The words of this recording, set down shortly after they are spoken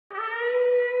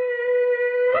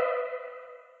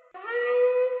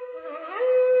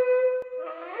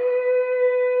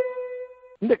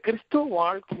இந்த கிறிஸ்தவ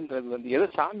வாழ்க்கைன்றது ஏதோ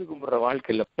சாமி கும்பிடுற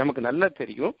வாழ்க்கை இல்லை. நமக்கு நல்லா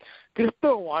தெரியும்,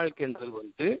 கிறிஸ்தவ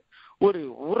வாழ்க்கைன்றது ஒரு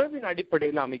உறவின்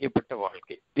அடிப்படையில் அமைக்கப்பட்ட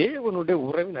வாழ்க்கை, தேவனுடைய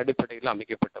உறவின் அடிப்படையில்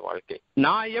அமைக்கப்பட்ட வாழ்க்கை.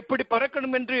 நான் எப்படி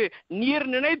பறக்கணும் என்று நீர்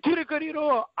நினைத்திருக்கிறீரோ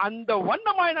அந்த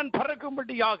வண்ணமாய் நான்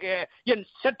பறக்கும்படியாக என்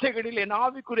சட்டைகளில், என்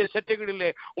ஆவிக்குரிய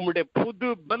சட்டைகளிலே உம்முடைய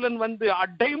புது பலன்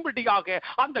அடையும்படியாக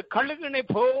அந்த கழுகனை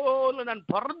போல நான்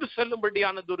பறந்து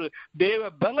செல்லும்படியானது ஒரு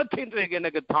தேவ பலத்தை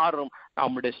எனக்கு தாரும்.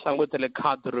 நம்முடைய சமூகத்தில்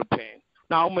காத்திருப்பேன்.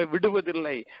 நான் உண்மை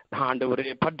விடுவதில்லை. நான்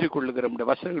ஆண்டவரை பற்றி கொள்ளுகிறேன்,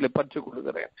 வசனங்களை பற்றி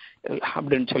கொள்ளுகிறேன்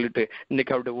அப்படின்னு சொல்லிட்டு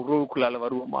இன்னைக்கு அவருடைய உறவுக்குள்ளால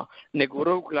வருவோமா? இன்னைக்கு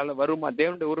உறவுக்குள்ளால வருமா?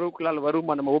 தேவனுடைய உறவுக்குள்ளால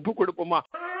வருமா? நம்ம ஒப்பு கொடுப்போமா?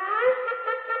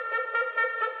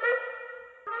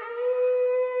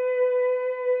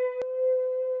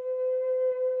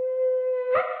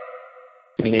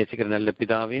 நேசிக்கிற நல்ல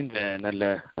பிதாவே, இந்த நல்ல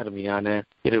அருமையான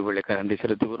இரவுகளுக்கு நன்றி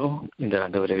செலுத்துகிறோம். இந்த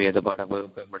ஆண்டவரை வேத பாடம்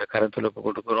வகுப்பு கருத்துல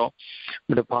கொடுக்கிறோம்.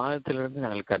 இந்த பாதத்திலிருந்து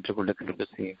நாங்கள் கற்றுக்கொள்ள கிருபை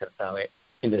செய்யும் கர்த்தாவே.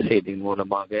 இந்த செய்தியின்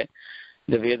மூலமாக,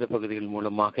 இந்த வேத பகுதிகள்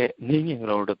மூலமாக நீங்க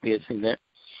எங்களோட பேசுங்க,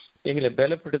 எங்களை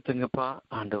பலப்படுத்துங்கப்பா.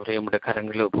 ஆண்டவரை நம்முடைய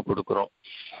கரங்களை ஒப்பு கொடுக்கிறோம்.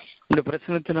 இந்த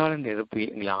பிரச்சனத்தினால நிரப்பி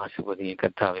எங்களை ஆசீர்வதிங்க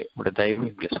கர்த்தாவே. உங்களுடைய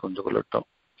தயவு எங்களை சொந்து கொள்ளட்டும்.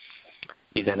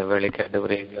 இதான வேலைக்கு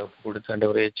ஆண்டவரே எங்களை கொடுத்து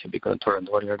ஆண்டவரே செபிக்கணும்.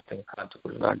 தொடர்ந்து வழிநடத்துங்க,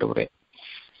 காத்துக்கொள்ளுங்க ஆண்டவரே.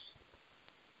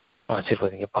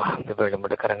 ஆசீர்வாதிங்கப்பா. இந்த வேலை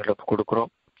மட்டும் கரங்களை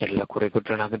கொடுக்குறோம். எல்லா குறை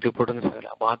குற்றம் அகற்றி போடுங்க,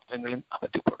 சகல அபாத்திரங்களையும்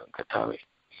அகற்றி போடுங்க கர்த்தாவே.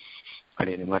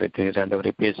 அப்படியே மறைத்து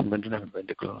ஆண்டவரை பேசும் என்று நாங்கள்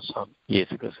வேண்டிக் கொள்கிறோம். சாமி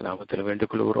இயேசு கிறிஸ்து நாமத்தில்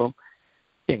வேண்டிக் கொள்கிறோம்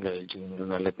எங்கள்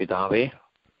ஜீவனில் நல்ல பிதாவே.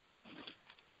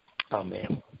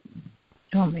 ஆமென்.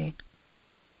 ஆமென்.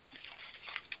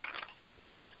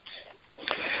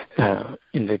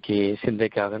 இன்றைக்கு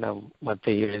சிந்தைக்காக நாம்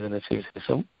மத்தேயு எழுதின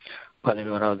சுவிசேஷம்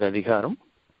 11வது அதிகாரம்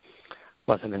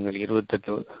வசனங்கள்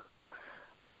 28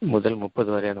 முதல்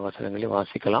 30 வரையான வசனங்களை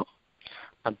வாசிக்கலாம்.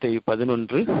 மத்தேயு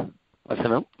 11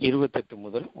 வசனம் 28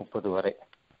 முதல் 30 வரை.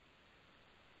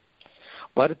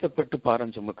 வருத்தப்பட்டு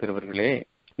பாரம் சுமக்கிறவர்களே,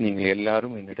 நீங்கள்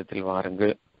எல்லாரும் என்னிடத்தில்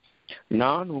வாருங்கள்,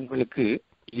 நான் உங்களுக்கு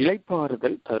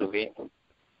இளைப்பாறுதல் தருவேன்.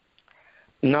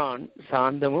 நான்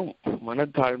சாந்தமும்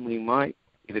மனத்தாழ்மையுமாய்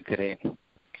இருக்கிறேன்.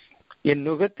 என்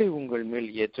நுகத்தை உங்கள் மேல்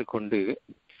ஏற்றுக்கொண்டு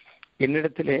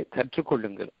என்னிடத்திலே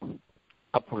கற்றுக்கொள்ளுங்கள்,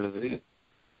 அப்பொழுது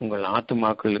உங்கள்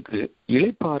ஆத்துமாக்களுக்கு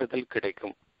இளைப்பாறுதல்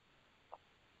கிடைக்கும்.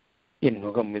 என்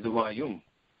நுகம் மெதுவாயும்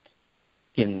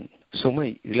என் சுமை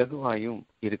இலகுவாயும்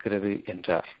இருக்கிறது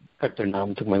என்றார். கர்த்தர்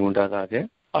நாமத்துக்கு மகிமை உண்டாதாக.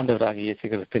 ஆண்டவராகிய இயேசு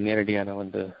கிறிஸ்து நேரடியான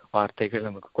வார்த்தைகள்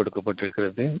நமக்கு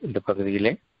கொடுக்கப்பட்டிருக்கிறது. இந்த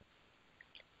பகுதியிலே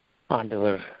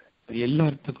ஆண்டவர்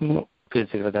எல்லாத்துக்கும்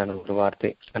பேசுகிறதான ஒரு வார்த்தை.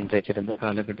 அன்றைய சிறந்த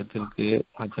காலகட்டத்திற்கு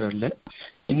மாத்திரம் இல்லை,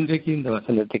 இன்றைக்கு இந்த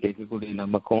வசனத்தை கேட்கக்கூடிய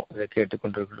நமக்கும், இதை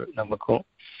கேட்டுக்கொண்டிருக்கிற நமக்கும்,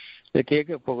 இதை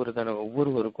கேட்க போகிறதான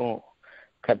ஒவ்வொருவருக்கும்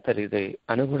கர்த்தர் இதை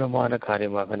அனுகுணமான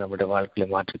காரியமாக நம்முடைய வாழ்க்கையை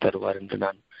மாற்றி தருவார் என்று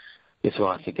நான்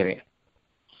விசுவாசிக்கிறேன்.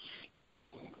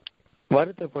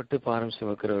 வருத்தப்பட்டு பாரம்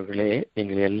சுமக்கிறவர்களே,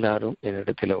 நீங்கள் எல்லாரும்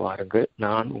என்னிடத்தில் வாருங்கள்,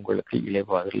 நான் உங்களுக்கு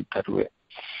இளைப்பாறுதல் தருவேன்.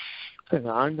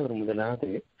 ஆண்டவர் முதலாவது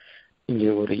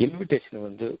இங்கே ஒரு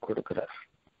இன்விடேஷன் கொடுக்கிறார்.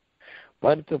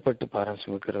 வருத்தப்பட்டு பாரம்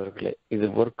சுமக்கிறவர்களே, இது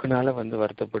ஒர்க்குனால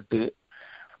வருத்தப்பட்டு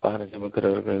பாரம்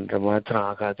சுமக்கிறவர்கள் என்ற மாத்திரம்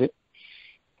ஆகாது.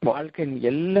 வாழ்க்கையின்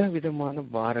எல்லா விதமான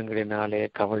பாரங்களினாலே,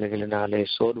 கவலைகளினாலே,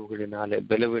 சோர்வுகளினாலே,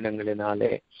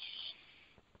 பலவீனங்களினாலே,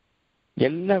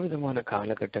 எல்லா விதமான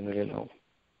காலகட்டங்களிலும்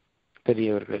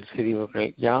பெரியவர்கள் சிறியவர்கள்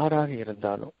யாராக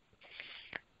இருந்தாலும்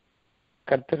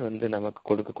கர்த்தர் நமக்கு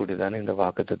கொடுக்கக்கூடியதான இந்த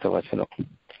வாக்குத்தத்த வசனம்.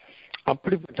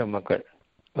 அப்படிப்பட்ட மக்கள்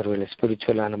ஒருவேளை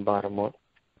ஸ்பிரிச்சுவலான பாரமோ,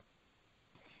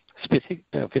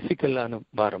 பிசிக்கலான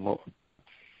பாரமோ,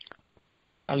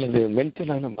 அல்லது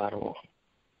மென்டலான பாரமோ,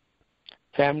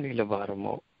 ஃபேமிலியில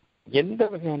பாரமோ, எந்த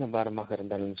வகையான பாரமாக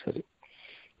இருந்தாலும் சரி,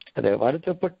 அதை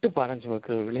வருத்தப்பட்டு பாரம்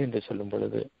சுமக்கிறவர்களே என்று சொல்லும்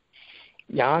பொழுது,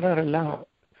 யாரெல்லாம்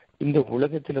இந்த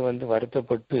உலகத்துல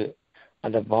வருத்தப்பட்டு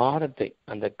அந்த பாரத்தை,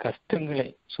 அந்த கஷ்டங்களை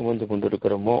சுமந்து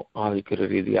கொண்டிருக்கிறோமோ,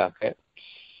 ஆவிக்குரிய ரீதியாக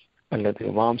அல்லது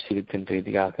மாம்சீகத்தின்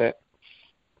ரீதியாக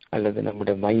அல்லது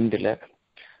நம்முடைய மைண்ட்ல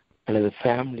அல்லது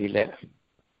ஃபேமிலியில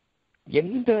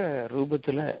எந்த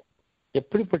ரூபத்துல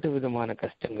எப்படிப்பட்ட விதமான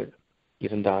கஷ்டங்கள்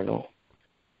இருந்தாலும்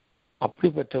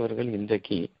அப்படிப்பட்டவர்கள்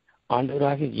இன்றைக்கு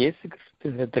ஆண்டவராக இயேசு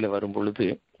கிறிஸ்துவிடத்துல வரும் பொழுது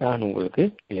நான் உங்களுக்கு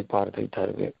இளைப்பாறுதல்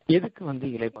தருவேன்.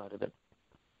 எதுக்கு இளைப்பாறுதல்?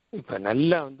 இப்ப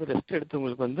நல்லா ரெஸ்ட்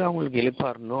எடுத்தவங்களுக்கு அவங்களுக்கு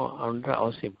இளைப்பாறணும் அப்படின்ற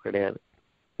அவசியம் கிடையாது.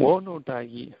 ஓன் அவுட்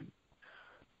ஆகி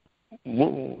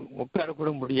உட்கார கூட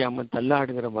முடியாம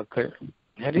தள்ளாடுகிற மக்கள்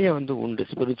நிறைய உண்டு.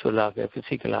 ஸ்பிரிச்சுவலாக,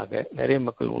 பிசிக்கலாக நிறைய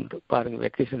மக்கள் உண்டு. பாருங்க,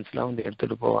 வெக்கேஷன்ஸ் எல்லாம்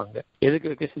எடுத்துட்டு போவாங்க.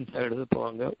 எதுக்கு வெக்கேஷன்ஸ் எடுத்து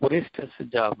போவாங்க? ஒரே ஸ்ட்ரெஸ்,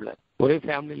 ஜாப்ல ஒரே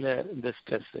ஃபேமிலியில இந்த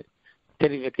ஸ்ட்ரெஸ்.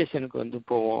 சரி, வெக்கேஷனுக்கு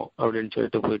போவோம் அப்படின்னு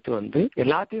சொல்லிட்டு போயிட்டு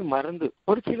எல்லாத்தையும் மறந்து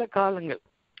ஒரு சில காலங்கள்,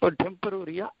 ஒரு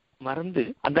டெம்பரரியா மறந்து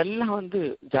அதெல்லாம்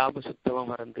ஜாப சுத்தமா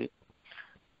மறந்து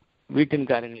வீட்டின்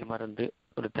காரியங்களை மறந்து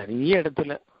ஒரு தனிய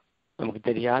இடத்துல நமக்கு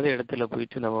தெரியாத இடத்துல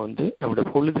போயிட்டு நம்ம நம்மளோட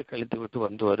பொழுது கழித்து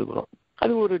விட்டு வருகிறோம்.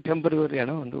 அது ஒரு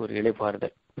டெம்பரவரியான ஒரு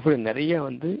இளைப்பாறுதல். இப்படி நிறைய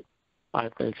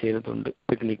ஆட்கள் செய்யறது உண்டு.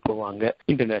 பிக்னிக் போவாங்க,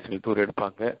 இன்டர்நேஷனல் டூர்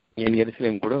எடுப்பாங்க,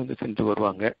 எருசலேம் கூட சென்று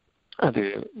வருவாங்க. அது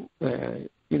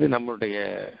இது நம்மளுடைய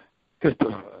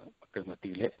கிறிஸ்தவ மக்கள்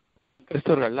மத்தியிலே.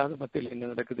 கிறிஸ்தவர்கள் அல்லாத மத்தியில்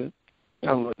என்ன நடக்குது?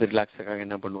 அவங்க ரிலாக்ஸாக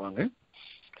என்ன பண்ணுவாங்க?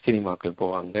 சினிமாக்கள்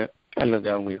போவாங்க, அல்லது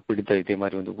அவங்களுக்கு பிடித்த இதே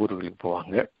மாதிரி ஊர்களுக்கு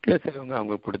போவாங்க. இல்லை சிலவங்க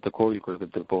அவங்களுக்கு பிடித்த கோவில்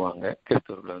கொள்கத்துக்கு போவாங்க.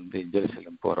 கிறிஸ்தவர்கள்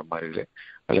ஜெருசலேம் போற மாதிரி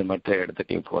அல்லது மற்ற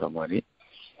இடத்துக்கையும் போற மாதிரி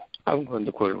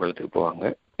அவங்க கோவில் குளத்துக்கு போவாங்க.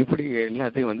 இப்படி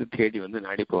எல்லாத்தையும் தேடி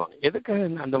நாடி போவாங்க. எதுக்காக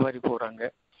அந்த மாதிரி போறாங்க?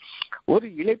 ஒரு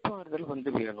இளைப்பாறுதல்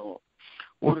வேணும்,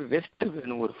 ஒரு ரெஸ்ட்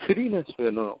வேணும், ஒரு ஃப்ரீனஸ்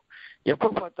வேணும்.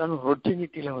 எப்ப பார்த்தாலும்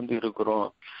ரொட்டினிட்டியில இருக்கிறோம்.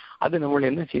 அது நம்மளை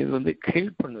என்ன செய்யுது?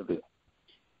 ஹெல்ப் பண்ணுது.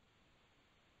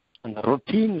 அந்த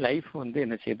ரொட்டீன் லைஃப்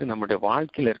என்ன செய்யுது? நம்மளுடைய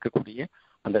வாழ்க்கையில இருக்கக்கூடிய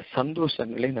அந்த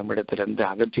சந்தோஷங்களை நம்மிடத்துல இருந்து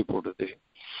அகற்றி போடுது.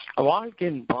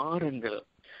 வாழ்க்கையின் பாரங்கள்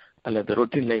அல்லது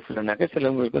ரொட்டீன் லைஃப்லனாக்க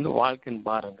சிலவங்களுக்கு வாழ்க்கையின்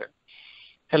பாரங்கள்.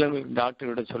 சிலவங்களுக்கு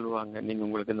டாக்டரோட சொல்லுவாங்க, நீங்க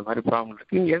உங்களுக்கு இந்த மாதிரி ப்ராப்ளம்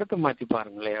இருக்கு, நீங்க இடத்த மாற்றி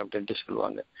பாருங்களேன் அப்படின்ட்டு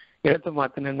சொல்லுவாங்க. இடத்த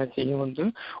மாத்தின என்ன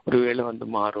செய்யும்? ஒரு வேளை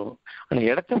மாறும். ஆனா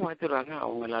இடத்த மாத்திடுறாங்க,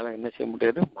 அவங்களால என்ன செய்ய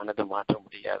முடியாது? மனதை மாற்ற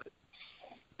முடியாது.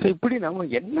 இப்படி நம்ம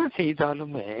என்ன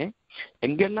செய்தாலுமே,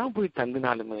 எங்கெல்லாம் போய்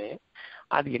தங்கினாலுமே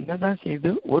அது என்னதான்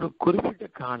செய்யுது? ஒரு குறிப்பிட்ட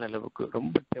கால அளவுக்கு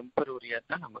ரொம்ப டெம்பரரியா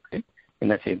தான் நமக்கு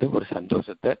என்ன செய்யுது? ஒரு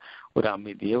சந்தோஷத்தை, ஒரு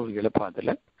அமைதியை, ஒரு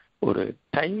இழப்பாதல, ஒரு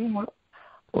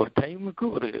டைமுக்கு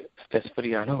ஒரு ஸ்ட்ரெஸ்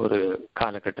ஃப்ரீயான ஒரு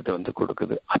காலகட்டத்தை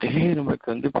கொடுக்குது. அதே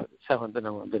நமக்கு பெருசா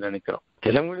நம்ம நினைக்கிறோம்.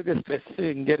 சிலவங்களுக்கு ஸ்ட்ரெஸ்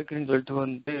இங்க இருக்குன்னு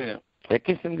சொல்லிட்டு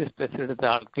வெக்கேஷனுக்கு ஸ்ட்ரெஸ்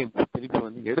எடுத்த ஆட்கள்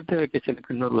திருப்பி எடுத்த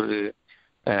வெக்கேஷனுக்கு இன்னொரு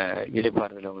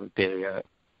இடைப்பாறுதல் அவங்களுக்கு தேவையா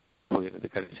போயிருது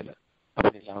கடைசியில.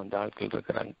 அப்படிலாம் ஆட்கள்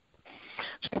இருக்கிறாங்க.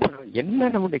 என்ன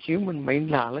நம்முடைய ஹியூமன்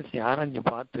மைண்ட்ல அலசி ஆராய்ஞ்சு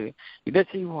பார்த்து இதை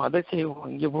செய்வோம், அதை செய்வோம்,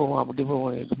 இங்க போவோம், அப்படி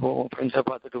போவோம், இது போவோம், ஃப்ரெண்ட்ஸை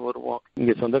பார்த்துட்டு வருவோம்,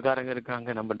 இங்க சொந்தக்காரங்க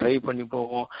இருக்காங்க, நம்ம டிரைவ் பண்ணி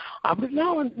போவோம்,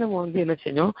 அப்படிலாம் நம்ம என்ன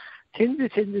செஞ்சோம்? செஞ்சு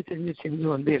செஞ்சு செஞ்சு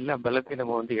செஞ்சு எல்லா பலத்தையும்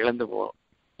நம்ம இழந்து போவோம்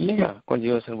இல்லையா?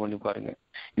 கொஞ்சம் யோசனை பண்ணி பாருங்க.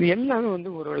 இது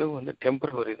எல்லாமே ஓரளவு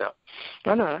டெம்பரவரி தான்.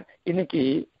 ஆனா இன்னைக்கு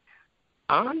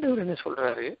ஆண்டவர் என்ன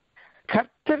சொல்றாரு?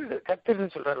 கர்த்தர்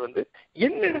சொல்றாரு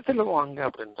என்ன இடத்துல வாங்க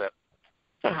அப்படின்றார்.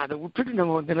 அதை விட்டுட்டு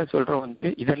நம்ம என்ன சொல்றோம்?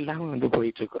 இதெல்லாம்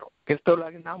போயிட்டு இருக்கிறோம்.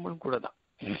 கிறிஸ்தவர்களாக நாமளும் கூட தான்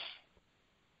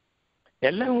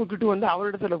எல்லாம் விட்டுட்டு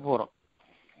அவரிடத்துல போறோம்.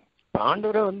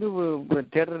 ஆண்டவரை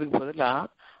தேடுறதுக்கு பதிலா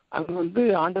அங்க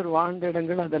ஆண்டவர் வாழ்ந்த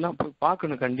இடங்கள் அதெல்லாம் போய்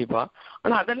பார்க்கணும் கண்டிப்பா.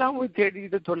 ஆனா அதெல்லாம் போய்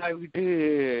தேடிக்கிட்டு தொலைவிட்டு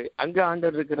அங்க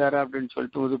ஆண்டவர் இருக்கிறாரு அப்படின்னு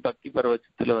சொல்லிட்டு ஒரு பக்தி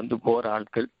பரவசத்துல போற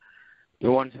ஆட்கள்.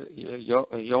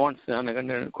 யோவான்ஸ்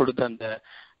கொடுத்த அந்த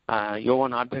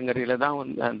யோவான் ஆற்றங்கரையில தான்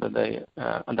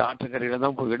அந்த ஆற்றங்கரையில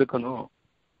தான் போய் எடுக்கணும்,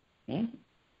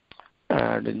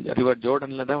 ரிவர்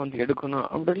ஜோர்டன்ல தான் எடுக்கணும்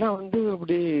அப்படிலாம்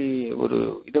அப்படி ஒரு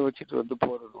இதை வச்சுட்டு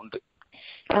போறது உண்டு.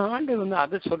 ஆண்டவர்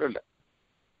அதை சொல்லல.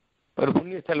 ஒரு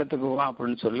புண்ணிய ஸ்தலத்துக்கு வா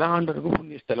அப்படின்னு சொல்ல ஆண்டவருக்கு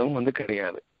புண்ணிய ஸ்தலம்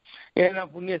கிடையாது. ஏன்னா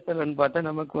புண்ணிய ஸ்தலம்னு பார்த்தா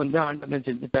நமக்கு ஆண்டவனை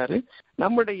செஞ்சுட்டாரு,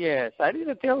 நம்முடைய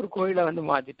சரீரத்தை அவர் கோயிலை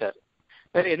மாத்திட்டாரு.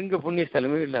 வேற எங்க புண்ணிய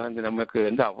ஸ்தலமே இல்லை. நமக்கு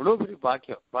அவ்வளோ பெரிய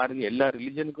பாக்கியம் பாருங்க. எல்லா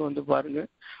ரிலிஜனுக்கும் பாருங்க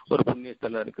ஒரு புண்ணிய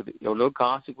ஸ்தலம் இருக்குது. எவ்வளவு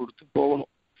காசு கொடுத்து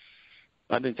போகணும்.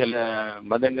 அது சில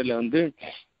மதங்கள்ல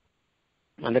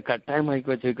அந்த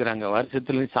கட்டாயமாக்கி வச்சிருக்கிறாங்க.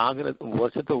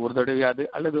 வருஷத்தை ஒரு தடவையாது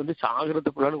அல்லது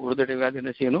சாகரத்துக்குள்ளால ஒரு தடவையாது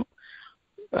என்ன செய்யணும்?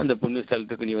 அந்த புண்ணிய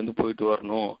ஸ்தலத்துக்கு நீ போயிட்டு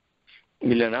வரணும்.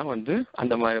 இல்லைன்னா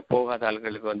அந்த மாதிரி போகாத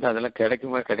ஆளுங்களுக்கு அதெல்லாம்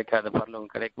கிடைக்குமா கிடைக்காத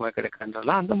பரலவங்க கிடைக்குமா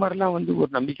கிடைக்காதெல்லாம் அந்த மாதிரிலாம்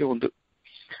ஒரு நம்பிக்கை உண்டு.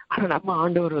 ஆனா நம்ம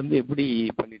ஆண்டவர் எப்படி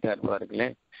பண்ணிட்டாரு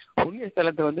பாருங்களேன். புண்ணிய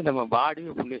ஸ்தலத்தை நம்ம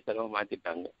பாடியை புண்ணிய ஸ்தலமா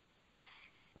மாத்திட்டாங்க.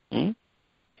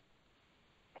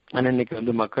 ஆனா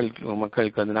இன்னைக்கு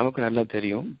மக்களுக்கு நமக்கு நல்லா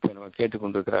தெரியும். இப்போ நம்ம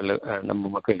கேட்டுக்கொண்டிருக்கிற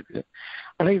நம்ம மக்களுக்கு.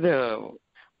 ஆனா இத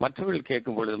மற்றவர்கள்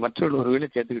கேட்கும் பொழுது மற்றவர்கள் ஒருவேளை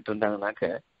கேட்டுக்கிட்டு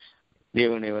இருந்தாங்கன்னாக்க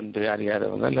தேவனை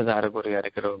அறியாதவங்க அல்லது அறகுறையா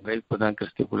இருக்கிறவங்க, இப்பதான்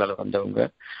கிறிஸ்துக்குள்ளால வந்தவங்க,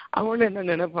 அவங்களும் என்ன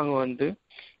நினைப்பாங்க?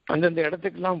 அந்தந்த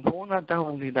இடத்துக்கெல்லாம் போனா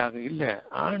தான் இதாக இல்லை.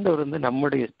 ஆண்டவர்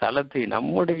நம்முடைய ஸ்தலத்தை,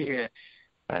 நம்முடைய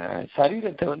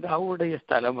சரீரத்தை அவருடைய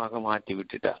ஸ்தலமாக மாற்றி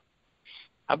விட்டுட்டார்.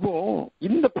 அப்போ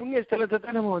இந்த புண்ணிய ஸ்தலத்தை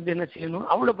தான் நம்ம என்ன செய்யணும்?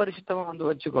 அவ்வளவு பரிசுத்தமா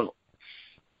வச்சுக்கணும்.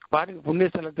 பாருங்க, புண்ணிய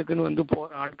ஸ்தலத்துக்குன்னு போற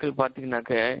ஆட்கள்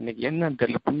பாத்தீங்கன்னாக்க இன்னைக்கு என்னன்னு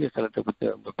தெரியல. புண்ணிய ஸ்தலத்தை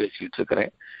பத்தி ரொம்ப பேசிட்டு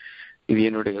இருக்கிறேன். இது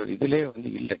என்னுடைய இதுலயே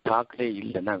இல்லை, டாக்லே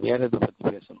இல்லை. நான் வேற எதை பத்தி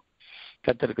பேசணும்.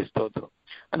 கர்த்தருக்கு ஸ்தோத்திரம்.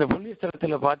 அந்த புண்ணிய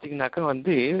ஸ்தலத்துல பாத்தீங்கன்னாக்க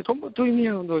ரொம்ப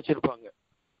தூய்மையா வச்சிருப்பாங்க.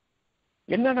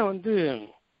 என்னன்னா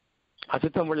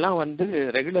அசுத்தமெல்லாம்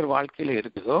ரெகுலர் வாழ்க்கையில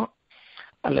இருக்குதோ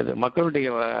அல்லது மக்களுடைய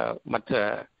மற்ற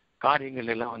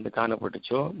காரியங்கள் எல்லாம் வந்து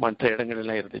காணப்பட்டுச்சோ, மற்ற இடங்கள்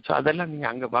எல்லாம் இருந்துச்சோ, அதெல்லாம் நீங்க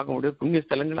அங்க பார்க்க முடியும். புண்ணிய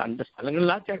ஸ்தலங்கள் அந்த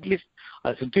ஸ்தலங்கள்லாச்சும் அட்லீஸ்ட்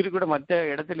அதை சுற்றி இருக்கிற மற்ற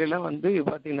இடத்துல எல்லாம் வந்து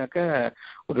பாத்தீங்கன்னாக்கா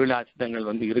ஒருவேளை அசுத்தங்கள்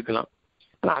வந்து இருக்கலாம்.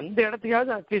 ஆனா அந்த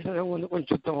இடத்தையாவது அட்லீஸ்ட் அவங்க வந்து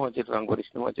கொஞ்சம் சுத்தமா வச்சிருப்பாங்க, ஒரு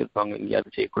இஷ்டமா வச்சிருப்பாங்க. இங்கே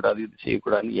அது செய்யக்கூடாது, இது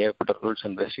செய்யக்கூடாதுன்னு ஏகப்பட்ட ரூல்ஸ்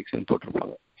அண்ட் ரெஸ்ட்ரிக்ஷன்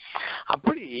போட்டிருப்பாங்க.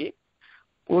 அப்படி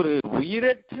ஒரு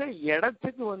உயிரற்ற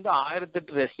இடத்துக்கு வந்து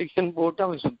 1008 ரெஸ்ட்ரிக்ஷன் போட்டு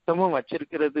அவன் சுத்தமா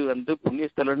வச்சிருக்கிறது வந்து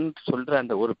புண்ணியஸ்தலன்னு சொல்ற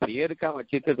அந்த ஒரு பெயருக்காக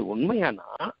வச்சிருக்கிறது உண்மையானா,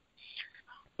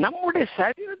 நம்முடைய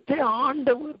சரீரத்தை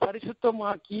ஆண்டவர்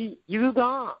பரிசுத்தமாக்கி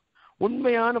இதுதான்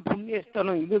உண்மையான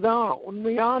புண்ணியஸ்தலம், இதுதான்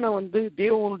உண்மையான வந்து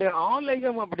தேவனுடைய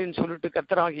ஆலயம் அப்படின்னு சொல்லிட்டு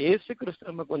கர்த்தராகிய இயேசு கிறிஸ்து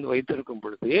நமக்கு வந்து வைத்திருக்கும்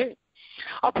பொழுது,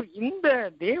 அப்ப இந்த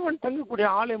தேவன் தங்கக்கூடிய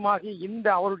ஆலயமாகி இந்த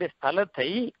அவருடைய ஸ்தலத்தை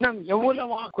நாம்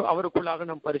எவ்வளவாக அவருக்குள்ளாக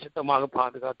நாம் பரிசுத்தமாக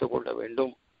பாதுகாத்துக் கொள்ள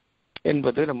வேண்டும்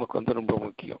என்பது நமக்கு வந்து ரொம்ப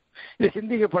முக்கியம். இது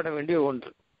சிந்திக்கப்பட வேண்டிய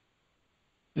ஒன்று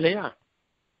இல்லையா?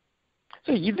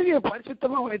 இதுவே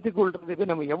பரிசுத்தமா வைத்துக்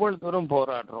கொள்றதுக்கு நம்ம எவ்வளவு தூரம்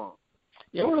போராடுறோம்,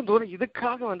 எவ்வளவு தூரம்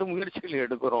இதுக்காக வந்து முயற்சிகள்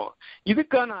எடுக்கிறோம்,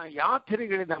 இதுக்கான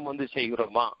யாத்திரைகளை நம்ம வந்து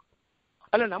செய்கிறோமா,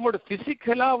 அல்ல நம்மளோட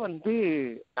பிசிக்கலா வந்து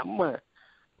நம்ம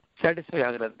சாட்டிஸ்ஃபை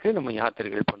ஆகிறதுக்கு நம்ம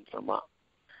யாத்திரைகள் பண்றோமா,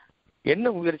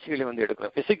 என்ன முயற்சிகளை வந்து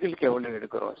எடுக்கிறோம், பிசிக்கலுக்கு எவ்வளவு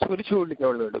எடுக்கிறோம், ஸ்பிரிச்சுவலுக்கு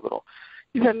எவ்வளவு எடுக்கிறோம்,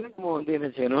 இதெல்லாம் நம்ம வந்து என்ன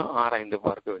செய்யணும், ஆராய்ந்து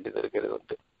பார்க்க வேண்டியது இருக்கிறது.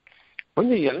 வந்து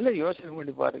கொஞ்சம் எல்லாம் யோசனை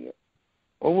பண்ணி பாருங்க.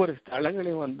 ஒவ்வொரு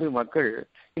ஸ்தலங்களையும் வந்து மக்கள்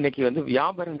இன்னைக்கு வந்து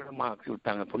வியாபாரங்களும் ஆக்கி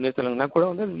விட்டாங்க. புண்ணியஸ்தலங்கள்னா கூட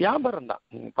வந்து வியாபாரம் தான்.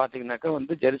 நீங்க பாத்தீங்கன்னாக்கா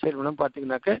வந்து ஜெருசலேம்லாம்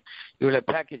பாத்தீங்கன்னாக்கா இவ்வளவு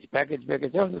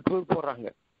பேக்கேஜா வந்து டூர் போடுறாங்க.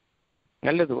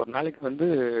 நல்லது, ஒரு நாளைக்கு வந்து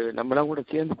நம்மளாம் கூட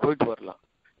சேர்ந்து போயிட்டு வரலாம்.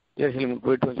 ஜெருசலேமுக்கு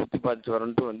போயிட்டு சுற்றி பார்த்துட்டு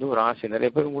வரணுன்ட்டு வந்து ஒரு ஆசை.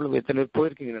 நிறைய பேர் உங்களுக்கு எத்தனை பேர்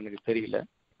போயிருக்கீங்கன்னு எனக்கு தெரியல.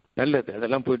 நல்லது,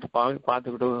 அதெல்லாம் போயிட்டு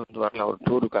பார்த்துக்கிட்டு வந்து வரலாம் ஒரு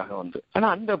டூருக்காக வந்து. ஆனா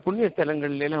அந்த புண்ணிய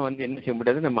ஸ்தலங்கள்ல எல்லாம் வந்து என்ன செய்ய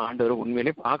முடியாது, நம்ம ஆண்டவரை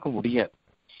உண்மையிலே பார்க்க முடியாது.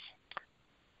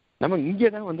 நம்ம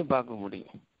இங்கேதான் வந்து பார்க்க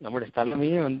முடியும். நம்முடைய ஸ்தலமே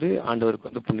வந்து ஆண்டவருக்கு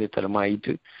வந்து புண்ணிய ஸ்தலமா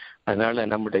ஆயிட்டு, அதனால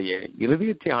நம்முடைய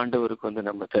இருதயத்தை ஆண்டவருக்கு வந்து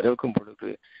நம்ம திறக்கும் பொழுது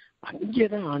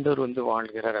அங்கேதான் ஆண்டவர் வந்து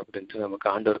வாழ்கிறார் அப்படின்ட்டு நமக்கு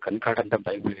ஆண்டவர் கண்காட்டம் தான்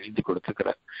பைபிள் எழுதி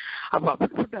கொடுத்துக்கிறார். அப்ப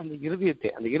அப்படிப்பட்ட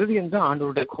அந்த இருதயம் தான்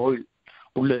ஆண்டவருடைய கோயில்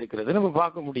உள்ள இருக்கிறது, நம்ம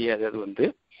பார்க்க முடியாது. அது வந்து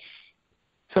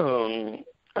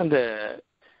அந்த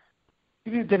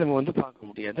இதயத்தை நம்ம வந்து பார்க்க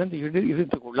முடியாது, அந்த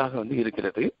இதயத்துக்குள்ளாக வந்து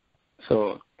இருக்கிறது. ஸோ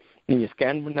நீங்க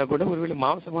ஸ்கேன் பண்ணா கூட ஒருவேளை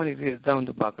மாம்சமான இதயத்தை தான்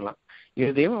வந்து பார்க்கலாம்.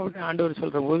 இருதயம் அப்படின்னு ஆண்டவர்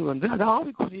சொல்ற போது வந்து அது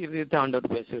ஆவிக்குரிய இதயத்தை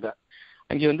ஆண்டவர் பேசுகிறார்.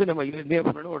 அங்கே வந்து நம்ம இருதயம்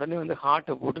பண்ணணும் உடனே வந்து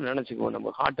ஹார்ட்டை போட்டு நினைச்சுக்குவோம்.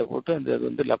 நம்ம ஹார்ட்டை போட்டு அந்த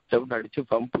வந்து லப்டப்னு அடிச்சு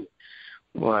பம்பு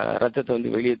ரத்தத்தை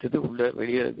வந்து வெளியேற்றது,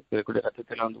 வெளியே இருக்கக்கூடிய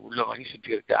ரத்தத்தை எல்லாம் வந்து உள்ள வாங்கி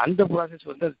சுற்றி இருக்கு. அந்த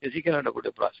ப்ராசஸ் வந்து அது பிசிக்கல்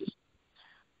ஆடக்கூடிய ப்ராசஸ்.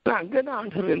 அங்கதான்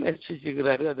ஆண்டவர் என்ன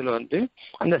வச்சிருக்கிறாரு, அதுல வந்து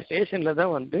அந்த ஸ்டேஷன்ல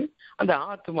தான் வந்து அந்த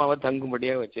ஆத்மாவை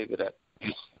தங்கும்படியா வச்சிருக்கிறார்,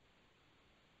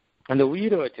 அந்த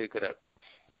உயிரை வச்சிருக்கிறார்.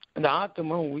 அந்த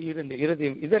ஆத்மா, உயிர், இந்த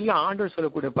இருதயம், இதெல்லாம் ஆண்டவர்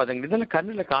சொல்லக்கூடிய பதங்கள். இதெல்லாம்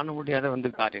கண்ணில் காண முடியாத வந்து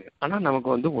காரியங்கள். ஆனா நமக்கு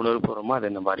வந்து உணர்வுபூர்வமா அதை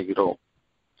நம்ம அறிகிறோம்,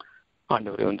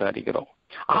 ஆண்டவரை வந்து அறிகிறோம்.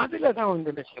 அதுலதான்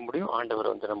வந்து என்ன செய்ய முடியும், ஆண்டவரை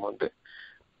வந்து நம்ம வந்து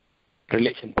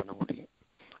ரிலேஷன் பண்ண முடியும்.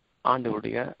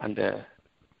 ஆண்டவருடைய அந்த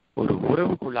ஒரு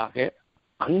உறவுக்குள்ளாக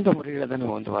அந்த முறையில தான்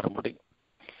நம்ம வந்து வர முடியும்.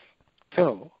 ஸோ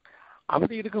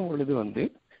அப்படி இருக்கும் பொழுது வந்து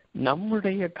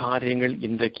நம்முடைய காரியங்கள்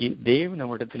இன்றைக்கு தேவ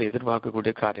நம்மிடத்தில்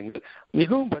எதிர்பார்க்கக்கூடிய காரியங்கள்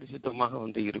மிகவும் பரிசுத்தமாக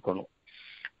வந்து இருக்கணும்.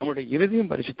 நம்முடைய இருதயம்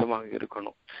பரிசுத்தமாக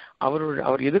இருக்கணும்.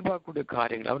 அவர் எதிர்பார்க்கக்கூடிய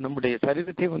காரியங்கள், அவர் நம்முடைய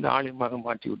சரீரத்தை வந்து ஆலயமாக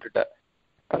மாற்றி விட்டுட்டார்.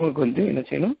 அவங்களுக்கு வந்து என்ன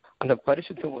செய்யணும், அந்த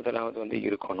பரிசுத்தம் முதலாவது வந்து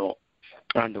இருக்கணும்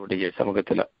ஆண்டவருடைய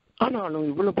சமூகத்துல. ஆனாலும்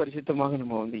இவ்வளவு பரிசுத்தமாக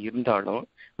நம்ம வந்து இருந்தாலும்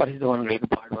பரிசுத்தவான்களுக்கு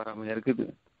பாடு வராம இருக்குது.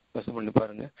 யோசனை பண்ணி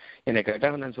பாருங்க. என்னை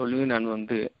கேட்டாங்க, நான் சொல்லுவேன், நான்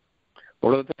வந்து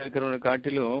உலகத்தில் இருக்கிறவனை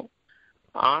காட்டிலும்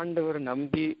ஆண்டவர்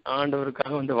நம்பி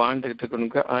ஆண்டவருக்காக வந்து வாழ்ந்துகிட்டு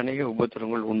இருக்கவனுக்கு அநேக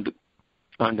உபத்திரங்கள் உண்டு.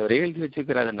 ஆண்டவரே எழுதி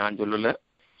வச்சிருக்கிறார், அதை நான் சொல்லல.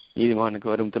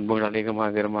 நீதிமானுக்கு வரும் துன்பங்கள்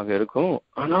அநேகமாக இருக்கும்.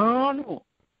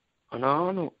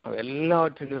 ஆனாலும்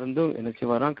எல்லாவற்றிலிருந்தும் என்ன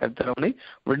செய்வாராம், கர்த்தர் அவனை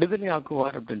விடுதலை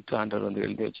ஆக்குவார் அப்படின்ட்டு ஆண்டவர் வந்து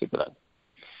எழுதி வச்சிருக்கிறார்.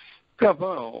 அப்போ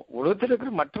உலகத்தில்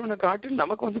இருக்கிற மற்றவனை காட்டில்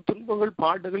நமக்கு வந்து துன்பங்கள்,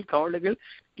 பாடுகள், கவலைகள்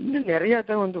இன்னும் நிறைய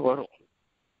தான் வந்து வரும்,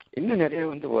 இன்னும் நிறைய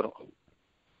வந்து வரும்.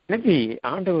 இன்னைக்கு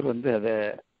ஆண்டவர் வந்து அதை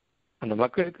அந்த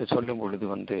மக்களுக்கு சொல்லும் பொழுது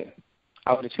வந்து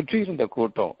அவரை சுற்றி இருந்த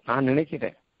கூட்டம், நான்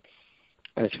நினைக்கிறேன்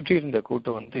அதை சுற்றி இருந்த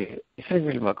கூட்டம் வந்து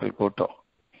இஸ்ரவேல் மக்கள் கூட்டம்,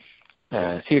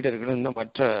 சீடர்களும் இந்த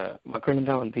மற்ற மக்களும்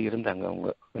தான் வந்து இருந்தாங்க.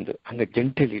 அவங்க வந்து அந்த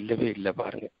ஜென்டில் இல்லவே இல்லை.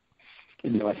 பாருங்க,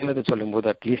 இந்த வசனத்தை சொல்லும் போது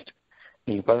அட்லீஸ்ட்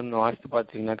நீங்க 11 வாசித்து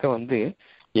பார்த்தீங்கன்னாக்கா வந்து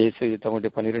இயேசு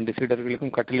தம்முடைய 12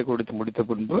 சீடர்களுக்கும் கட்டளை கொடுத்து முடித்த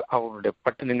பின்பு அவருடைய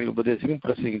பட்டணங்கள் உபதேசிக்கும்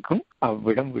பிரசங்கிக்கும்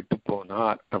அவ்விடம் விட்டு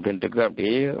போனார் அப்படின்ட்டு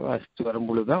அப்படியே வாசித்து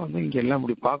வரும்பொழுதுதான் வந்து இங்க எல்லாம்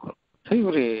அப்படி பார்க்கணும். சரி,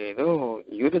 இவரு ஏதோ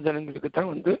யூத ஜனங்களுக்கு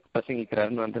தான் வந்து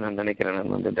பிரசங்கிக்கிறாருன்னு வந்து நான் நினைக்கிறேன்.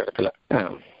 நான் வந்து இந்த இடத்துல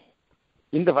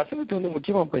இந்த வசனத்தை வந்து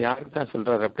முக்கியமா இப்ப யாருக்கு தான்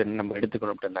சொல்றாரு அப்படின்னு நம்ம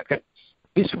எடுத்துக்கணும் அப்படின்னாக்க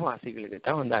விசுவாசிகளுக்கு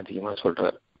தான் வந்து அதிகமா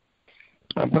சொல்றாரு.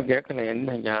 அப்ப கேட்கல,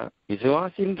 என்னங்க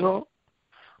விசுவாசின்றோம்,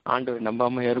 ஆண்டவர்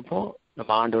நம்பாம இருப்போம்,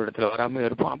 நம்ம ஆண்டவரிடத்துல வராம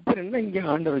இருப்போம், அப்புறம் என்ன இங்க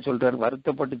ஆண்டவர் சொல்றாரு,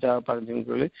 வருத்தப்பட்டு பறஞ்சுன்னு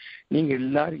சொல்லி நீங்க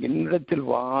எல்லாரும் என்னிடத்தில்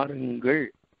வாருங்கள்,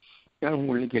 நான்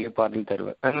உங்களுக்கு இளைப்பாறுதல்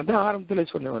தருவேன். அதனால ஆரம்பத்துல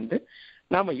சொன்ன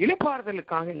நாம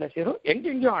இளைப்பாறுதலுக்காக என்ன செய்யறோம்,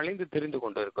 எங்கெங்கயோ அலைந்து தெரிந்து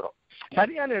கொண்டு இருக்கிறோம்,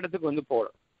 சரியான இடத்துக்கு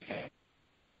போறோம்.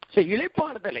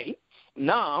 இளைப்பாறுதலை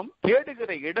நாம்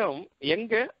தேடுகிற இடம்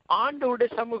எங்க? ஆண்டவருடைய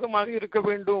சமூகமாக இருக்க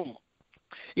வேண்டும்.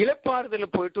 இளைப்பாறுதல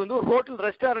போயிட்டு ஒரு ஹோட்டல்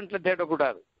ரெஸ்டாரண்ட்ல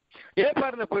தேடக்கூடாது.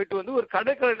 இளைப்பாறுதல போயிட்டு ஒரு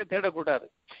கடற்கரையில தேடக்கூடாது.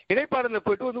 இளைப்பாறுதல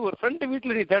போயிட்டு ஒரு ஃப்ரெண்டு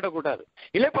வீட்டுல நீ தேடக்கூடாது.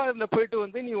 இளைப்பாறுதல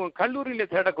போயிட்டு நீ உன் கல்லூரியில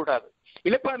தேடக்கூடாது.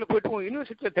 இளைப்பாறுதல போயிட்டு உன்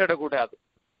யூனிவர்சிட்டியில தேடக்கூடாது.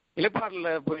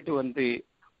 இளைப்பாறுதல போயிட்டு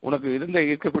உனக்கு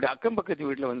இருக்கக்கூடிய அக்கம் பக்கத்து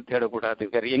வீட்டுல தேடக்கூடாது.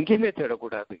 வேற எங்கேயுமே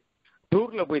தேடக்கூடாது.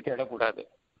 டூர்ல போய் தேடக்கூடாது.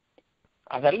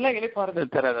 அதெல்லாம்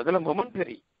இளைப்பாறுதல் தராது. அதெல்லாம்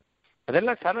மொமெண்டரி,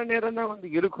 அதெல்லாம் சன நேரம் தான்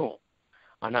இருக்கும்.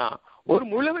 ஆனா ஒரு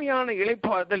முழுமையான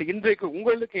இளைப்பாறுதல் இன்றைக்கு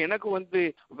உங்களுக்கு எனக்கு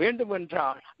வேண்டும்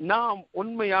என்றால் நாம்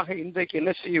உண்மையாக இன்றைக்கு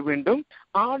என்ன செய்ய வேண்டும்?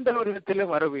 ஆண்டவரிடத்துல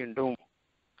வர வேண்டும்.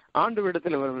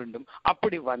 ஆண்டவரிடத்துல வர வேண்டும்.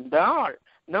 அப்படி வந்தால்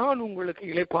நான் உங்களுக்கு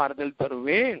இளைப்பாறுதல்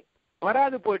தருவேன்.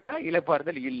 வராது போயிட்டா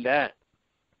இளைப்பாறுதல் இல்லை.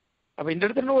 அப்ப இந்த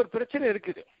இடத்துல ஒரு பிரச்சனை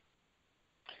இருக்குது.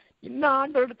 இன்னும்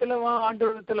ஆண்டவரிடத்துல வா,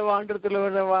 ஆண்டவரிடத்துல வா,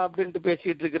 ஆண்டவரிடத்துல வா அப்படின்ட்டு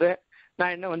பேசிட்டு இருக்கிறேன்.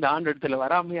 நான் என்ன ஆண்டவரிடத்துல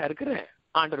வராமையா இருக்கிறேன்,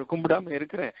 ஆண்டவர் கும்பிடாம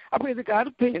இருக்கிறேன். அப்ப இதுக்கு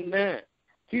அர்த்தம் என்ன?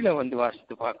 கீழே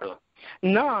வாசித்து பார்க்கலாம்.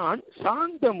 நான்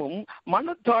சாந்தமும்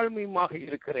மனத்தாழ்மையுமாக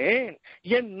இருக்கிறேன்,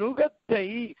 என் நுகத்தை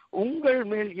உங்கள்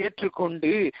மேல்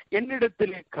ஏற்றுக்கொண்டு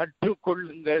என்னிடத்திலே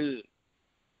கற்றுக்கொள்ளுங்கள்.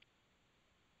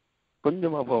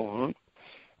 கொஞ்சமா போவோம்.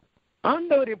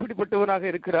 ஆண்டவர் எப்படிப்பட்டவராக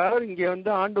இருக்கிறார்? இங்கே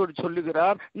ஆண்டவர்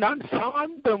சொல்லுகிறார், நான்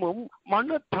சாந்தமும்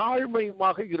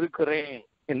மனத்தாழ்மையுமாக இருக்கிறேன்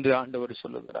என்று ஆண்டவர்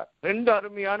சொல்லுகிறார். ரெண்டு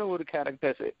அருமையான ஒரு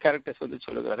கேரக்டர்ஸ்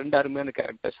சொல்லுகிறார். ரெண்டு அருமையான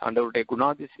கேரக்டர்ஸ், ஆண்டவருடைய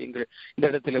குணாதிசயங்கள் இந்த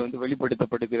இடத்துல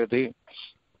வெளிப்படுத்தப்படுகிறது.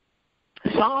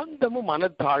 சாந்தமும்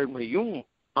மனத்தாழ்மையும்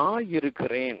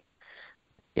ஆயிருக்கிறேன்.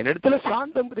 என்னிடத்துல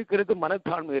சாந்தம் இருக்கிறது,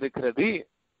 மனத்தாழ்மை இருக்கிறது.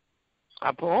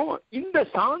 அப்போ இந்த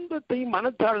சாந்தத்தையும்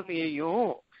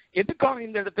மனத்தாழ்மையையும் எதுக்காக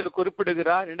இந்த இடத்துல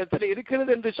குறிப்பிடுகிறார்? இடத்துல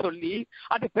இருக்கிறது என்று சொல்லி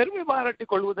அதை பெருமை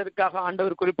பாராட்டிக் கொள்வதற்காக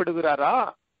ஆண்டவர் குறிப்பிடுகிறாரா?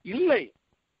 இல்லை.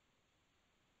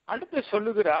 அடுத்து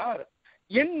சொல்லுகிறார்,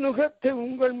 என் நுகத்தை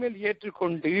உங்கள் மேல்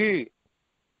ஏற்றுக்கொண்டு.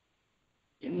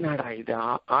 என்னடா இது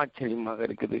ஆச்சரியமாக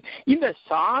இருக்குது. இந்த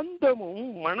சாந்தமும்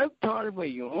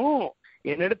மனத்தாழ்மையும்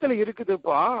என்னிடத்துல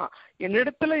இருக்குதுப்பா.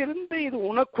 என்னிடத்துல இருந்து இது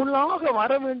உனக்குள்ளாக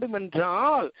வர வேண்டும்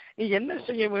என்றால் நீ என்ன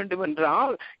செய்ய வேண்டும்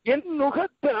என்றால், என்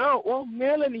நுகத்தை உன்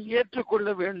மேல நீ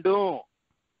ஏற்றுக்கொள்ள வேண்டும்.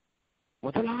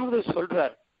 முதலாவது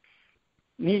சொல்றார்,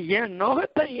 நீ என்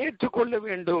நுகத்தை ஏற்றுக்கொள்ள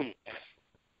வேண்டும்.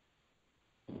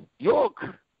 யோக்.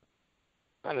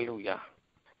 அல்லேலூயா.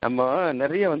 நம்ம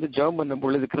நிறைய ஜெபம் பண்ணும்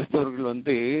பொழுது கிறிஸ்தவர்கள்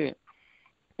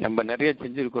நம்ம நிறைய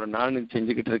செஞ்சிருக்கிறோம். நானும்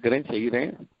செஞ்சுக்கிட்டு இருக்கிறேன்,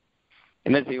 செய்கிறேன்.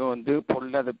 என்ன செய்வோம்?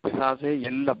 பொல்லாத பிசாசு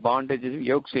எல்லா பாண்டேஜும்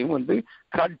யோக்ஸையும்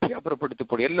கட்டி அப்புறப்படுத்தி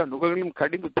போடும். எல்லா நுகங்களையும்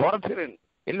கடிந்து துரத்துறேன்,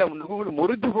 எல்லா நுகங்களும்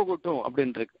முறிந்து போகட்டும்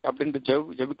அப்படின்ட்டு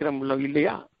ஜெபிக்கிறோம்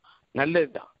இல்லையா?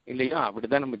 நல்லதுதான் இல்லையா?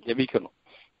 அப்படிதான் நம்ம ஜெபிக்கணும்.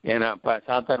 ஏன்னா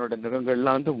சாத்தானோட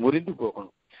நுகங்கள்லாம் முறிந்து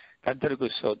போகணும். கர்த்தருக்கு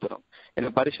ஸ்தோத்திரம். ஏன்னா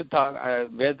பரிசுத்த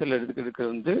வேதத்துல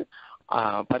இருக்கிறது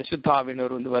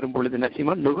பரிசுத்தாவினர் வரும் பொழுது என்ன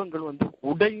செய்யுமா? நுகங்கள்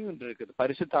உடையும் இருக்குது.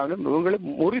 பரிசுத்தாவினர் நுகங்களை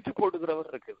முறித்து போடுகிறவர்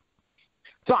இருக்குது.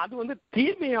 அது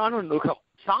தீமையான நுகம்.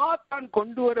 சாத்தான்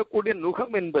கொண்டு வரக்கூடிய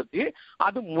நுகம் என்பது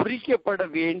அது முறிக்கப்பட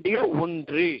வேண்டிய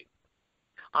ஒன்று.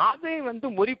 அதை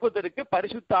முறிப்பதற்கு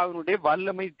பரிசுத்தாவினுடைய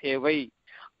வல்லமை தேவை.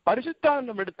 பரிசுத்தாவின்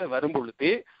நம்ம இடத்துல வரும் பொழுது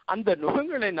அந்த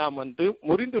நுகங்களை நாம்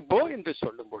முறிந்து போ என்று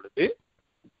சொல்லும் பொழுது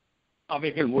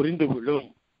அவைகள் முறிந்து விழும்,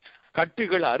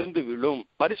 கட்டுகள் அருந்து விழும்.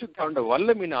 பரிசுத்தாவினுடைய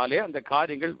வல்லமினாலே அந்த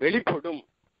காரியங்கள் வெளிப்படும்.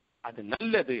 அது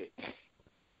நல்லது.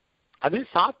 அது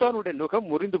சாத்தானுடைய நுகம்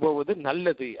முறிந்து போவது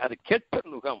நல்லது. அது கெட்ட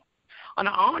நுகம். ஆனா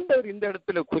ஆண்டவர் இந்த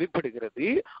இடத்துல குறிப்பிடுகிறது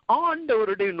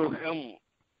ஆண்டவருடைய நுகம்.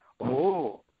 ஓ,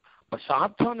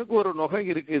 சாத்தானுக்கு ஒரு நுகம்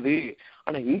இருக்குது.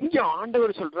 ஆனா இங்க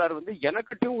ஆண்டவர் சொல்றாரு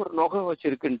எனக்கிட்டும் ஒரு நுகம்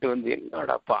வச்சிருக்குன்ட்டு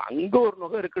என்னடாப்பா அங்க ஒரு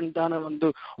நுகம் இருக்குன்னு தானே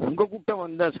உங்க கூட்டம்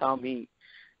வந்தா சாமி,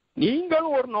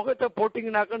 நீங்களும் ஒரு நுகத்தை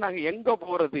போட்டீங்கன்னாக்க நாங்க எங்க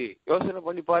போறது? யோசனை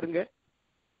பண்ணி பாருங்க.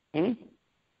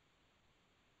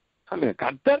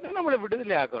 கர்த்தர் தான் நம்மளை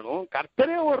விடுதலை ஆக்கணும்.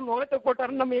 கர்த்தரே ஒரு நுகத்தை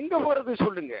போட்டாருன்னு நம்ம எங்க போறது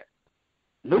சொல்லுங்க?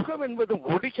 நுகம் என்பது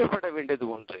முடிக்கப்பட வேண்டியது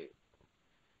ஒன்று.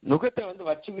 நுகத்தை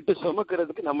வச்சுக்கிட்டு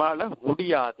சுமக்கிறதுக்கு நம்மளால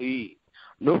முடியாது.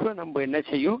 நுகம் நம்ம என்ன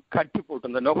செய்யும்? கட்டி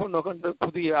போட்டு. இந்த நுகம்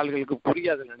புதிய ஆள்களுக்கு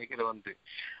புரியாதுன்னு நினைக்கிறேன்.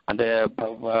 அந்த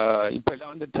இப்ப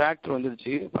எல்லாம் டிராக்டர்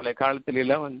வந்துருச்சு. பழைய காலத்துல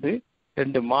எல்லாம்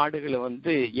 2 மாடுகளை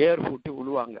ஏர் பூட்டி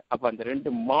விழுவாங்க. அப்ப அந்த 2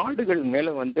 மாடுகள்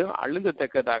மேல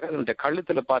அழுந்தத்தக்கதாக அதனுடைய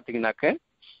கழுத்துல பாத்தீங்கன்னாக்க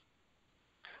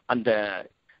அந்த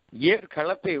ஏர்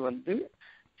கலப்பை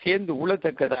சேர்ந்து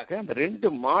உழத்தக்கதாக அந்த 2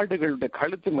 மாடுகளுடைய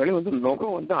கழுத்து மேலே வந்து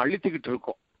நுகம் வந்து அழுத்திக்கிட்டு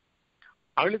இருக்கும்.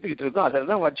 அதில்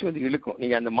தான் வச்சு வந்து இழுக்கும்.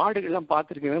 நீங்க அந்த மாடுகள்லாம்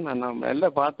பார்த்துருக்கீங்க, நான் நல்லா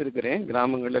பார்த்துருக்கிறேன்.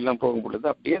 கிராமங்கள்ல எல்லாம் போகும் பொழுது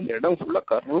அப்படியே அந்த இடம் ஃபுல்லா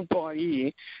கருப்பாகி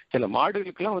சில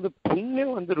மாடுகளுக்கெல்லாம் வந்து புண்ணே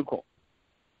வந்துருக்கும்.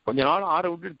 கொஞ்ச நாள் ஆற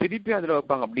விட்டு திருப்பி அதில்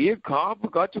வைப்பாங்க. அப்படியே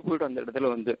காய்ச்சி போயிடும் அந்த இடத்துல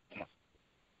வந்து.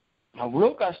 அவ்வளோ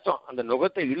கஷ்டம். அந்த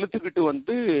நுகத்தை இழுத்துக்கிட்டு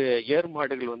வந்து ஏர்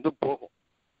மாடுகள் வந்து போகும்.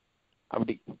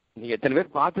 அப்படி நீங்க எத்தனை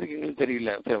பேர் பார்த்துருக்கீங்கன்னு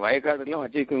தெரியல. சரி, வயக்காடுலாம்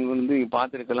வச்சிருக்கவங்க வந்து நீங்க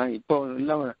பார்த்துருக்கலாம். இப்போ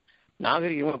எல்லாம்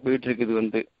நாகரிகமா போயிட்டு இருக்குது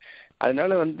வந்து.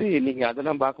 அதனால வந்து நீங்க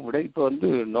அதெல்லாம் பார்க்க முடியாது. இப்போ வந்து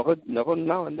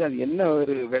நுகம்னா வந்து அது என்ன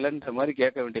ஒரு விலைன்ற மாதிரி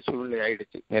கேட்க வேண்டிய சூழ்நிலை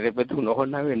ஆயிடுச்சு. நிறைய பேருக்கு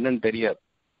நுகம்னாவே என்னன்னு தெரியாது.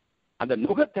 அந்த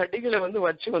நுகத்தடிகளை வந்து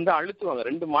வச்சு வந்து அழுத்துவாங்க.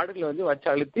 2 மாடுகளை வந்து வச்சு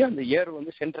அழுத்தி அந்த ஏர்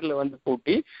வந்து சென்டர்ல வந்து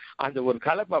பூட்டி அந்த ஒரு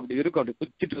கலப்பை அப்படி இருக்கும். அப்படி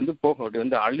குத்திட்டு வந்து போகும். அப்படி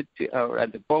வந்து அழுத்து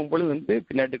அது போகும்பொழுது வந்து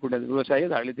பின்னாடி கூட விவசாயி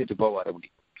அதை அழுத்திட்டு போவார்.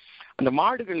 அப்படி அந்த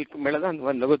மாடுகளுக்கு மேலதான் அந்த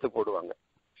மாதிரி நுகத்தை போடுவாங்க.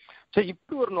 சரி,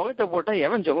 இப்படி ஒரு நுகத்தை போட்டா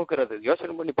எவன் ஜமுக்கிறது?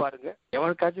 யோசனை பண்ணி பாருங்க.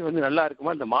 எவனுக்காச்சும் வந்து நல்லா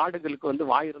இருக்குமா? இந்த மாடுகளுக்கு வந்து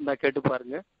வாய் இருந்தா கேட்டு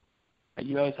பாருங்க.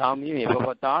 ஐயோ சாமியும் எப்ப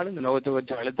பார்த்தாலும் இந்த நுகத்தை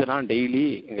வச்சு அழுத்துறான் டெய்லி,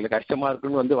 எங்களுக்கு கஷ்டமா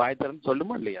இருக்குன்னு வந்து வாய் திறந்து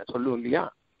சொல்லுமா இல்லையா? சொல்லுவோம் இல்லையா?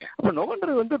 அப்ப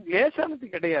நுகன்றது வந்து லேசானது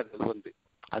கிடையாது.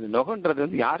 அது நுகன்றது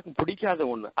வந்து யாருக்கும் பிடிக்காத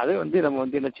ஒண்ணு. அதை வந்து நம்ம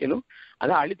வந்து என்ன செய்யணும்,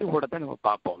 அதை அழித்து போடத்தான் நம்ம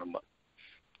பார்ப்போம் நம்ம.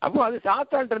 அப்போ அது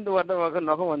சாத்தான்ட்டு இருந்து வர்ற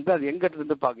நுகம் வந்து அது எங்க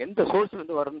இருந்து பார்க்க, எந்த சோர்ஸ்ல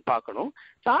இருந்து வரணும்னு பார்க்கணும்.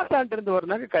 சாத்தான்ட்டு இருந்து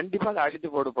வரனாக்க கண்டிப்பா அதை அழித்து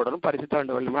போடப்படணும்.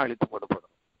 பரிசுத்தாண்டு வல்லமா அழித்து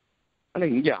போடப்படணும். ஆனா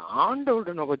இங்க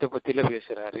ஆண்டவருடைய நுகத்தை பத்தியில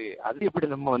பேசுறாரு. அது எப்படி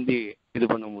நம்ம வந்து இது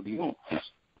பண்ண முடியும்?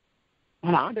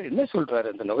 ஆனா ஆண்டவர் என்ன சொல்றாரு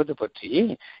அந்த நுகத்தை பற்றி?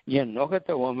 என்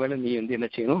நுகத்தை உன் மேல நீ வந்து என்ன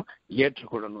செய்யணும்,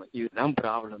 ஏற்றுக்கொள்ளணும். இதுதான்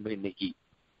ப்ராப்ளம்.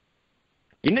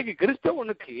 இன்னைக்கு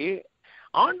கிறிஸ்தவனுக்கு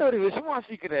ஆண்டவர்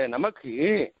விசுவாசிக்கிற நமக்கு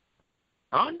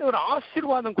ஆண்டவர்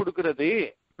ஆசீர்வாதம் கொடுக்கிறது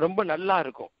ரொம்ப நல்லா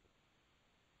இருக்கும்.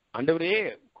 ஆண்டவரே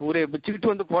கூரையை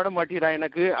பிச்சுக்கிட்டு வந்து போட மாட்டீரா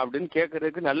எனக்கு அப்படின்னு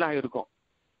கேட்கறதுக்கு நல்லா இருக்கும்.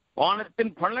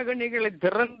 வானத்தின் பலகணிகளை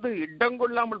திறந்து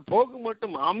இடங்கொள்ளாமல் போக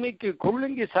மட்டும் அமைக்கு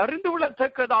குலுங்கி சரிந்து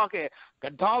விழத்தக்கதாக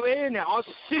கர்த்தாவே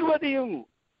ஆசீர்வதியும்.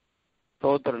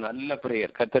 ஸ்தோத்திரம். நல்ல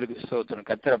பிரேயர். கர்த்தருக்கு ஸ்தோத்திரம்.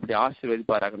 கர்த்தர் அப்படி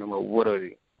ஆசீர்வதிப்பாராக நம்ம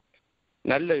ஒவ்வொருவரையும்.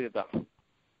 நல்லதுதான்.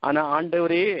 ஆனா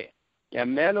ஆண்டவரே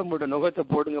என் மேல உங்களோட நுகத்தை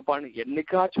போடுங்கப்பான்னு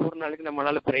என்னைக்காச்சும் ஒரு நாளைக்கு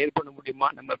நம்மளால பிரேயர் பண்ண முடியுமா?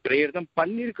 நம்ம பிரேயர் தான்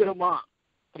பண்ணிருக்கிறோமா?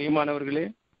 பிரியமானவர்களே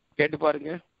கேட்டு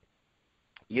பாருங்க.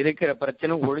 இருக்கிற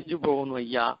பிரச்சனை ஒழிஞ்சு போகணும்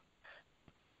ஐயா,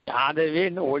 அதவே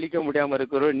இன்னும் ஒழிக்க முடியாம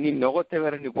இருக்கிறோம், நீ நுகத்தை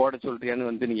வேற நீ போட சொல்றியான்னு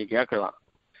வந்து நீங்க கேட்கலாம்.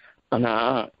 ஆனா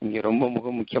இங்க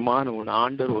ரொம்ப முக்கியமான ஒண்ணு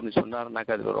ஆண்டவர் ஒண்ணு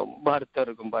சொன்னாருனாக்கா அது ரொம்ப அர்த்தம்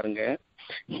இருக்கும் பாருங்க.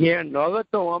 என்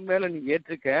நுகத்தை உன் மேல நீ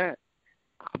ஏற்றுக்க,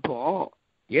 அப்போ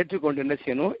ஏற்றுக்கொண்டு என்ன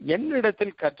செய்யணும்,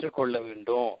 என்னிடத்தில் கற்றுக்கொள்ள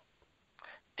வேண்டும்.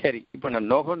 சரி, இப்ப நான்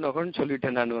நுகன்னு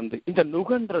சொல்லிட்டேன். நான் வந்து இந்த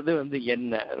நுகன்றது வந்து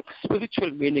என்ன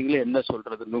ஸ்பிரிச்சுவல் மீனிங்ல என்ன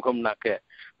சொல்றது? நுகம்னாக்க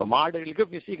இப்ப மாடுகளுக்கு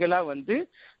பிசிக்கலா வந்து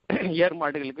ஏர்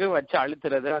மாடுகளுக்கு வச்சு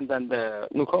அழுத்துறது அந்த அந்த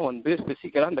நுகம் வந்து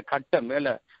பிசிக்கலா அந்த கட்டை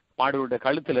மேல மாடுடைய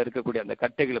கழுத்துல இருக்கக்கூடிய அந்த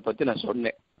கட்டைகளை பத்தி நான்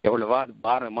சொன்னேன், எவ்வளவா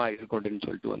பாரமா இருக்கணும்னு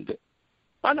சொல்லிட்டு வந்து.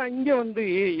 ஆனா இங்க வந்து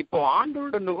இப்போ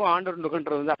ஆண்டவரோட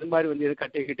நுகன்றது வந்து அது மாதிரி வந்து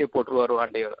கட்டை கிட்டே போட்டுருவாரு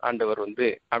ஆண்டவர் வந்து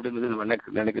அப்படின்னு நம்ம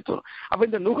நினைக்க தோணும். அப்ப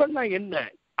இந்த நுகன்னா என்ன?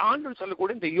 ஆண்டவர்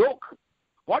சொல்லக்கூடிய இந்த yoke,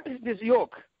 what is this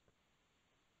yoke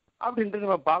அப்படின்றது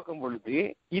நம்ம பார்க்கும் பொழுது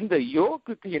இந்த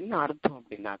யோக்குக்கு என்ன அர்த்தம்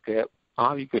அப்படின்னாக்க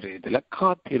ஆவிக்குரிய இதுல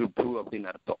காத்திருப்பு அப்படின்னு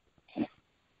அர்த்தம்.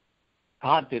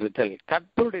 காத்திருத்தல்,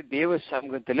 கர்த்தருடைய தேவ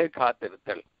சமூகத்திலே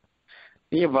காத்திருத்தல்.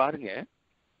 நீங்க பாருங்க,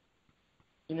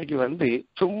 இன்னைக்கு வந்து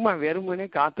சும்மா வெறுமனே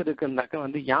காத்திருக்குனாக்க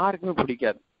வந்து யாருக்குமே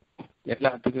பிடிக்காது.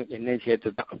 எல்லாத்துக்கும் என்னை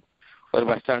சேர்த்துதான். ஒரு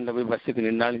பஸ் ஸ்டாண்ட்ல போய் பஸ்ஸுக்கு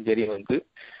நின்னாலும் சரி, வந்து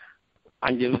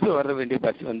 5 நிமிஷம் வர வேண்டிய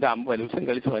பஸ் வந்து 50 நிமிஷம்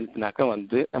கழிச்சு வந்துச்சுனாக்கா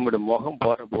வந்து நம்மளோட முகம்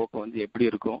போற போக்கு வந்து எப்படி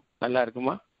இருக்கும்? நல்லா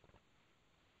இருக்குமா?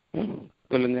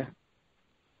 சொல்லுங்க.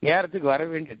 நேரத்துக்கு வர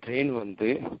வேண்டிய ட்ரெயின் வந்து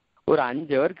ஒரு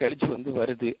 5 ஹவர் கழிச்சு வந்து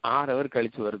வருது, 6 ஹவர்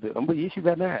கழிச்சு வருது. ரொம்ப ஈஸி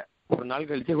தானே. ஒரு நாள்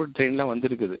கழிச்சே கூட ட்ரெயின்லாம்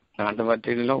வந்துருக்குது. நான் அந்த மாதிரி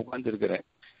ட்ரெயின்லாம் உட்காந்துருக்கிறேன்.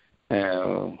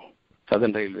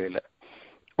 சதன் ரயில்வேல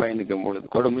பயணிக்கும் பொழுது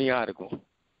கொடுமையா இருக்கும்.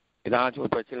 ஏதாச்சும்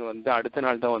ஒரு பிரச்சனை வந்து அடுத்த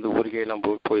நாள் தான் வந்து ஊருகையெல்லாம்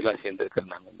போயெல்லாம்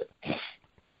சேர்ந்துருக்கிறேன். நான் வந்து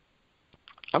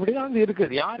அப்படிதான் வந்து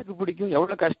இருக்குது. யாருக்கு பிடிக்கும்?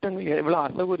 எவ்வளவு கஷ்டங்கள், எவ்வளவு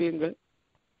அசௌகரியங்கள்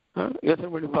யோசனை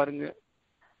பண்ணி பாருங்க.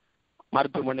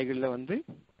 மருத்துவமனைகள்ல வந்து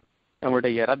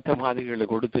நம்மளுடைய ரத்த மாதிரிகளை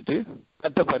கொடுத்துட்டு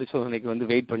ரத்த பரிசோதனைக்கு வந்து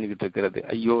வெயிட் பண்ணிக்கிட்டு இருக்கிறது.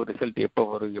 ஐயோ ரிசல்ட் எப்போ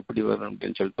வரும், எப்படி வரும்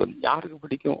அப்படின்னு சொல்லிட்டு வந்து யாருக்கு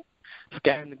பிடிக்கும்?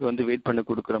 ஸ்கேனுக்கு வந்து வெயிட் பண்ணி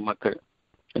கொடுக்குற மக்கள்,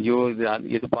 ஐயோ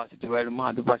இது பாசிட்டிவ் ஆயிடுமா,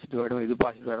 அது பாசிட்டிவ் ஆயிடுமா, இது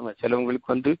பாசிட்டிவ் ஆயிடுமா.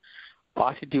 சிலவங்களுக்கு வந்து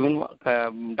பாசிட்டிவ்னு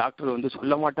டாக்டர் வந்து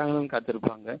சொல்ல மாட்டாங்கன்னு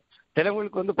காத்திருப்பாங்க.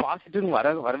 சிலவங்களுக்கு வந்து பாசிட்டிவ்னு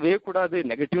வரவே கூடாது,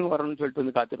 நெகட்டிவ்னு வரணும்னு சொல்லிட்டு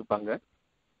வந்து காத்திருப்பாங்க.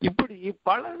 இப்படி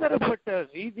பலதரப்பட்ட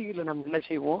ரீதியில நம்ம என்ன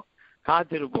செய்வோம்?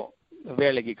 காத்திருப்போம்.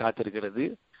 வேலைக்கு காத்திருக்கிறது,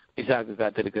 விசாக்கு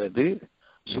காத்திருக்கிறது,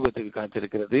 சுகத்துக்கு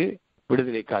காத்திருக்கிறது,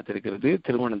 விடுதலை காத்திருக்கிறது,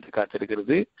 திருமணத்தை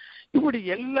காத்திருக்கிறது, இப்படி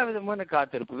எல்லா விதமான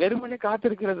காத்திருப்பு. வெறுமனே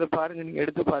காத்திருக்கிறத பாருங்க, நீங்க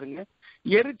எடுத்து பாருங்க,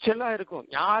 எரிச்சலா இருக்கும்,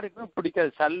 யாருக்கும்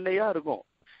பிடிக்காது, சல்லையா இருக்கும்.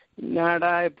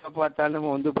 என்னடா எப்ப பார்த்தாலும்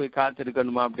நம்ம போய்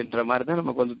காத்திருக்கணுமா அப்படின்ற மாதிரிதான்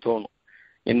நமக்கு தோணும்.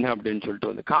 என்ன அப்படின்னு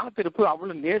சொல்லிட்டு காத்திருப்பு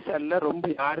அவ்வளவு லேசா இல்ல, ரொம்ப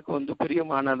யாருக்கும்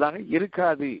பிரியமானதாக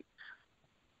இருக்காது.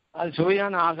 அது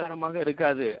சுவையான ஆகாரமாக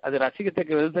இருக்காது, அது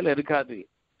ரசிக்கத்தக்க விதத்துல இருக்காது.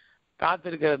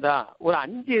 காத்திருக்கிறதா ஒரு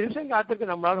 5 நிமிஷம் காத்திருக்க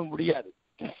நம்மளால முடியாது.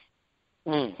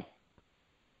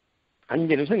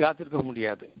 5 நிமிஷம் காத்திருக்க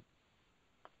முடியாது.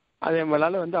 அதே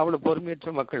மேலால அவ்வளவு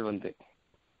பொறுமையற்ற மக்கள்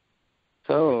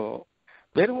சோ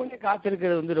வெறுமனே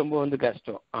காத்திருக்கிறது ரொம்ப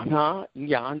கஷ்டம். ஆனா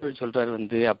இங்க ஆண்டவர்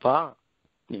சொல்றாரு அப்பா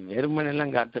நீ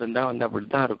வெறுமனெல்லாம் காத்திருந்தா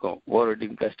அப்படித்தான் இருக்கும், ஓரடி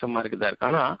கஷ்டமா இருக்குதா இருக்கு.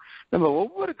 ஆனா நம்ம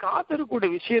ஒவ்வொரு காத்திருக்கூடிய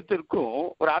விஷயத்திற்கும்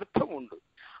ஒரு அர்த்தம் உண்டு.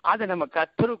 அதை நம்ம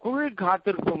கர்த்தருக்குள்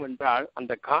காத்திருப்போம் என்றால்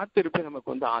அந்த காத்திருப்பு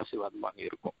நமக்கு ஆசீர்வாதமாக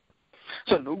இருக்கும்.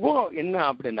 சோ நுகம் என்ன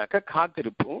அப்படின்னாக்கா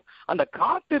காத்திருப்போம். அந்த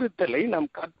காத்திருத்தலை நம்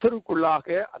கர்த்தருக்குள்ளாக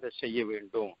அதை செய்ய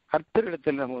வேண்டும்.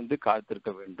 கர்த்தரிடத்தில் நம்ம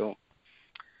காத்திருக்க வேண்டும்.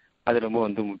 அது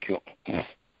ரொம்ப முக்கியம்.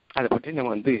 அதை பற்றி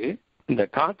நம்ம இந்த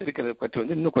காத்திருக்கிறத பற்றி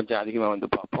இன்னும் கொஞ்சம் அதிகமா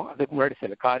பார்ப்போம். அதுக்கு முன்னாடி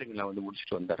சில காரியங்களை நான்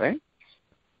முடிச்சுட்டு வந்துடுறேன்.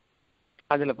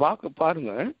 அதுல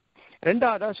பாருங்க,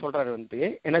 2வதா சொல்றாரு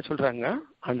என்ன சொல்றாங்க,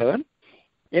 ஆண்டவர்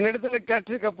என்னிடத்துல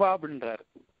கற்றுக்கப்பா அப்படின்றாரு.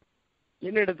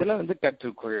 என்னிடத்துல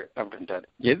கற்றுக்கொள் அப்படின்றாரு.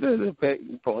 எது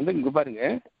இப்ப இங்க பாருங்க,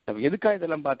 நம்ம எதுக்காக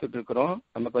இதெல்லாம் பார்த்துட்டு இருக்கிறோம்,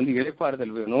 நமக்கு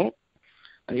இளைப்பாறுதல் வேணும்.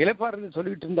 அந்த இளைப்பாறுதல்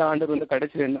சொல்லிட்டு இருந்த ஆண்டவர்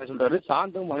கடைசியில் என்ன சொல்றாரு,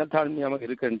 சாந்தம் மனத்தாழ்மையாக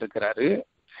இருக்கிறாரு.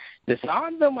 இந்த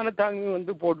சாந்த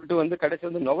மனத்தாழ்மை போட்டுட்டு கடைசி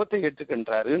நுகத்தை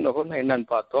ஏற்றுக்கின்றாரு. நுகம்னா என்னன்னு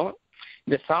பார்த்தோம்.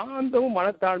 இந்த சாந்தமும்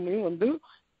மனத்தாழ்மையும்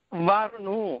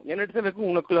வரணும், என்னிடத்துல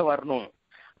இருக்கு உனக்குள்ள வரணும்.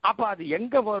 அப்ப அது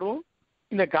எங்க வரும்,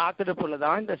 இந்த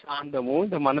காத்திருப்புலதான் இந்த சாந்தமும்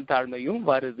இந்த மனத்தாழ்மையும்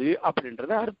வருது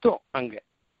அப்படின்றது அர்த்தம் அங்க.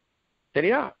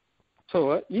 சரியா? சோ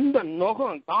இந்த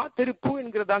நுகம், காத்திருப்பு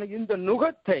என்கிறதான இந்த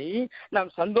நுகத்தை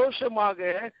நாம் சந்தோஷமாக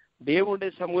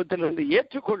தேவனுடைய சமூகத்தில்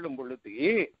ஏற்றுக்கொள்ளும் பொழுது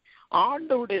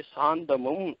ஆண்டவருடைய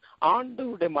சாந்தமும்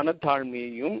ஆண்டவருடைய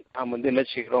மனத்தாழ்மையையும் நாம் என்ன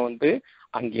செய்கிறோம்,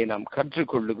 அங்கே நாம்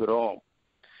கற்றுக்கொள்ளுகிறோம்.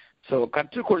 சோ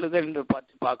கற்றுக்கொள்ளுதல் என்று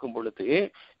பார்க்கும் பொழுது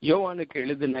யோவானுக்கு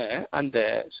எழுதின அந்த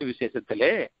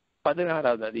சுவிசேஷத்திலே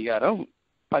 16வது அதிகாரம்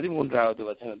 13வது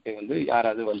வசனத்தை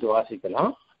யாராவது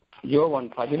வாசிக்கலாம். யோவான்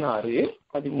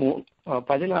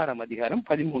 16ஆம் அதிகாரம்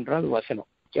 13வது வசனம்.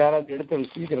 யாராவது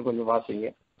எடுத்து சீக்கிரம் கொஞ்சம் வாசிங்க.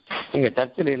 எங்க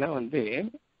சர்ச்சில எல்லாம்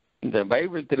இந்த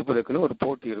பைபிள் திருப்பதுக்குன்னு ஒரு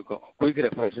போட்டி இருக்கும், குயிக்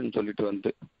ரெஃபரன்ஸ்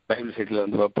சொல்லிட்டு பைபிள் சைட்ல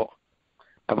வைப்போம்.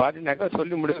 பாத்தீங்கன்னாக்கா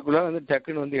சொல்லி முடிவுக்குள்ள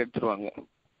டக்குன்னு எடுத்துருவாங்க.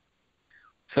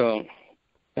 ஸோ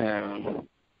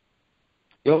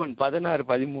யோவான்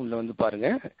 16:13 பாருங்க,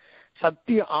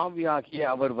 சத்திய ஆவியாகிய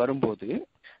அவர் வரும்போது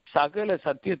சகல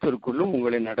சத்தியத்திற்குள்ளும்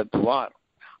உங்களை நடத்துவார்.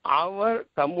 அவர்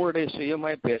தம்முடைய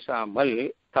சுயமாய் பேசாமல்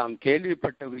தாம்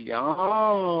கேள்விப்பட்டவர்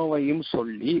யாவையும்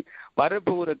சொல்லி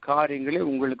வரப்போகிற காரியங்களை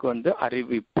உங்களுக்கு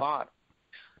அறிவிப்பார்.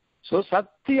 சோ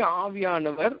சத்திய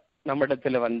ஆவியானவர்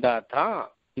நம்மிடத்துல வந்தாதான்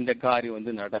இந்த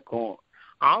காரியம் நடக்கும்.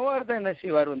 அவர் தான் என்ன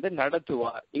செய்வார்,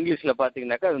 நடத்துவார். இங்கிலீஷ்ல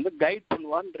பாத்தீங்கன்னாக்கா அது கைட்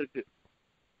பண்ணுவான்னு இருக்கு.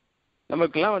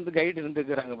 நமக்கெல்லாம் கைடு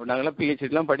இருந்துக்கிறாங்க. இப்போ நாங்களாம் PhD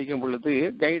எல்லாம் படிக்கும் பொழுது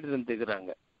கைடு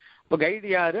இருந்துக்கிறாங்க. இப்போ கைடு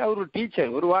யாரு, அவர் ஒரு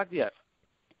டீச்சர், ஒரு வாத்தியார்,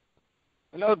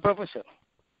 இல்லை ஒரு ப்ரொஃபஸர்.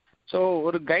 ஸோ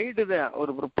ஒரு கைடு தான்,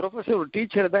 ஒரு ப்ரொஃபஸர், ஒரு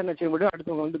டீச்சர் தான் என்ன செய்ய முடியும்,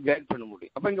 அடுத்தவங்க கைட் பண்ண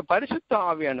முடியும். அப்போ இங்கே பரிசுத்த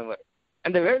ஆவியானவர்,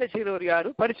 அந்த வேலை செய்கிறவர் யாரு,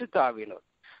 பரிசுத்த ஆவியானவர்.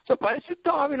 ஸோ பரிசுத்த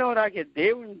ஆவியானவராகிய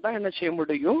தேவன் தான் என்ன செய்ய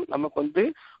முடியும், நமக்கு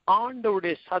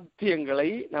ஆண்டவருடைய சத்தியங்களை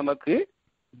நமக்கு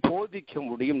போதிக்க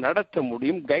முடியும், நடத்த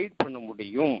முடியும், கைட் பண்ண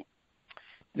முடியும்.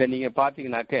 இதை நீங்க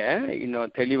பாத்தீங்கன்னாக்க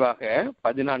இன்னும் தெளிவாக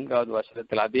 14வது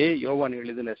வசனத்தில், அதே யோவான்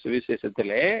எழுதின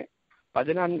சுவிசேஷத்திலே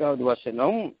 14வது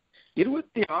வசனம்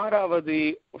 14வது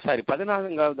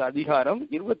அதிகாரம்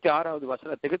 26வது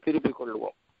வசனத்துக்கு திருப்பிக்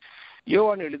கொள்வோம்.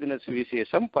 யோவான் எழுதின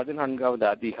சுவிசேஷம் 14வது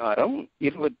அதிகாரம்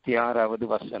 26வது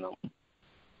வசனம்.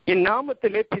 என்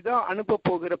நாமத்திலே பிதா அனுப்ப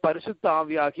போகிற பரிசுத்த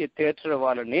ஆவியாகிய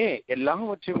தேற்றரவாளனே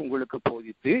எல்லாவற்றையும் உங்களுக்கு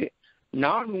போதித்து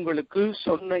நான் உங்களுக்கு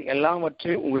சொன்ன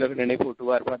எல்லாவற்றையும் உங்களுக்கு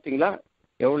நினைப்பூட்டுவார். பாத்தீங்களா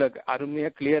எவ்வளவு அருமையா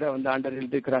கிளியரா ஆண்டவர்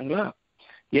எழுதிக்கிறாங்களா.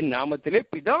 என் நாமத்திலே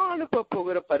பிதா அனுப்ப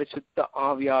போகிற பரிசுத்த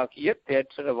ஆவியாகிய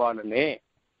தேற்றரவாளனே.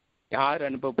 யார்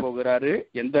அனுப்ப போகிறாரு,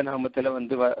 எந்த நாமத்துல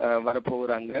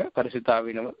வரப்போகிறாங்க, பரிசுத்த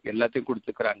ஆவியினர் எல்லாத்தையும்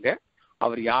கொடுத்துக்கிறாங்க.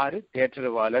 அவர் யாரு,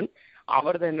 தேற்றரவாளன்.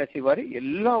 அவர் தான் என்ன செய்வாரு,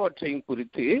 எல்லாவற்றையும்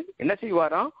குறித்து என்ன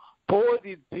செய்வாராம்,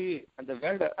 போதித்து. அந்த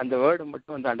வேர்டை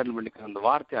மட்டும் அண்டர்லைன் பண்ணிக்கோங்க, அந்த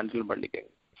வார்த்தை அண்டர்லைன்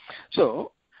பண்ணிக்கோங்க. சோ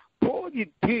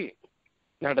போதித்து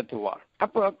நடத்துவார்.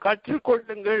 அப்ப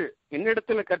கற்றுக்கொள்ளுங்கள்,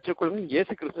 என்னிடத்துல கற்றுக்கொள்ளுங்க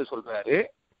இயேசு கிறிஸ்து சொல்றாரு.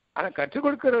 ஆனா கற்றுக்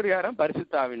கொடுக்கிறவர் யாரும்,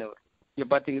 பரிசுத்த ஆவியினர். இங்க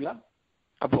பாத்தீங்களா,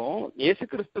 அப்போ இயேசு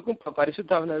கிறிஸ்துக்கும்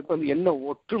பரிசுத்த ஆவியினருக்கும் என்ன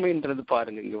ஒற்றுமைன்றது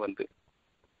பாருங்க. இங்க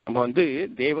நம்ம வந்து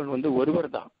தேவன் வந்து ஒருவர்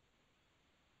தான்.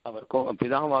 அவர்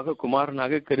பிதாவாக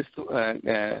குமாரனாக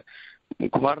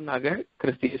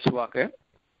கிறிஸ்து இயேசுவாக,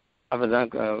 அவர் தான்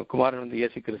குமாரன் வந்து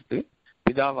இயேசு கிறிஸ்து,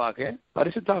 பிதாவாக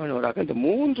பரிசுத்தாவினவராக, இந்த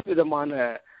 3 விதமான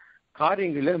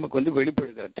காரியங்களில் நமக்கு வந்து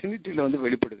வெளிப்படுகிறார். ட்ரினிட்டியில வந்து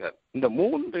வெளிப்படுகிறார். இந்த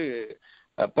 3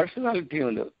 பர்சனாலிட்டி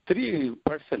வந்து 3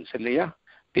 பர்சன்ஸ் இல்லையா?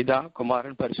 பிதா,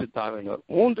 குமாரன், பரிசுத்தாவினவர்,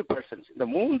 3 பர்சன்ஸ். இந்த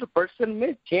 3 பர்சனுமே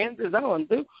சேர்ந்துதான்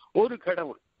வந்து ஒரு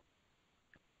கடவுள்.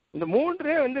 இந்த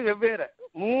 3 வந்து வெவ்வேறு.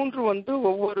 3 வந்து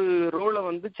ஒவ்வொரு ரோலை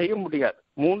வந்து செய்ய முடியாது.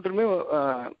 3மே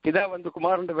பிதா வந்து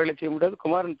குமாரனோட வேலை செய்ய முடியாது,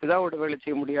 குமாரன் பிதாவோட வேலை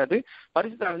செய்ய முடியாது,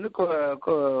 பரிசுத்தாவினர் வந்து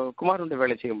குமாரனோட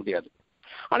வேலை செய்ய முடியாது.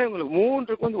 ஆனா உங்களுக்கு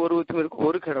 3க்கும் வந்து ஒரு ஒருத்தருக்கு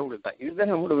ஒரு கடவுள் தான்.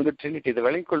 இதுதான் நம்மளோட வந்து ட்ரினிட்டி. இதை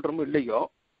விளங்கிக் கொள்றோமோ இல்லையோ,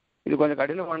 இது கொஞ்சம்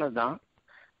கடினமானது தான்.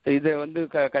 இதை வந்து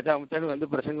கச்சாமுச்சான்னு வந்து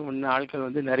பிரசங்கம் பண்ண ஆட்கள்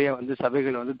வந்து நிறைய வந்து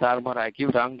சபைகள் வந்து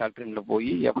தாறுமாறாக்கி ராங் டாக்டரின்ல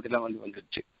போய் அப்படிலாம் வந்து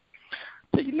வந்துருச்சு.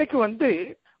 இன்னைக்கு வந்து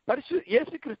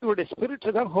இயேசு கிறிஸ்துவோட ஸ்பிரிட்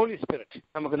தான் ஹோலி ஸ்பிரிட்,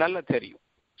 நமக்கு நல்லா தெரியும்.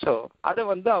 ஸோ அதை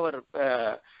வந்து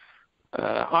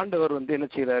ஆண்டவர் வந்து என்ன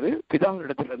செய்யறாரு, பிதாவின்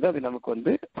இடத்துல இருந்து அது நமக்கு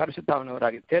வந்து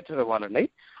பரிசுத்தாவினவராகிய தேற்றரவாளனை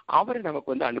அவரை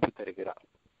நமக்கு வந்து அனுப்பி தருகிறார்.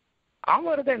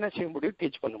 அவர் தான் என்ன செய்ய முடியும்,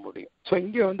 டீச் பண்ண முடியும். ஸோ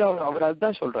இங்கே வந்து அவர்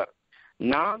அதுதான் சொல்றாரு,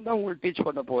 நான் தான் உங்களுக்கு டீச்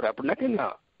பண்ண போறேன் அப்படின்னாக்கா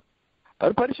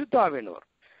அவர் பரிசுத்தாவினவர்.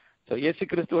 ஸோ இயேசு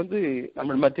கிறிஸ்து வந்து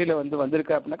நம்ம மத்தியில வந்து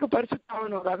வந்திருக்கா அப்படின்னாக்கா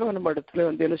பரிசுத்தாவினவராக நம்ம இடத்துல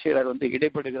வந்து என்ன செய்யறாரு, வந்து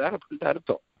இடைப்படுகிறார் அப்படின்ட்டு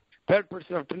அர்த்தம். 3rd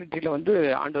பர்சன் ஆஃப் ட்ரினிட்டியில வந்து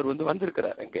ஆண்டவர் வந்து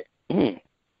வந்திருக்கிறார் அங்கே.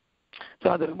 ஸோ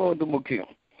அது ரொம்ப வந்து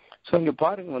முக்கியம். ஸோ இங்க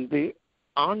பாருங்க வந்து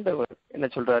ஆண்டவர் என்ன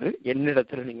சொல்றாரு,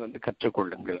 என்னிடத்துல நீங்க வந்து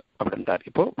கற்றுக்கொள்ளுங்கள் அப்படின்றார்.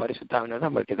 இப்போ பரிசுத்தாவினர்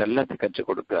நம்மளுக்கு இது எல்லாத்தையும் கற்றுக்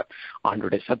கொடுக்கிறார்.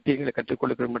 ஆண்டோடைய சத்தியங்களை கற்றுக்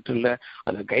கொடுக்கிறது மட்டும் இல்ல,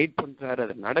 அதை கைட் பண்றாரு,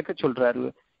 அதை நடக்க சொல்றாரு,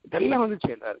 இதெல்லாம் வந்து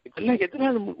செய்யறாரு. இதெல்லாம்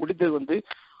எதனால முடிந்தது வந்து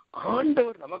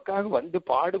ஆண்டவர் நமக்காக வந்து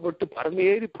பாடுபட்டு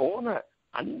பரமேறி போன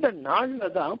அந்த நாள்ல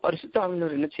தான்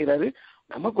பரிசுத்தாவினர் என்ன செய்யறாரு,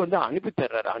 நமக்கு வந்து அனுப்பி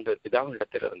தர்றாரு ஆண்டவர் பிதாவின்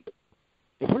இடத்துல இருந்து.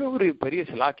 எவ்வளவு ஒரு பெரிய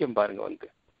சிலாக்கியம் பாருங்க. வந்து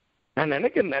நான்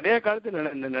நினைக்கிறேன், நிறைய காலத்துல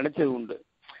நினைச்சது உண்டு,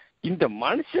 இந்த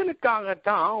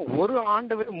மனுஷனுக்காகத்தான் ஒரு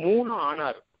ஆண்டவர் 3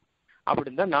 ஆனார்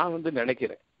அப்படின்னு தான் நான் வந்து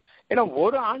நினைக்கிறேன். ஏன்னா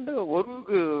ஒரு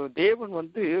தேவன்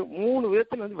வந்து 3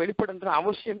 விதத்துல வந்து வெளிப்படுன்ற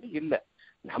அவசியமே இல்லை.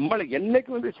 நம்மளை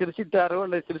என்னைக்கு வந்து சிருஷ்டித்தாரோ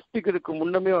அல்ல சிருஷ்டிக்கிறதுக்கு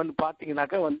முன்னமே வந்து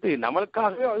பாத்தீங்கன்னாக்கா வந்து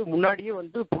நம்மளுக்காகவே அது முன்னாடியே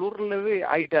வந்து புளூரலாவே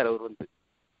ஆயிட்டார். அவர் வந்து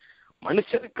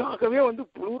மனுஷனுக்காகவே வந்து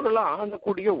புளூரலா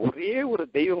ஆனக்கூடிய ஒரே ஒரு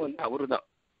தெய்வம் வந்து அவரு தான்.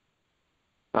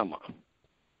 ஆமா,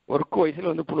 ஒரு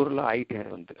வயசுல வந்து புளூரலா ஆயிட்டாரு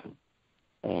வந்து.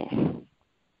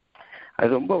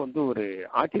 அது ரொம்ப வந்து ஒரு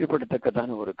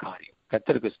ஆச்சரியப்படத்தக்கதான ஒரு காரியம்.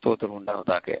 கர்த்தருக்கு ஸ்தோத்திரம்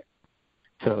உண்டாவதாக.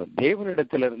 ஸோ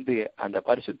தேவனிடத்துல இருந்து அந்த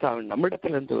பரிசுத்தாவின்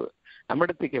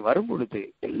நம்மிடத்துக்கு வரும் பொழுது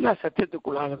எல்லா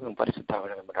சத்தியத்துக்குள்ளாக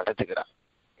பரிசுத்தாவினை நம்ம நடத்துகிறார்.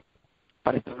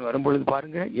 பரிசுத்தாவின் வரும்பொழுது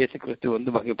பாருங்க, இயேசு கிறிஸ்து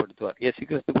வந்து வகைப்படுத்துவார். இயேசு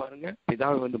கிறிஸ்து பாருங்க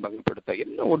பிதாவை வந்து வகைப்படுத்துவார்.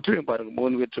 என்ன ஒற்றுமை பாருங்க,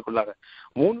 3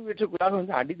 பேற்றுக்குள்ளாக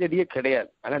வந்து அடித்தடியே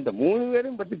கிடையாது. ஆனா இந்த 3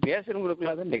 பேரும் பத்தி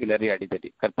பேசுறவங்களுக்குள்ளாக தான் இன்னைக்கு நிறைய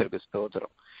அடித்தடி. கர்த்தருக்கு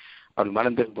ஸ்தோத்திரம். அவள்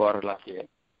மனந்தில் போறலாகிய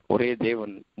ஒரே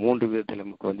தேவன் 3 விதத்தில்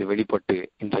நமக்கு வந்து வெளிப்பட்டு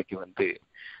இன்றைக்கு வந்து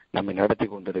நம்ம நடத்தி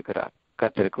கொண்டிருக்கிறார்.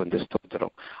 கர்த்தருக்கு வந்து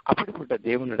ஸ்தோத்திரம். அப்படிப்பட்ட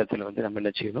தேவனிடத்துல வந்து நம்ம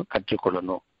என்ன செய்யணும்,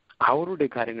 கற்றுக்கொள்ளணும். அவருடைய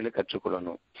காரியங்களை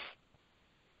கற்றுக்கொள்ளணும்.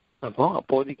 அப்போ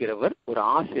போதிக்கிறவர், ஒரு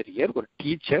ஆசிரியர், ஒரு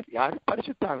டீச்சர் யார்,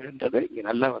 பரிசுத்தாவின்றதை இங்க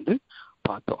நல்லா வந்து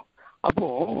பார்த்தோம். அப்போ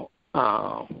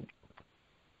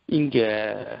இங்க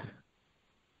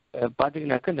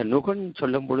பாத்தீங்கன்னாக்க இந்த நுகன்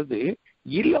சொல்லும் பொழுது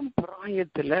இளம்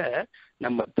பிராயத்துல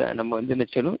நம்ம வந்து என்ன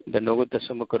செய்யணும், இந்த நுகத்தை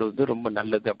சுமக்கிறது ரொம்ப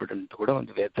நல்லது அப்படின்ட்டு கூட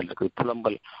வந்து வேதத்தில் இருக்கு.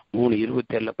 புலம்பல்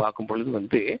 3:27 பார்க்கும் பொழுது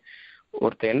வந்து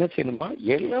ஒருத்தர் என்ன செய்யணுமா,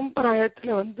 இளம்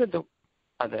பிராயத்துல வந்து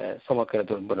அதை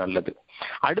சுமக்கிறது ரொம்ப நல்லது.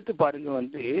 அடுத்து பாருங்க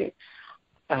வந்து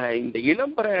இந்த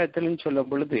இளம் பிராயத்துலன்னு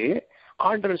சொல்லும் பொழுது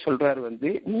ஆண்டவர் சொல்றாரு வந்து,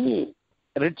 நீ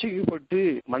ரட்சிக்கப்பட்டு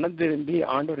மனம் திரும்பி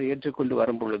ஆண்டவரை ஏற்றுக்கொண்டு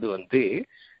வரும் பொழுது வந்து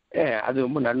அது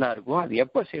ரொம்ப நல்லா இருக்கும். அது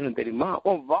எப்ப செய்யணும் தெரியுமா,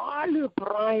 உன் வாலிப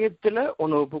பிராயத்துல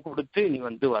உன்னை ஒப்பு கொடுத்து நீ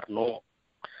வந்து வரணும்.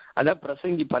 அதான்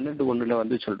பிரசங்கி 12:1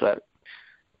 வந்து சொல்றாரு.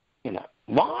 ஏன்னா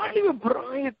வாலிப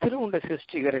பிராயத்துல உன்னை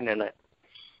சிருஷ்டிக்கிறேன் என்ன,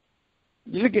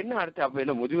 இதுக்கு என்ன அர்த்தம்? அப்ப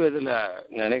என்ன முதுவதுல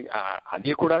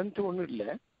அதையக்கூடாதுன்ட்டு ஒண்ணும் இல்லை.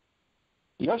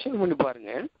 யோசனை பண்ணி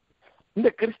பாருங்க. இந்த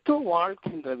கிறிஸ்துவ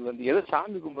வாழ்க்கைன்றது வந்து ஏதோ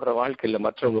சாமி கும்பிடுற வாழ்க்கை இல்லை.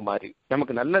 மற்றவங்க மாதிரி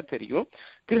நமக்கு நல்லா தெரியும்,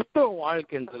 கிறிஸ்தவ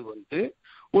வாழ்க்கைன்றது வந்து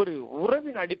ஒரு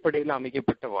உறவின் அடிப்படையில்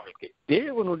அமைக்கப்பட்ட வாழ்க்கை.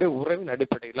 தேவனுடைய உறவின்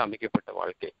அடிப்படையில் அமைக்கப்பட்ட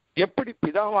வாழ்க்கை. எப்படி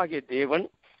பிதாவாகிய தேவன்,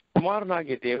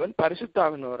 குமாரனாகிய தேவன்,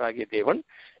 பரிசுத்தாவினவராகிய தேவன்,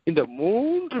 இந்த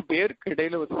 3 பேருக்கு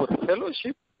இடையில வந்து ஒரு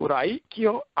ஃபெலோஷிப், ஒரு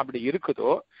ஐக்கியம் அப்படி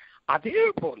இருக்குதோ, அதே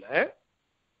போல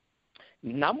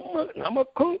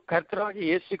நமக்கும் கர்த்தராகிய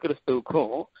இயேசு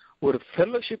கிறிஸ்துவுக்கும் ஒரு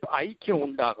ஃபெலோஷிப், ஐக்கியம்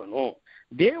உண்டாகணும்.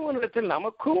 தேவனிடத்தில்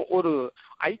நமக்கும் ஒரு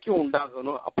ஐக்கியம்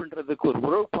உண்டாகணும் அப்படின்றதுக்கு ஒரு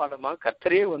உறவு பாடமாக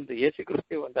கர்த்தரே வந்து இயேசு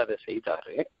கிறிஸ்துவே வந்து அதை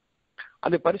செய்தாரு.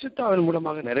 அது பரிசுத்தாவின்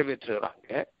மூலமாக நிறைவேற்றுகிறாங்க.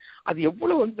 அது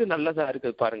எவ்வளவு வந்து நல்லதா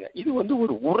இருக்குது பாருங்க. இது வந்து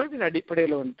ஒரு உறவின்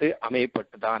அடிப்படையில வந்து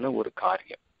அமையப்பட்டதான ஒரு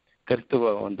காரியம்.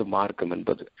 கிறிஸ்துவ வந்து மார்க்கம்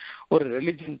என்பது ஒரு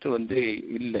ரிலிஜன் வந்து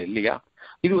இல்லையா?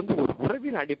 இது வந்து ஒரு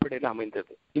உறவின் அடிப்படையில்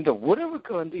அமைந்தது. இந்த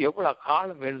உறவுக்கு வந்து எவ்வளவு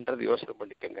காலம் வேணுன்றதை யோசனை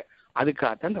பண்ணிக்கோங்க.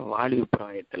 அதுக்காக அந்த வாலிப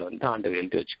பிராயத்துல வந்து ஆண்டவர்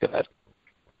எழுதி வச்சுக்கிறார்.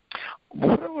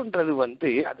 உறவுன்றது வந்து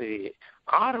அது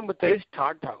ஆரம்பத்திலே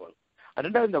ஸ்டார்ட் ஆகணும்.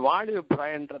 ரெண்டாவது இந்த வாலிப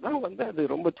பிராயன்றதான் வந்து அது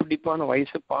ரொம்ப துடிப்பான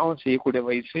வயசு, பாவம் செய்யக்கூடிய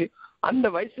வயசு. அந்த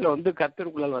வயசுல வந்து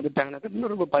கர்த்தருக்குள்ளால் வந்துட்டாங்கன்னாக்கா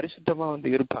இன்னும் ரொம்ப பரிசுத்தமா வந்து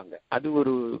இருப்பாங்க. அது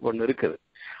ஒண்ணு இருக்குது.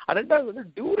 ரெண்டாவது வந்து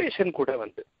டியூரேஷன் கூட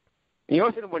வந்து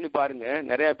யோசனை பண்ணி பாருங்க.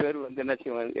 நிறைய பேர் வந்து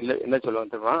என்ன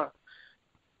சொல்லுவாங்க தெரியுமா?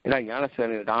 ஏன்னா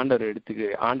ஞானஸ்தானம்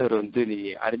ஆண்டவர் வந்து நீ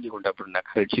அறிஞ்சு கொண்ட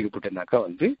அப்படின்னாக்கா, ரட்சிக்கப்பட்டனாக்கா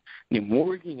வந்து நீ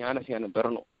மூழ்கி ஞானஸ்தானம்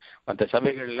பெறணும். மற்ற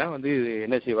சபைகள்லாம் வந்து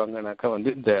என்ன செய்வாங்கனாக்கா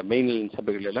வந்து இந்த மெயின்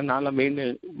சபைகள் எல்லாம் நான்லாம்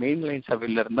மெயின் லைன்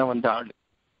சபையில இருந்தா வந்து ஆளு.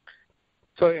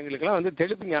 ஸோ எங்களுக்கெல்லாம் வந்து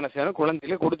தெளிப்பு ஞானஸ்தானம்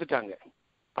குழந்தையில கொடுத்துட்டாங்க.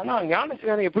 ஆனா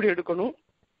ஞானஸ்தானம் எப்படி எடுக்கணும்?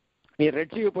 நீ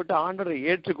ரட்சிக்கப்பட்டு ஆண்டவரை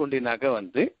ஏற்றுக்கொண்டினாக்கா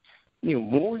வந்து நீ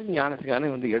மூழ்கி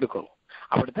ஞானஸ்தானம் வந்து எடுக்கணும்.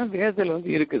 அப்படித்தான் வேதத்தில் வந்து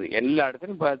இருக்குது. எல்லா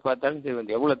இடத்துலையும் பார்த்தாலும் சரி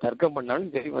வந்து எவ்வளவு தர்க்கம்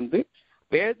பண்ணாலும் சரி வந்து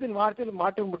வேதத்தின் வார்த்தையில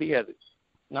மாற்ற முடியாது.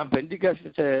 நான்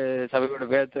பெந்திகாஸ்ட் சபையோட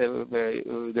வேதத்தை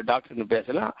இது டாக்டர்னு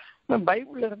பேசலாம். நான்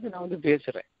பைபிள்ல இருந்து நான் வந்து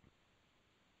பேசுறேன்.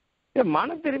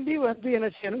 மனம் திரும்பி வந்து என்ன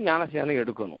செய்யணும்? ஞானஸ்தானம்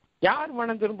எடுக்கணும். யார்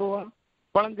மனம் திரும்புவா?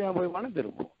 குழந்தையா போய் மனம்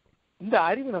திரும்பும். இந்த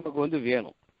அறிவு நமக்கு வந்து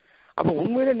வேணும். அப்போ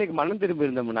உண்மையில இன்னைக்கு மனம் திரும்பி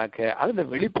இருந்தோம்னாக்க அதுல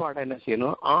வெளிப்பாடா என்ன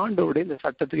செய்யணும்? ஆண்டோடைய இந்த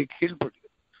சட்டத்துக்கு கீழ்ப்படி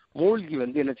மூழ்கி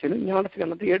வந்து என்ன செய்யணும்?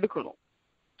 ஞானஸ்தானத்தை எடுக்கணும்.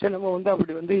 சரி, நம்ம வந்து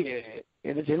அப்படி வந்து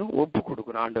என்ன செய்யணும்? ஒப்பு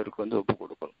கொடுக்கணும். ஆண்டவருக்கு வந்து ஒப்பு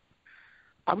கொடுக்கணும்.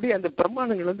 அப்படி அந்த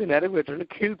பிரமாணங்கள் வந்து நிறைவேற்றணும்,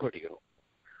 கீழ்படிக்கணும்.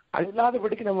 அது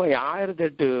இல்லாதபடிக்கு நம்ம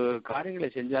 1008 காரியங்களை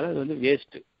செஞ்சாலும் அது வந்து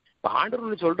வேஸ்ட். இப்போ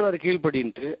ஆண்டவர் சொல்றாரு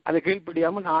கீழ்படின்ட்டு, அதை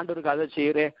கீழ்படியாம நான் ஆண்டவருக்கு அதை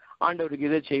செய்யறேன், ஆண்டவருக்கு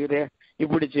இதை செய்யறேன்,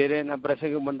 இப்படி செய்யறேன், நான்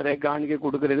பிரசங்கம் பண்றேன், காணிக்கை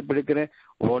கொடுக்கறேன், இது பிடிக்கிறேன்,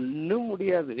 ஒன்றும்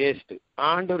முடியாது, வேஸ்ட்.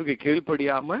 ஆண்டவருக்கு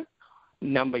கீழ்படியாம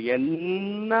நம்ம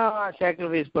என்ன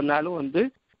சாக்ரிஃபைஸ் பண்ணாலும் வந்து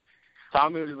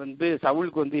சாமியல் வந்து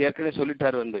சவுலுக்கு வந்து ஏற்கனவே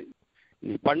சொல்லிட்டாரு வந்து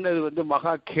நீ பண்ணது வந்து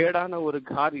மகா கேடான ஒரு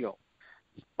காரியம்.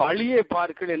 பழியை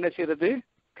பார்க்க என்ன செய்யறது?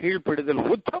 கீழ்ப்படுதல்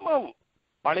உத்தமம்.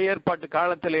 பழைய ஏற்பாட்டு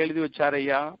காலத்துல எழுதி வச்சார்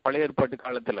ஐயா. பழைய ஏற்பாட்டு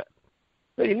காலத்துல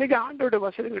இன்னைக்கு ஆண்டோட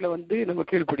வசனங்களை வந்து நம்ம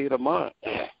கீழ்ப்படுகிறோமா?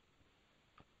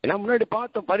 ஏன்னா முன்னாடி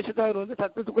பார்த்தோம் பரிசுத்தர் வந்து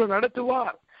சத்தத்துக்குள்ள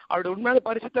நடத்துவார். அவருடைய உண்மையான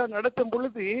பரிசுத்தர் நடத்தும்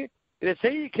பொழுது இதை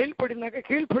கீழ்ப்படினாக்க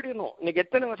கீழ்ப்படியணும். இன்னைக்கு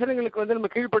எத்தனை வசனங்களுக்கு வந்து நம்ம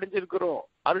கீழ்ப்படிஞ்சிருக்கிறோம்?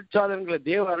 அருட்சாதனங்களை,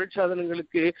 தேவ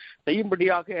அருட்சாதனங்களுக்கு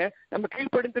செய்யும்படியாக நம்ம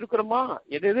கீழ்ப்படிந்திருக்கிறோமா?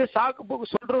 எது சாக்கு போக்கு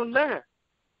சொல்றோம்ல,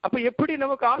 அப்ப எப்படி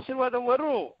நமக்கு ஆசீர்வாதம்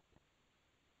வரும்?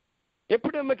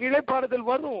 எப்படி நமக்கு இளைப்பாறுதல்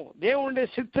வரும்? தேவனுடைய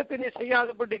சித்தத்தினை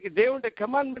செய்யாதபடிக்கு, தேவனுடைய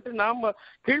கமாண்ட்மெண்ட் நாம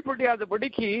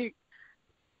கீழ்ப்படியாதபடிக்கு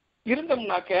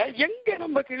இருந்தோம்னாக்க எங்க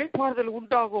நமக்கு இளைப்பாறுதல்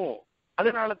உண்டாகும்?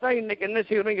 அதனால தான் இன்னைக்கு என்ன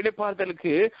செய்யறோம்?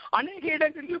 இளைப்பாறுதலுக்கு அநேக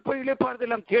இடங்களில் போய்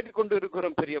இளைப்பாறுதல் நாம் தேடிக்கொண்டு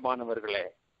இருக்கிறோம். பெரிய மாணவர்களே,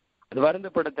 அது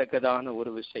வருந்தப்படத்தக்கதான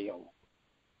ஒரு விஷயம்.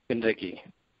 இன்றைக்கு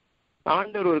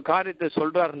ஆண்டவர் ஒரு காரியத்தை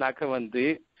சொல்றாருனாக்க வந்து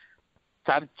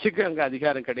சர்ச்சுக்கு அங்க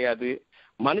அதிகாரம் கிடையாது,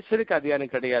 மனுஷருக்கு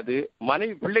அதிகாரம் கிடையாது,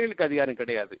 மனைவி பிள்ளைகளுக்கு அதிகாரம்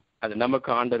கிடையாது. அது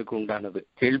நமக்கு ஆண்டவருக்கு உண்டானது.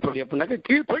 கீழ்ப்படி அப்படின்னாக்க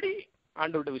கீழ்ப்படி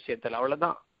ஆண்டவருடைய விஷயத்தில்,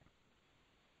 அவ்வளவுதான்.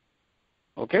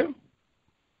 ஓகே,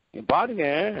 பாருங்க,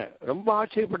 ரொம்ப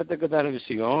ஆச்சரியப்படத்தக்கதான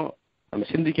விஷயம், நம்ம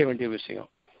சிந்திக்க வேண்டிய விஷயம்.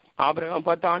 ஆபிரகாம்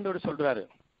பார்த்து ஆண்டவர் சொல்றாரு,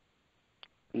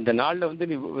 இந்த நாள்ல வந்து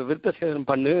நீ விருத்த சேதனம்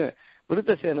பண்ணு.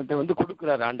 விருத்த சேதனத்தை வந்து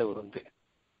கொடுக்குறாரு ஆண்டவர் வந்து.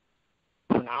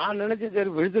 நான் நினைச்சேன்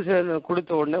சரி விருத்த சேதனம்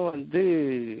கொடுத்த உடனே வந்து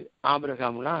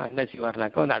ஆபிரகாம்லாம் என்ன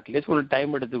செய்வார்னாக்கா வந்து அட்லீஸ்ட் ஒரு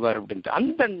டைம் எடுத்துக்குவார் அப்படின்ட்டு.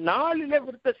 அந்த நாளில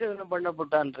விருத்த சேதனம்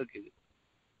பண்ணப்பட்டான் இருக்குது,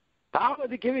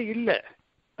 தாமதிக்கவே இல்லை.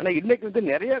 ஆனா இன்னைக்கு வந்து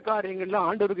நிறைய காரியங்கள்ல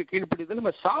ஆண்டவருக்கு கீழ்ப்படிது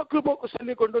நம்ம சாக்கு போக்கு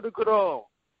சொல்லி கொண்டு இருக்கிறோம்.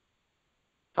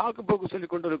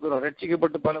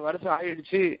 ரட்சிக்கப்பட்டு பல வருஷம்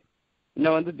ஆயிடுச்சு,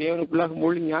 இன்னும் வந்து தேவனுக்குள்ளாக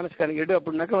மூழ்கி ஞானஸ்தானம் எடு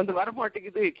அப்படின்னாக்க வந்து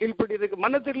வரமாட்டேங்குது. கீழ்ப்படிறதுக்கு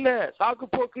மனது இல்லை, சாக்கு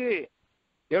போக்கு.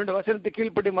 தேவனுடைய வசனத்தை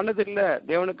கீழ்ப்படி மனது இல்லை.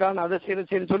 தேவனுக்கான அதை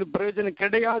செய்யணும் சொல்லி பிரயோஜனம்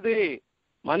கிடையாது.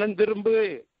 மனம் திரும்பு,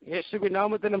 இயேசுவின்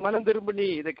நாமத்துல மனம் திரும்பு. நீ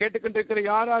இதை கேட்டுக்கொண்டிருக்கிற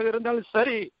யாராக இருந்தாலும்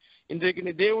சரி, இன்றைக்கு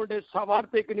நீ தேவனுடைய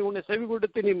வார்த்தைக்கு நீ உன்னை செவி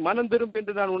கொடுத்து நீ மனம் திரும்பு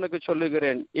என்று நான் உனக்கு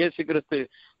சொல்லுகிறேன். இயேசு கிறிஸ்து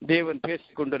தேவன்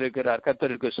பேசிக் கொண்டிருக்கிறார்.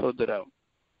 கர்த்தருக்கு ஸ்தோத்திரம்.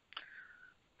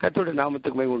 கர்த்தருடைய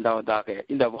நாமத்துக்கு மகிமை உண்டாவதாக.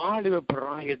 இந்த வாலிப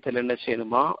பிராயத்தில் என்ன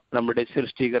செய்யணுமா? நம்முடைய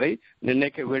சிருஷ்டிகரை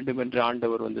நினைக்க வேண்டும் என்று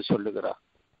ஆண்டவர் வந்து சொல்லுகிறார்.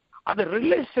 அந்த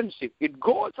relationship, it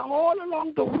goes all along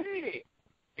the way.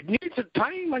 It needs a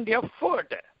time and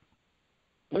effort.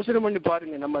 யோசனை பண்ணி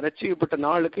பாருங்க, நம்ம ரட்சிக்கப்பட்ட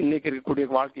நாளுக்கு இன்னைக்கு இருக்கக்கூடிய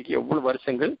வாழ்க்கைக்கு எவ்வளவு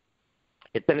வருஷங்கள்,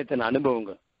 எத்தனை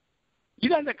அனுபவங்கள்.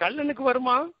 இது அந்த கல்லனுக்கு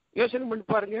வருமா? யோசனை பண்ணி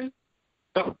பாருங்க.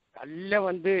 கல்ல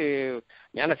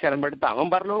ஞானசாரம் எடுத்து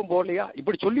அவன் பரலவும் போகலையா?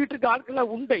 இப்படி சொல்லிட்டு இருக்க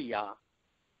ஆட்கள்லாம் உண்டு ஐயா.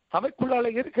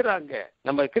 சபைக்குள்ளால இருக்கிறாங்க,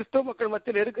 நம்ம கிறிஸ்தவ மக்கள்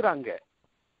மத்தியில் இருக்கிறாங்க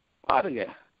பாருங்க.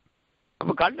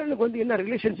 அப்ப கல்லனுக்கு என்ன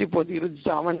ரிலேஷன்ஷிப்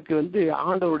இருந்துச்சு? அவனுக்கு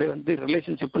ஆண்டவருடைய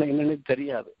ரிலேஷன்ஷிப்ல என்னன்னு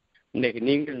தெரியாது. இன்னைக்கு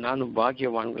நீங்கள் நானும்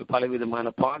பாக்கியவான்கள். பலவிதமான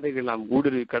பாதைகள் நாம்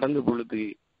ஊடுருவி கடந்து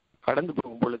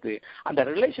போகும் பொழுது அந்த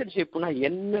ரிலேஷன்ஷிப்னா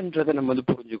என்னன்றதை நம்ம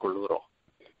புரிஞ்சு கொள்கிறோம்.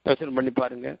 யோசனை பண்ணி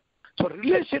பாருங்க. ஸோ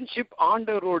ரிலேஷன்ஷிப்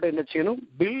ஆண்டவரோட என்ன செய்யணும்?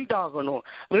 பில்ட் ஆகணும்.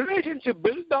 ரிலேஷன்ஷிப்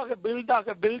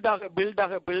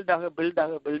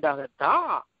பில்டாகத்தான்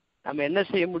நம்ம என்ன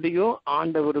செய்ய முடியும்?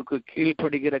 ஆண்டவருக்கு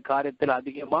கீழ்ப்படுகிற காரியத்தில்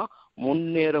அதிகமா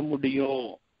முன்னேற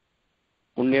முடியும்.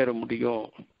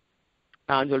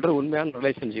 நான் சொல்ற உண்மையான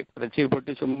ரிலேஷன்ஷிப்.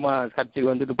 ரட்சிக்கப்பட்டு சும்மா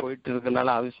சர்ச்சைக்கு போயிட்டு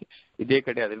இருக்கனால அவசியம் இதே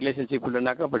கிடையாது. ரிலேஷன்ஷிப்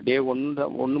இல்லைனாக்கா அப்ப டே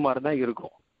ஒன்று மாதிரி தான்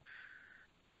இருக்கும்.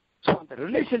 ஸோ அந்த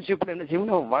ரிலேஷன்ஷிப்ல என்ன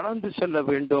செய்யணும்? வளர்ந்து செல்ல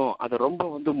வேண்டும். அது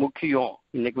ரொம்ப முக்கியம்.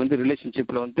 இன்னைக்கு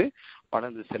ரிலேஷன்ஷிப்ல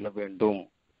வளர்ந்து செல்ல வேண்டும்.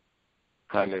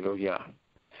 ஹல்லேலூயா.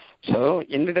 ஸோ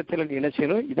என்னிடத்துல நீ என்ன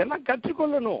செய்யணும்? இதெல்லாம்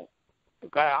கற்றுக்கொள்ளணும்.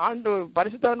 ஆண்டு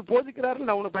பரிசுத்தவன் போதிக்கிறார்கள்.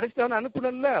 நான் உனக்கு பரிசுத்தவன்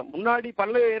அனுப்பணும்ல. முன்னாடி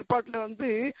பல்ல ஏற்பாட்டுல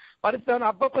பரிசுத்தவன்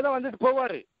அப்பப்பதான் வந்துட்டு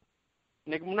போவாரு.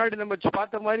 இன்னைக்கு முன்னாடி நம்ம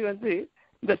பார்த்த மாதிரி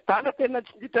இந்த ஸ்தலத்தை என்ன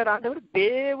செஞ்சுட்டார்? ஆண்டவர்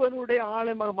தேவனுடைய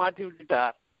ஆலயமாக மாற்றி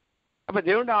விட்டுட்டார். அப்ப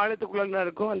தேவனுடைய ஆலயத்துக்குள்ள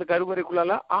இருக்கும், அந்த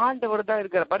கருவறைக்குள்ள ஆண்டவர் தான்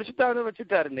இருக்கிறார். பரிசுத்தவனை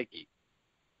வச்சுட்டார். இன்னைக்கு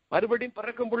மறுபடியும்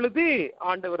பிறக்கும் பொழுது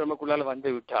ஆண்டவர் நமக்குள்ளால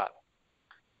வந்து விட்டார்.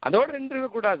 அதோட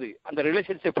நின்று கூடாது. அந்த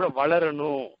ரிலேஷன்ஷிப்ல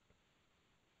வளரணும்.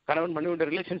 கணவன் மனைவியோட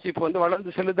ரிலேஷன்ஷிப்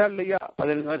வளர்ந்து செல்லுதா இல்லையா?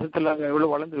 15 வருஷத்துல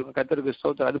எவ்வளவு வளர்ந்துருக்கும். கர்த்தருக்கு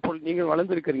ஸ்தோத்திரம். அது போல நீங்கள்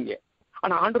வளர்ந்துருக்கிறீங்க.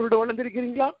 ஆனா ஆண்டவரோட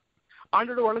வளர்ந்துருக்கீங்களா?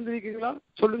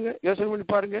 சொல்லுங்க, யோசனை பண்ணி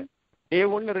பாருங்க.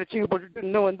 ஒண்ணு ரட்சிக்கப்பட்டுட்டு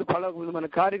இன்னும் பல விதமான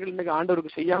காரியங்கள் இன்னைக்கு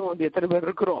ஆண்டவருக்கு செய்யாம எத்தனை பேர்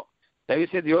இருக்கிறோம்?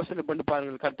 தயவுசெய்து யோசனை பண்ணி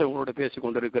பாருங்கள். கர்த்தர் உங்களோட பேசிக்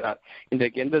கொண்டு இருக்கிறார்.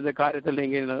 இன்றைக்கு எந்தெந்த காரியத்தில்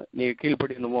நீங்க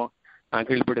கீழ்ப்படியணுமோ, நான்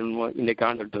கீழ்ப்படியணுமோ, இன்னைக்கு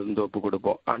ஆண்டவர்கிட்ட ஒப்பு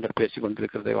கொடுப்போம். ஆண்டவர் பேசிக்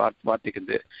கொண்டிருக்கிறதை வார்த்தைக்கு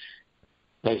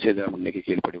தயவுசெய்து நம்ம இன்னைக்கு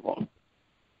கீழ்ப்படிவோம்.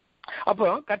 அப்போ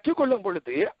கற்றுக்கொள்ளும்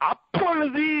பொழுது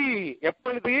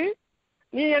எப்பொழுது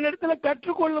நீ என்னிடத்துல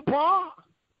கற்றுக்கொள்ளுப்பா.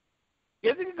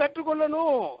 எதுக்கு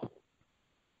கற்றுக்கொள்ளணும்?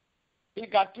 நீ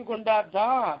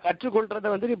கற்றுக்கொண்டாதான்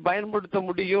கற்றுக்கொள்றத நீ பயன்படுத்த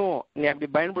முடியும். நீ அப்படி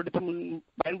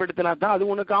பயன்படுத்தினா தான்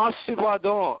அது உனக்கு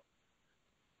ஆசீர்வாதம்.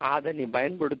 அதை நீ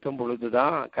பயன்படுத்தும்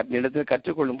பொழுதுதான், இடத்துல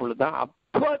கற்றுக்கொள்ளும் பொழுதுதான்,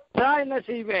 அப்பதான் என்ன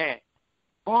செய்வேன்?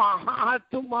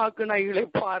 ஆத்துமாக்கு நான்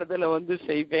இளைப்பாறுதலை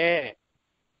செய்வேன்.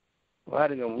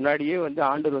 பாருங்க, முன்னாடியே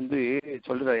ஆண்டவர்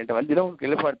சொல்றாரு, என்கிட்ட தான் உங்களுக்கு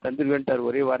இளைப்பாறு தந்துருவேன்ட்டார்.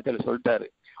 ஒரே வார்த்தையில சொல்லிட்டாரு.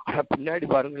 ஆனா பின்னாடி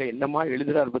பாருங்களேன் என்னமா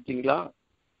எழுதுறாரு பார்த்தீங்களா?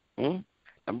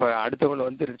 நம்ம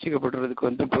அடுத்தவங்களை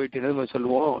ரட்சிக்கப்படுறதுக்கு போயிட்டு என்ன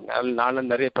சொல்லுவோம்?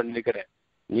 நானும் நிறைய பண்ணிருக்கிறேன்,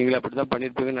 நீங்களும் அப்படிதான்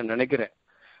பண்ணிருப்பீங்கன்னு நான் நினைக்கிறேன்.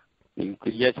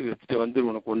 நீங்க இயேசு கிறிஸ்து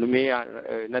உனக்கு ஒண்ணுமே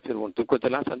என்ன சொல்லுவோம்,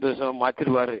 துக்கத்தெல்லாம் சந்தோஷமா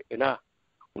மாத்திருவாரு. ஏன்னா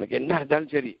உனக்கு என்ன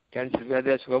இருந்தாலும் சரி, கேன்சர்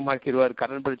வியாதியா சுகமாக்கிடுவாரு,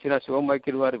 கடன் பிரச்சனை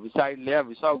சுகமாக்கிடுவாரு, விசா இல்லையா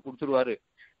விசாவை கொடுத்துருவாரு,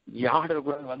 யாரு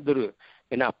கூட வந்துரு.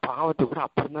 ஏன்னா பாவத்தை கூட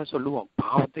அப்புறம் தான் சொல்லுவோம்.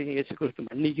 பாவத்தை இயேசு கிறிஸ்து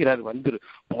மன்னிக்கிறாரு, வந்துரு.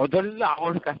 முதல்ல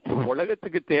அவனுக்கு அந்த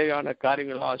உலகத்துக்கு தேவையான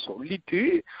காரியங்களா சொல்லிட்டு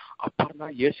அப்புறம்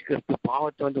தான் இயேசு கிறிஸ்து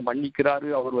பாவத்தை மன்னிக்கிறாரு.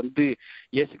 அவர்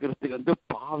இயேசு கிறிஸ்து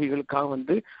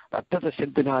பாவிகளுக்காக ரத்தத்தை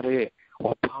செலுத்தினாரு,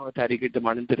 பாவத்தை அறிக்கிட்டு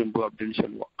மனம் திரும்பு அப்படின்னு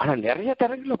சொல்லுவோம். ஆனா நிறைய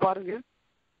தரங்கள்ல பாருங்க,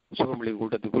 சுகமொழி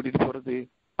கூட்டத்துக்கு கூட்டிட்டு போறது,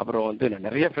 அப்புறம் நான்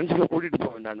நிறைய ஃப்ரெண்ட்ஸ்களை கூட்டிட்டு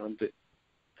போவேன். நான்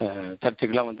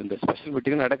சர்ச்சுக்கெல்லாம் இந்த ஸ்பெஷல்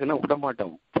மீட்டிங் நடக்குன்னா விட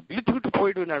மாட்டோம், இழுத்துக்கிட்டு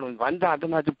போயிடுவேன். நான்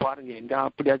அதனாச்சும் பாருங்க எங்க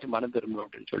அப்படியாச்சும் மனம் திரும்பும்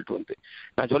அப்படின்னு சொல்லிட்டு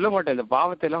நான் சொல்ல மாட்டேன். இந்த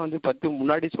பாவத்தை எல்லாம் 10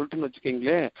 முன்னாடி சொல்லிட்டுன்னு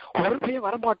வச்சுக்கீங்களேன், ஒருத்தையே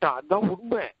வரமாட்டான். அதுதான்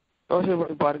உண்மை. யோசனை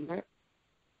பண்ணி பாருங்க.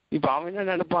 இப்ப அவன் என்ன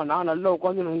நினைப்பான்? நான் நல்லா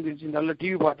உட்காந்து நல்லா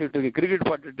டிவி பார்த்துட்டு இருக்கேன், கிரிக்கெட்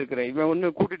பார்த்துட்டு இருக்கிறேன்.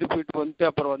 இவன் கூட்டிட்டு போயிட்டு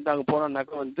அப்புறம் அங்க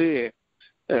போனான்னாக்கா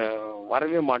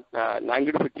வரவே மாட்டேன். நான்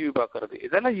இங்கிட்டு போய் டிவி பார்க்கறது,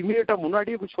 இதெல்லாம் இமீடியட்டா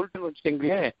முன்னாடியே போய் சொல்லிட்டு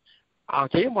வச்சுக்கீங்களேன்,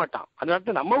 அவன் செய்ய மாட்டான்.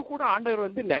 அதனால நம்ம கூட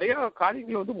ஆண்டவர் நிறைய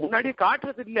காரியங்களை முன்னாடியே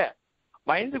காட்டுறது இல்லை,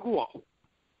 பயந்துக்குவோம்.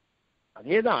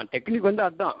 அதேதான் டெக்னிக்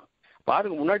அதுதான்.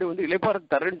 பாருங்க, முன்னாடி இளைப்பாறு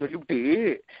தரேன்னு சொல்லிவிட்டு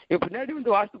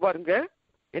பின்னாடி வாசித்து பாருங்க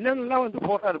என்னென்னலாம்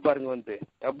போடுறாரு பாருங்க.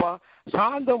 அப்பா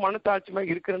சாந்த மனத்தாட்சியமா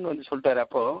இருக்கிறேன்னு சொல்லிட்டாரு.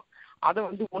 அப்போ அதை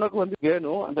உனக்கு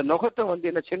வேணும். அந்த நுகத்தை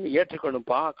என்ன செய்யணும்?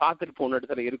 ஏற்றுக்கணும்ப்பா. காத்திருப்பு உன்ன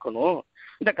இடத்துல இருக்கணும்.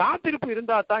 இந்த காத்திருப்பு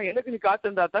இருந்தா தான், எனக்கு நீ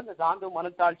காத்திருந்தா தான் இந்த சாந்த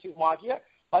மனத்தாட்சியமாகிய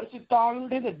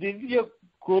பரிசுத்தாவினுடைய இந்த திவ்ய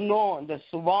குணம், இந்த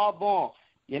சுபாவம்,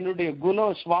 என்னுடைய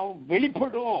குணம் சுபாவம்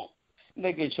வெளிப்படும்.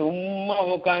 இன்னைக்கு சும்மா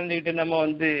உட்காந்துக்கிட்டு நம்ம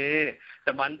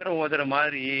இந்த மந்திரம் ஓதுற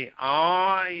மாதிரி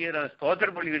 1000 ஸ்தோத்திர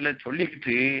பலிகளை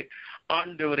சொல்லிக்கிட்டு,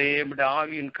 ஆண்டவரே நம்முடைய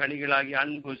ஆவியின் கனிகளாகி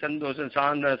அன்பு, சந்தோஷம்,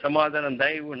 சாந்த, சமாதானம்,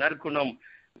 தயவு, நற்குணம்,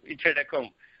 இச்சடக்கம்,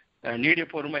 நீடிய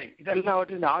பொறுமை, இதெல்லாம்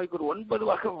இந்த ஆவிக்கு ஒரு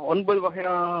 9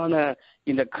 வகையான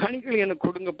இந்த கனிகள்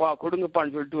எனக்கு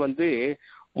கொடுங்கப்பான்னு சொல்லிட்டு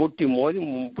முட்டி மோதி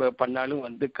பண்ணாலும்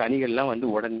கனிகள்லாம்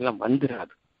உடனேலாம்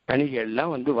வந்துடாது.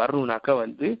 கனிகள்லாம் வரணும்னாக்கா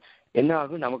என்ன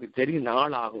ஆகும் நமக்கு தெரியும்,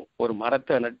 நாள் ஆகும். ஒரு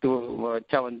மரத்தை நட்டு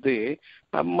வச்சா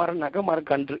மரம்னாக்கா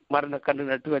மரக்கன்று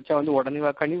நட்டு வச்சா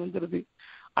உடனே கனி வந்துடுது.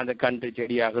 அந்த கன்று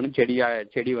செடி ஆகணும்,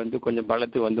 செடி கொஞ்சம்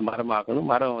வளர்த்து மரமாகணும்,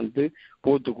 மரம்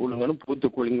பூத்து குலுங்கணும், பூத்து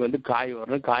குலுங்கி காய்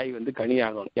வரணும், காய் கனி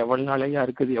ஆகணும். எவ்வளவு நாளையா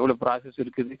இருக்குது, எவ்வளவு ப்ராசஸ்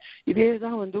இருக்குது.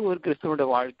 இதேதான் ஒரு கிறிஸ்தவனோட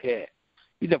வாழ்க்கை.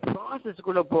 இந்த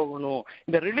ப்ராசஸ்க்குள்ள போகணும்,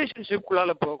 இந்த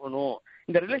ரிலேஷன்ஷிப்குள்ளால போகணும்.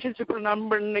 இந்த ரிலேஷன்ஷிப்ல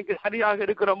நம்ம இன்னைக்கு சரியாக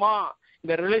இருக்கிறோமா?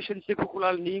 இந்த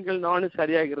ரிலேஷன்ஷிப்புக்குள்ளால் நீங்கள் நானும்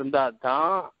சரியாக இருந்தா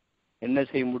தான் என்ன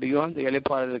செய்ய முடியும், அந்த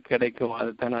இளைப்பாறுதல் கிடைக்கும்.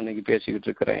 அதைத்தான் நான் இன்னைக்கு பேசிக்கிட்டு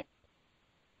இருக்கிறேன்.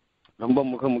 ரொம்ப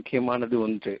முக்கியமானது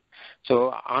ஒன்று. ஸோ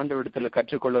ஆண்டவரிடத்துல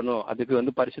கற்றுக்கொள்ளணும்.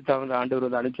 அதுக்கு பரிசுத்தாவின்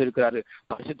ஆண்டவர் அனுப்பிச்சிருக்கிறாரு.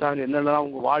 பரிசுத்தாவின் என்னெல்லாம்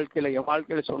உங்க வாழ்க்கையில என்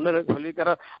வாழ்க்கையில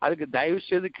சொல்லியிருக்காரோ அதுக்கு தயவு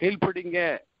செய்து கீழ்ப்படிங்க.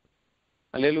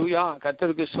 அல்லேலூயா,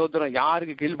 கர்த்தருக்கு ஸ்தோத்திரம்.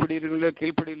 யாருக்கு கீழ்ப்படிறீங்களோ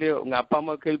கீழ்ப்படியிலையோ, உங்க அப்பா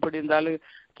அம்மா கீழ்ப்படி இருந்தாலும்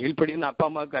கீழ்ப்படியணும், அப்பா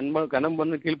அம்மாவுக்கு கனம்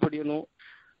பண்ணு கீழ்ப்படியணும்.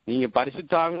 நீங்க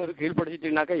பரிசுத்தாவினர்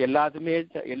கீழ்ப்படிச்சிட்டீங்கன்னாக்கா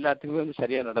எல்லாத்துக்குமே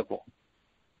சரியா நடக்கும்.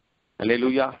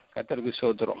 அல்லேலூயா, கர்த்தருக்கு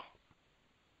ஸ்தோத்திரம்.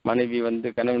 மனைவி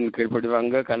கணவன்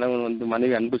கீழ்ப்படுவாங்க, கணவன்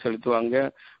மனைவி அன்பு செலுத்துவாங்க,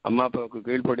 அம்மா அப்பாவுக்கு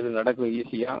கீழ்ப்படுதல் நடக்கும்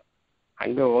ஈஸியா.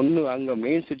 அங்க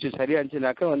மெயின் சுவிட்ச் சரியா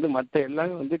இருந்துச்சுனாக்கா மற்ற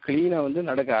எல்லாம் கிளீனா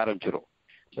நடக்க ஆரம்பிச்சிடும்.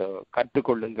 ஸோ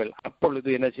கற்றுக்கொள்ளுங்கள். அப்பொழுது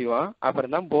என்ன செய்வான்,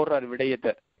 அப்புறம் தான் போடுறாரு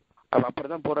விடயத்தை.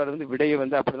 அப்புறம் தான் போடுறாரு விடையை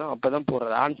அப்பதான்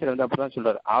போடுறாரு, ஆன்சர் அப்பதான்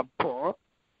சொல்றாரு. அப்போ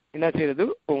என்ன செய்யறது,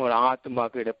 உங்களோட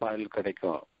ஆத்மாக்கு இடைப்பாடல்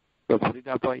கிடைக்கும்.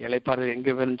 புரியுதாப்பா? இலைப்பாறுதல்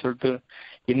எங்க வேணும்னு சொல்லிட்டு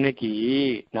இன்னைக்கு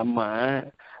நம்ம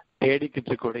தேடிக்கிட்டு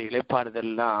இருக்க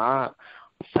இளைப்பாறுதல்லாம்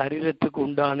சரீரத்துக்கு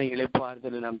உண்டான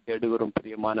இளைப்பாறுதல் நாம் தேடுகிறோம்.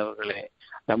 பிரியமானவர்களே,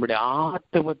 நம்முடைய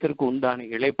ஆத்மத்திற்கு உண்டான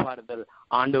இளைப்பாறுதல்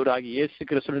ஆண்டவராகிய இயேசு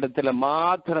கிறிஸ்துவிடத்துல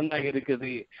மாத்திரம்தான்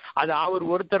இருக்குது. அது அவர்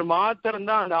ஒருத்தர்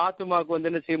மாத்திரம்தான் அந்த ஆத்மாவுக்கு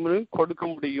என்ன செய்ய முடியும், கொடுக்க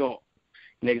முடியும்.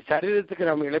 இன்னைக்கு சரீரத்துக்கு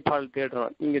நம்ம இளைப்பாறுதல்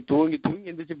தேடுறோம். நீங்க தூங்கி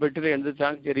எந்திரிச்சு பெட்டில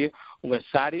எழுந்திரிச்சாலும் சரி, உங்க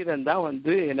சரீரம் தான்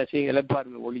என்ன செய்யும்,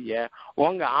 இளைப்பாறுதல் ஒழிய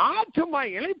உங்க ஆத்மா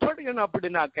இளைப்படையணும்.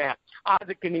 அப்படின்னாக்க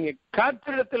அதுக்கு நீங்க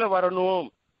கர்த்தரிடத்துல வரணும்.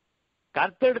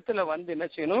 கர்த்தரிடத்துல என்ன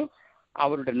செய்யணும்,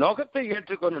 அவருடைய நுகத்தை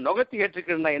ஏற்றுக்கணும். நுகத்தை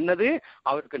ஏற்றுக்கணும்னா என்னது,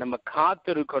 அவருக்கு நம்ம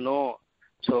காத்திருக்கணும்.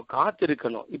 ஸோ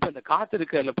காத்திருக்கணும். இப்ப இந்த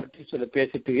காத்திருக்கிறத பற்றி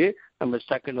பேசிட்டு நம்ம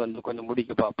செகண்ட் கொஞ்சம்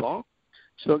முடிக்க பார்ப்போம்.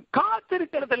 ஸோ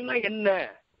காத்திருக்கிறதுனா என்ன?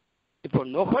 இப்போ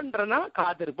நுகன்றனா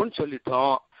காத்திருப்புன்னு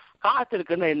சொல்லிட்டோம்.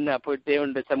 காத்திருக்குன்னா என்ன, போய்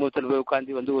தேவனுடைய சமூகத்தில் போய்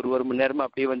உட்காந்து ஒரு மணி நேரமா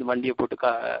அப்படியே வண்டியை போட்டு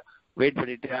வெயிட்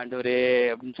பண்ணிட்டு ஆண்டவரே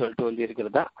அப்படின்னு சொல்லிட்டு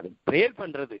இருக்கிறதா? அது ப்ரேயர்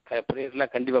பண்றது.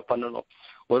 ப்ரேயர்லாம் கண்டிப்பா பண்ணணும்.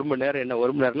 1 மணி நேரம் என்ன,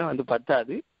 1 மணி நேரம்லாம்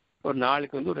பத்தாது. ஒரு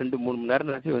நாளைக்கு 2-3 மணி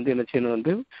நேரம் என்ன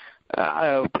செய்யணும்,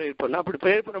 ப்ரேயர் பண்ணணும். அப்படி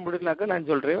ப்ரேயர் பண்ண முடியலனாக்கா நான்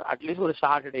சொல்றேன், அட்லீஸ்ட் ஒரு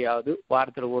சாட்டர்டே ஆகுது,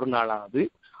 வாரத்தில் ஒரு நாளாவது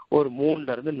ஒரு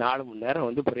 3-4 மணி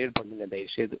நேரம் ப்ரேயர் பண்ணுங்க.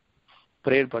 தயவுசெய்து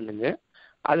ப்ரேயர் பண்ணுங்க.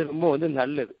 அது ரொம்ப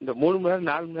நல்லது. இந்த 3 மணி நேரம்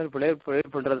 4 மணி நேரம்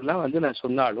ப்ரேயர் பண்றதுலாம் நான்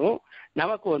சொன்னாலும்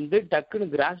நமக்கு டக்குன்னு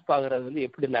கிராஸ்ப் ஆகுறது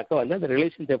எப்படின்னாக்கா அந்த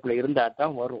ரிலேஷன்ஷிப்ல இருந்தா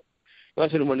தான் வரும்.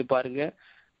 யோசனை பண்ணி பாருங்க.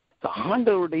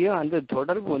 ஆண்டவருடைய அந்த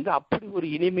தொடர்பு அப்படி ஒரு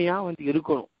இனிமையா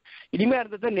இருக்கணும். இனிமையா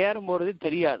இருந்தா தான் நேரம் போறது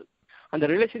தெரியாது. அந்த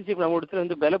ரிலேஷன்ஷிப் நம்ம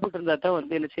இடத்துல பலப்பட்டு இருந்தா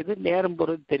தான் என்ன செய்யுது, நேரம்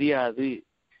போறது தெரியாது.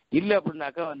 இல்லை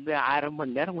அப்படின்னாக்கா 1/2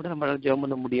 மணி நேரம் கூட நம்மளால ஜெபம்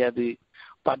பண்ண முடியாது,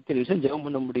 10 நிமிஷம் ஜெபம்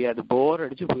பண்ண முடியாது. போர்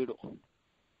அடிச்சு போயிடும்.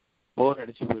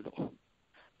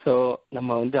 ஸோ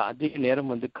நம்ம அதிக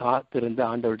நேரம் காத்திருந்து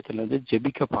ஆண்டவரிடத்துல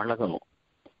ஜெபிக்க பழகணும்.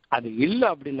 அது இல்லை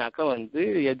அப்படின்னாக்கா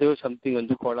ஏதோ சம்திங்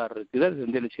கோளாறு இருக்குது. அது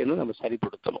என்ன செய்யணும், நம்ம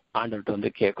சரிப்படுத்தணும்.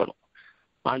 ஆண்டவர்கிட்ட கேட்கணும்.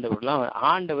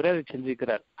 ஆண்டவரே அதை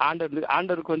செஞ்சுக்கிறார்.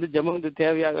 ஆண்டவருக்கு ஜெபம்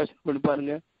தேவையாக பண்ணி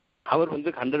பாருங்க. அவர்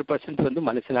 100%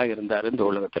 மனுஷனாக இருந்தார் இந்த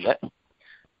உலகத்துல.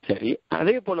 சரி,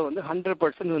 அதே போல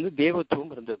 100%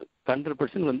 தேவத்துவம் இருந்தது.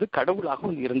 100%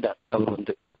 கடவுளாகவும் இருந்தார். அவர்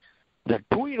இந்த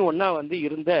 2 in 1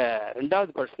 இருந்த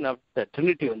 2வது பர்சன் ஆஃப் த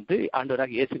ட்ரினிட்டி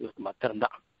ஆண்டவராக இயேசு கிறிஸ்து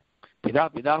மாத்திரம்தான்.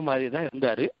 பிதா மாதிரி தான்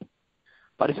இருந்தாரு,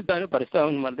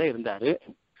 பரிசுத்தவான் மாதிரி தான் இருந்தாரு.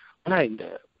 ஆனா இந்த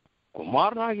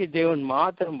குமாரனாகிய தேவன்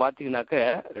மாத்திரம் பாத்தீங்கன்னாக்க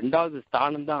 2வது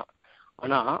ஸ்தானம் தான்.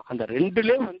 ஆனா அந்த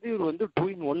 2லே இவர் 2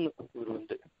 in 1. இவர்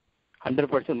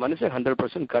 100% மனுஷன்,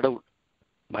 100% கடவுள்.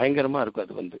 பயங்கரமா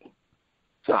இருக்கும் அது.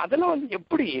 ஸோ அதெல்லாம்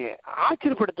எப்படி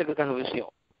ஆச்சரியப்படுத்துறதுக்கான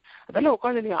விஷயம். அதெல்லாம்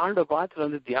உட்காந்து நீங்க ஆண்ட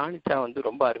பாதத்துல தியானிச்சா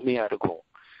ரொம்ப அருமையா இருக்கும்.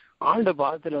 ஆண்ட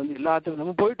பாதத்துல எல்லாத்துக்கும்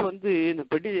நம்ம போயிட்டு இந்த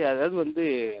பெட்டி, அதாவது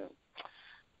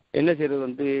என்ன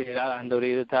செய்யறது, அந்த ஒரு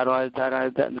இது தரோம் அது தரோம்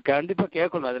அது கண்டிப்பா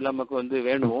கேட்கணும். அதெல்லாம் நமக்கு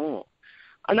வேணும்.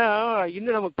 ஆனா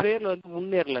இன்னும் நம்ம பிரேயர்ல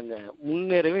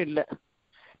முன்னேறவே இல்லை.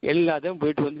 எல்லாத்தையும்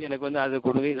போயிட்டு எனக்கு அதை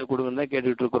கொடுங்க இதை கொடுங்கன்னு தான்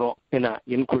கேட்டுட்டு இருக்கிறோம். ஏன்னா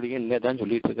என் குடிங்க என்னதான்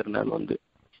சொல்லிட்டு இருக்கிறேன். நான்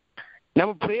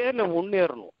நம்ம பிரேயர்ல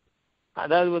முன்னேறணும்.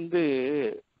 அதாவது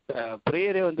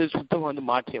பிரேயரை சுத்தமா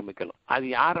மாற்றி அமைக்கணும். அது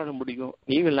யாரால முடியும்?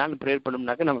 நீங்கள் நானும் பிரேயர்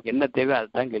பண்ணோம்னாக்கா நமக்கு என்ன தேவை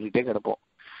அதுதான் கேட்டுக்கிட்டே கிடப்போம்.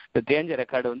 இந்த தேஞ்ச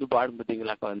ரெக்கார்டு பாடும்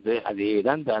பார்த்தீங்களாக்கா அதே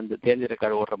தான் அந்த தேஞ்ச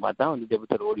ரெக்கார்டு ஓடுற மாதிரி தான்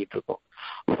ஜெபத்தில் ஓடிட்டு இருக்கோம்.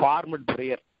 ஃபார்மட்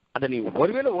பிரேயர் அதை நீ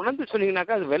ஒருவேளை உணர்ந்து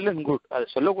சொன்னீங்கன்னாக்கா அது வெல் அண்ட் குட். அதை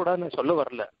சொல்லக்கூடாதுன்னு சொல்ல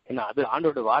வரல, ஏன்னா அது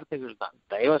ஆண்டோட வார்த்தைகள் தான்,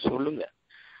 தயவா சொல்லுங்க.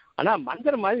 ஆனா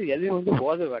மந்திர மாதிரி எதையும்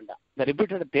போத வேண்டாம். இந்த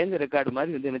ரிப்பீட்டட் தேஞ்ச ரெக்கார்டு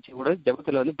மாதிரி என்ன செய்யக்கூடாது,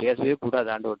 ஜெபத்துல பேசவே கூடாது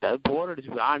ஆண்டோட்ட. அது போர்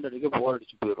அடிச்சு ஆண்டோருக்கே போர்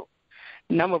அடிச்சு போயிடும்.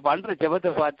 நம்ம பண்ற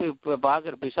ஜெபத்தை பார்த்து இப்ப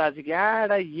பாக்குற பிசாசுக்கு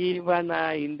ஏடா ஈவனா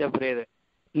இந்த பிரேயர்.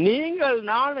 நீங்கள்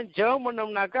நானும் ஜெபம்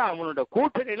பண்ணோம்னாக்கா அவனோட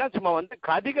கூட்டணி எல்லாம் சும்மா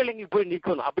கதிகலங்கி போய்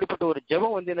நிக்கணும். அப்படிப்பட்ட ஒரு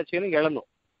ஜெபம் என்ன செய்யணும், எழணும்.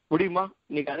 முடியுமா?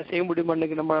 இன்னைக்கு அதை செய்ய முடியுமா?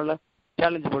 இன்னைக்கு நம்மளால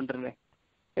சேலஞ்ச் பண்றேன்.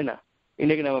 என்ன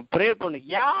இன்னைக்கு நம்ம ப்ரேயர் பண்ணணும்.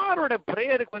 யாரோட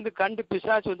ப்ரேயருக்கு கண்டு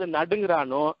பிசாசு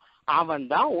நடுங்குறானோ அவன்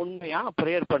தான் உண்மையா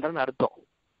ப்ரேயர் பண்றன்னு அர்த்தம்.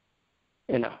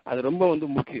 ஏன்னா அது ரொம்ப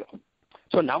முக்கியம்.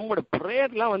 ஸோ நம்மளோட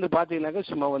ப்ரேயர்லாம் பார்த்தீங்கன்னாக்கா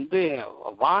சும்மா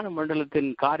வான மண்டலத்தின்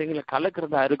காரியங்களை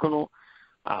கலக்கிறதா இருக்கணும்.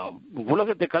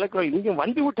 உலகத்தை கலக்கிற இங்கே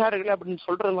வந்து விட்டார்களே அப்படின்னு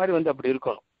சொல்றது மாதிரி அப்படி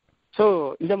இருக்கணும். ஸோ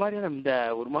இந்த மாதிரியான இந்த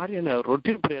ஒரு மாதிரியான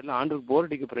ரொட்டீன் ப்ரேயர்லாம் ஆண்டுக்கு போர்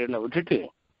அடிக்க ப்ரேயர்லாம் விட்டுட்டு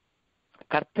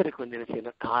கர்த்தருக்கு என்ன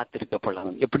செய்யணும், காத்திருக்க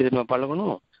பழகணும். எப்படி நம்ம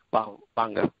பழகணும்?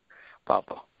 வாங்க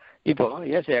பார்ப்போம். இப்போ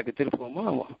ஏசாயாக்கு திருப்போமா?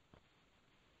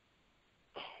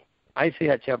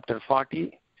 Isaiah chapter 40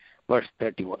 verse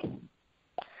 31.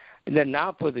 இந்த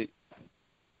 40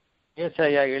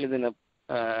 ஏசாயா எழுதின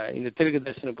இந்த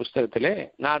தீர்க்கதரிசன புஸ்தகத்திலே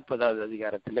 40வது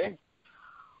அதிகாரத்திலே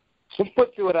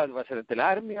 31வது வசனத்துல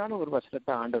அருமையான ஒரு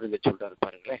வசனத்தை ஆண்டவர் சொல்றாரு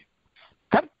பாருங்களேன்.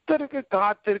 கர்த்தருக்கு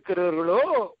காத்திருக்கிறவர்களோ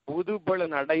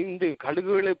புதுபலன் அடைந்து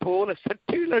கழுகுகளை போல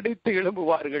சற்றில் அடித்து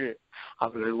எழும்புவார்கள்.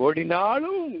 அவர்கள்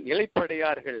ஓடினாலும்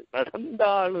இளைப்படையார்கள்,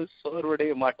 நடந்தாலும்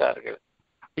சோர்வடைய மாட்டார்கள்.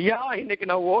 ஐயா, இன்னைக்கு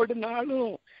நான்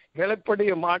ஓடினாலும்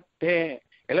இளைப்படைய மாட்டேன்,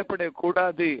 இளைப்படைய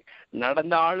கூடாது,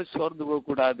 நடந்தாலும் சோர்ந்து போக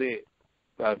கூடாது.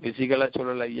 பிசிக்கலா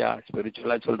சொல்லல ஐயா,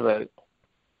 ஸ்பிரிச்சுவலா சொல்றாரு.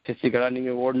 பிசிக்கலா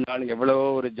நீங்க ஓடினாலும் எவ்வளவோ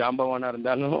ஒரு ஜாம்பவானா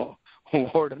இருந்தாலும்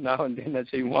ஓடுனா என்ன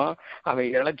செய்வான்,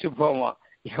 அவன் இழைச்சு போவான்.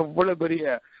 எவ்வளவு பெரிய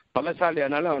பலசாலி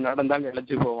ஆனாலும் அவன் நடந்தாலும்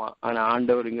இழைச்சு போவான். ஆனா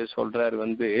ஆண்டவர் இங்க சொல்றாரு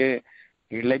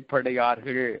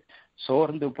இளைப்படையார்கள்,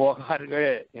 சோர்ந்து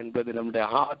போகார்கள் என்பது நம்முடைய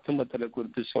ஆத்மத்துல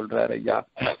குறித்து சொல்றாரு ஐயா.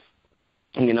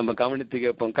 இங்க நம்ம கவனித்து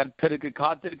கேட்போம். கர்த்தருக்கு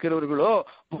காத்திருக்கிறவர்களோ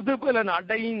புதுபலன்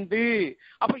அடைந்து.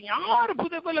 அப்ப யார்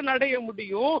புதுபலன் அடைய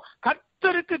முடியும்?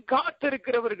 கர்த்தருக்கு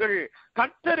காத்திருக்கிறவர்கள்.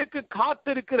 கர்த்தருக்கு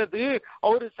காத்திருக்கிறது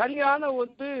ஒரு சரியான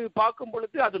பார்க்கும்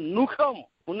பொழுது அது நுகம்.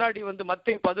 முன்னாடி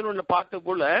மத்தேயு 11 பார்த்த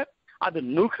போல அது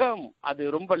நுகம். அது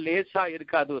ரொம்ப லேசா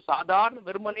இருக்காது. சாதாரண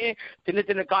வெறுமனே சின்ன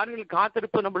சின்ன காரியங்கள்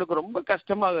காத்திருப்பு நம்மளுக்கு ரொம்ப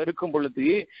கஷ்டமாக இருக்கும் பொழுது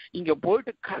இங்க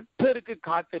போயிட்டு கர்த்தருக்கு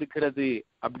காத்திருக்கிறது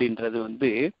அப்படின்றது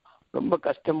ரொம்ப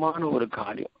கஷ்டமான ஒரு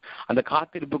காரியம். அந்த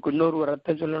காத்திருப்புக்கு இன்னொரு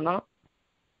அர்த்தம் சொல்லணும்னா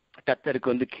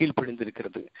கர்த்தருக்கு கீழ்ப்படிந்து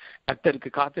இருக்கிறது. கர்த்தருக்கு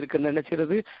காத்திருக்கிறது என்ன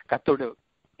செய்யறது? கர்த்தருடைய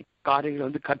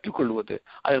காரியங்களை கற்றுக்கொள்வது,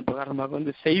 அதன்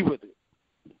பிரகாரமாக செய்வது,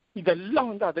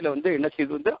 இதெல்லாம் அதுல என்ன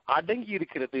செய்வது அடங்கி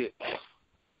இருக்கிறது.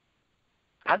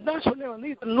 அதான் சொன்ன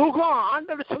இது நுகம்.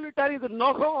 ஆண்டவர் சொல்லிட்டாரு, இது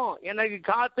நுகம். எனக்கு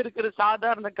காத்திருக்கிற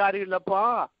சாதாரண காரியம் இல்லப்பா.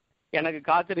 எனக்கு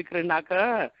காத்திருக்கிறேன்னாக்க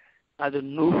அது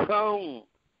நுகம்.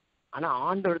 ஆனா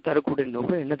ஆண்டவர் தரக்கூடிய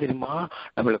நுகம் என்ன தெரியுமா?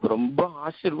 நம்மளுக்கு ரொம்ப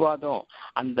ஆசீர்வாதம்.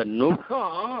 அந்த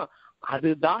நுகம்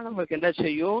அதுதான் நமக்கு என்ன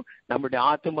செய்யும், நம்முடைய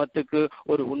ஆத்துமத்துக்கு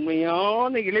ஒரு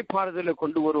உண்மையான இளைப்பாறுதலை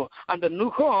கொண்டு வரும். அந்த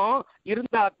நுகம்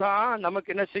இருந்தா தான்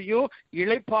நமக்கு என்ன செய்யும்,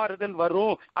 இளைப்பாறுதல்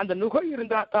வரும். அந்த நுகம்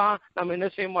இருந்தா தான் நம்ம என்ன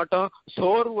செய்ய மாட்டோம்,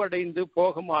 சோர்வடைந்து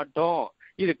போக மாட்டோம்.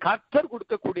 இது கர்த்தர்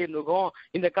கொடுக்கக்கூடிய நுகம்.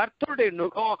 இந்த கர்த்தருடைய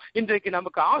நுகம் இன்றைக்கு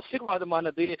நமக்கு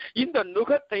ஆசீர்வாதமானது. இந்த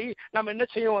நுகத்தை நம்ம என்ன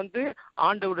செய்யும்,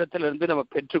 ஆண்டவரிடத்திலிருந்து நம்ம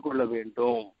பெற்றுக்கொள்ள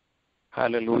வேண்டும்.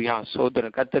 ஹல்லேலூயா,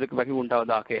 சோதரன் கர்த்தருக்கு மகிமை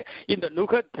உண்டாவதாக. இந்த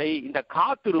நுகத்தை, இந்த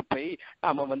காத்திருப்பை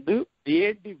நாம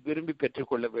தேடி விரும்பி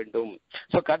பெற்றுக்கொள்ள வேண்டும்.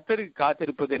 சோ கர்த்தருக்கு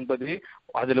காத்திருப்பது என்பது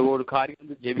அதுல ஒரு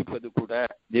காரியம் ஜெபிப்பது கூட.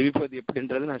 ஜெபிப்பது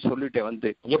எப்படின்றது நான் சொல்லிட்டேன்.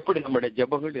 எப்படி நம்மளுடைய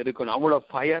ஜெபங்கள் இருக்கணும், அவ்வளவு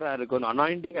ஃபயரா இருக்கணும்,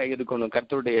 அனாயிண்டிங்கா இருக்கணும்.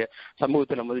 கர்த்தருடைய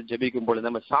சமூகத்தை நம்ம ஜெபிக்கும் பொழுது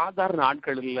நம்ம சாதாரண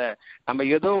ஆட்கள் இல்ல, நம்ம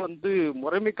ஏதோ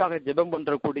முறைமைக்காக ஜெபம்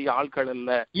பண்றக்கூடிய ஆட்கள் இல்ல.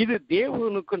 இது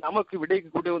தேவனுக்கு நமக்கு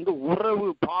விடைக்கக்கூடிய உறவு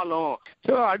பாலம்.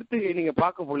 சோ அடுத்து நீங்க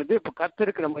பார்க்கும் பொழுது இப்ப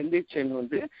கர்த்தருக்கு நம்ம இந்த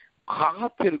செய்யணும்,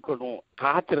 காத்திருக்கணும்.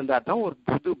 காத்திருந்தா தான் ஒரு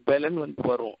புது பலன்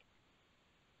வரும்.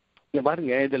 இங்க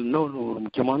பாருங்க, இதுல இன்னொரு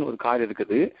முக்கியமான ஒரு காரியம்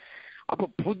இருக்குது. அப்ப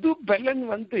புது பலன்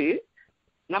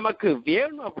நமக்கு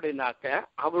வேணும் அப்படின்னாக்க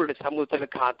அவருடைய சமூகத்துல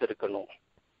காத்திருக்கணும்.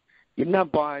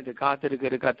 என்னப்பா இது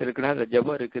காத்திருக்குன்னா அந்த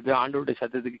ஜெபம் இருக்குது, ஆண்டோடைய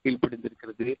சத்தத்துக்கு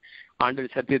கீழ்ப்படிந்திருக்கிறது,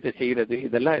 ஆண்டோடைய சத்தியத்தை செய்யறது,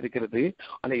 இதெல்லாம் இருக்கிறது.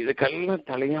 ஆனா இதுக்கெல்லாம்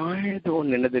தலையாயது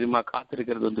ஒண்ணு என்ன தெரியுமா?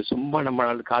 காத்திருக்கிறது வந்து சும்மா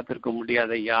நம்மளால காத்திருக்க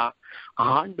முடியாது ஐயா.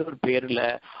 ஆண்டவர் பேர்ல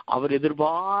அவர்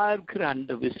எதிர்பார்க்கிற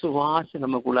அந்த விசுவாசம்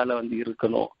நமக்குள்ளால வந்து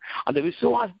இருக்கணும். அந்த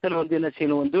விசுவாசத்துல வந்து என்ன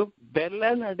செய்யணும்? வந்து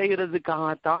பலன்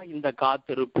அடைகிறதுக்காகத்தான் இந்த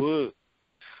காத்திருப்பு.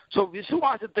 சோ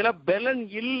விசுவாசத்துல பலன்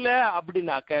இல்ல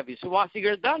அப்படின்னாக்க,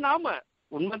 விசுவாசிகள் தான் நாம,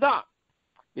 உண்மைதான்,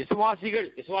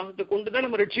 விசுவாசத்தை கொண்டுதான்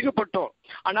நம்ம ரட்சிக்கப்பட்டோம்.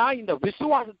 ஆனா இந்த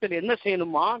விசுவாசத்துல என்ன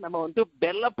செய்யணுமா? நம்ம வந்து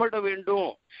பலப்பட வேண்டும்.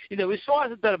 இந்த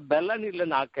விசுவாசத்துல பலன்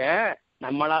இல்லைனாக்க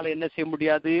நம்மளால என்ன செய்ய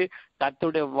முடியாது?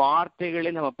 கர்த்தருடைய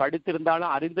வார்த்தைகளை நம்ம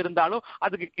படித்திருந்தாலும் அறிந்திருந்தாலும்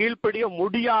அதுக்கு கீழ்ப்படிய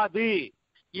முடியாது.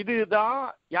 இதுதான்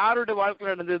யாருடைய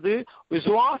வாழ்க்கையில் நடந்தது?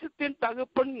 விசுவாசத்தின்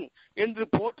தகப்பன் என்று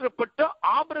போற்றப்பட்ட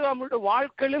ஆபிரகாமுடைய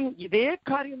வாழ்க்கையிலும் இதே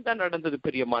காரியம் தான் நடந்தது.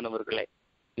 பிரியமானவர்களே,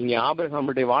 நீங்க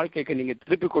ஆபிரகாமுடைய வாழ்க்கைக்கு நீங்க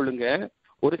திருப்பிக் கொள்ளுங்க.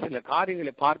 ஒரு சில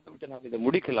காரியங்களை பார்த்து விட்டு நாம் இதை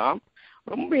முடிக்கலாம்.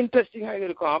 ரொம்ப இன்ட்ரெஸ்டிங்காக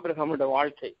இருக்கும் ஆபிரகாமுடைய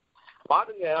வாழ்க்கை.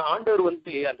 பாருங்க, ஆண்டவர்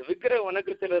வந்து அந்த விக்கிரக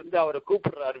வணக்கத்துல இருந்து அவரை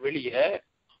கூப்பிடுறாரு, வெளியே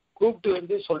கூப்பிட்டு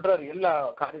வந்து சொல்றாரு, எல்லா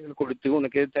காரியங்களும் கொடுத்து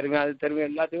உனக்கு எது தருவேன் அது தருவேன்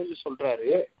எல்லாத்தையும் வந்து சொல்றாரு.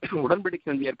 உடன்படிக்கை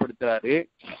வந்து ஏற்படுத்துறாரு.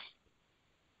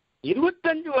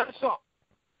 25 வருஷம்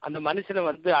அந்த மனுஷனை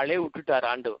வந்து அலைய விட்டுட்டாரு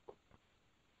ஆண்டவர்.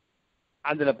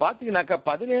 அதுல பாத்தீங்கன்னாக்கா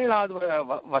 17வது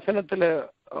வசனத்துல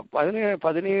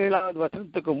 17வது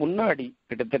வசனத்துக்கு முன்னாடி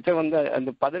கிட்டத்தட்ட வந்து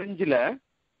அந்த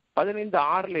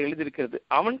 15:6 எழுதியிருக்கிறது.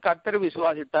 அவன் கர்த்தரை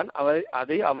விசுவாசித்தான்,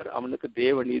 அதை அவர் அவனுக்கு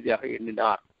தேவ நீதியாக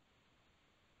எண்ணினார்.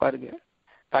 பாருங்க,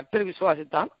 கர்த்தரை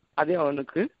விசுவாசித்தான், அதை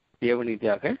அவனுக்கு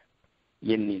தேவநீதியாக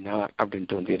எண்ணினார்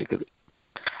அப்படின்ட்டு வந்து இருக்குது.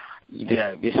 இத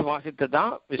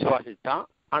விசுவாசித்தான்.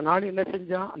 ஆனாலும் என்ன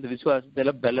செஞ்சான்? அந்த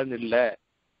விசுவாசத்துல பலன் இல்லை.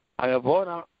 அங்க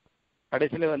போறான்.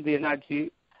 கடைசியில வந்து என்னாச்சு?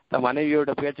 தன்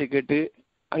மனைவியோட பேச்சை கேட்டு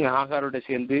அங்க ஆகாரோட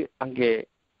சேர்ந்து அங்கே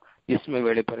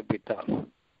இஸ்மவேலை பிறப்பித்தான்.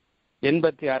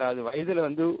 86வது வயதுல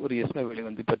வந்து ஒரு இஸ்மவேலை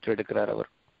வந்து பெற்று எடுக்கிறார் அவர்.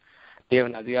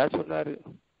 தேவன் அது யார் சொன்னாரு?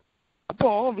 அப்போ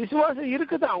விசுவாசம்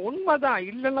இருக்குதான், உண்மைதான்,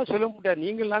 இல்லைன்னா சொல்ல முடியாது.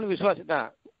 நீங்களாலும் விசுவாசத்தான்,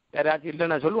 யாராச்சும்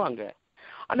இல்லைன்னா சொல்லுவாங்க.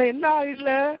 ஆனா என்ன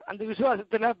இல்லை? அந்த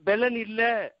விசுவாசத்துல பலன்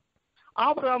இல்லை.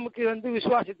 ஆபிரகாமுக்கு வந்து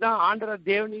விசுவாசித்தான், ஆண்டவர்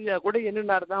தேவனியா கூட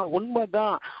என்னன்னாருதான்,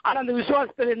 உண்மைதான். ஆனா அந்த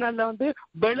விசுவாசத்துல என்ன வந்து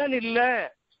பலன் இல்லை.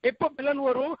 எப்ப பலன்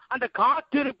வரும்? அந்த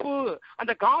காத்திருப்பு.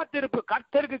 அந்த காத்திருப்பு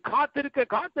கர்த்தருக்கு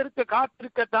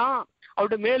காத்திருக்கத்தான்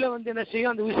அவருடைய மேல வந்து என்ன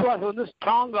செய்யும்? அந்த விசுவாசம் வந்து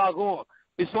ஸ்ட்ராங் ஆகும்,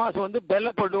 விசுவாசம் வந்து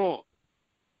பலப்படும்.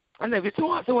 அந்த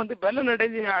விசுவாசம் வந்து பலன்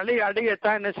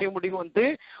அடையத்தான் என்ன செய்ய முடியும்? வந்து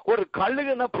ஒரு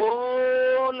கழுகுன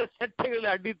போல செட்டைகளை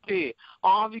அடித்து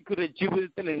ஆவிக்குரிய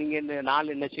ஜீவிதத்துல நீங்க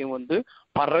என்ன செய்யும்? வந்து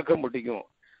பறக்க முடியும்.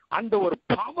 அந்த ஒரு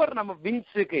பவர் நம்ம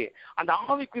விங்ஸுக்கு, அந்த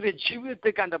ஆவிக்குரிய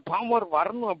ஜீவிதத்துக்கு அந்த பவர்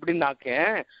வரணும் அப்படின்னாக்க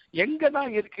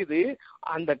எங்கதான் இருக்குது?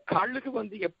 அந்த கழுகு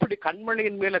வந்து எப்படி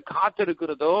கண்மலையின் மேல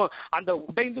காத்திருக்கிறதோ, அந்த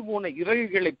உடைந்து போன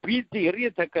இறகுகளை பீத்து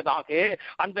எறியத்தக்கதாக,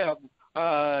 அந்த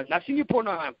நசுங்கி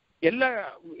போன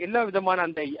எல்லா விதமான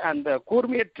அந்த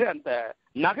கூர்மையற்ற அந்த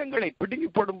நகங்களை பிடுங்கி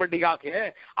போடும்படியாக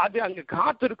அது அங்க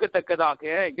காத்திருக்கத்தக்கதாக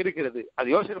இருக்கிறது. அது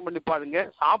யோசனை பண்ணி பாருங்க.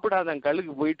 சாப்பிடாத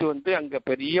கழுகு போயிட்டு வந்து அங்க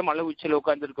பெரிய மலை உச்சியில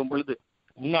உட்கார்ந்து இருக்கும் பொழுது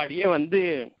முன்னாடியே வந்து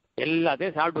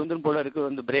எல்லாத்தையும் சாப்பிட்டு வந்து போல இருக்கு.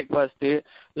 வந்து பிரேக்ஃபாஸ்ட்,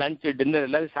 லஞ்ச், டின்னர்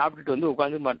எல்லாத்தையும் சாப்பிட்டுட்டு வந்து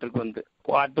உட்காந்து மாட்டிருக்கு. வந்து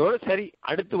அதோட சரி,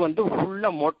 அடுத்து வந்து ஃபுல்லா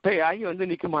மொட்டையாகி வந்து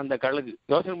நிக்குமா அந்த கழுகு.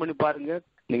 யோசனை பண்ணி பாருங்க.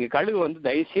 நீங்க கழுகு வந்து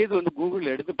தயவுசெய்து வந்து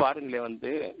கூகுள்ல எடுத்து பாருங்களேன். வந்து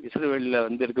இஸ்ரவேல்ல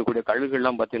வந்து இருக்கக்கூடிய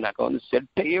கழுகுகள்லாம் பாத்தீங்கன்னாக்கா வந்து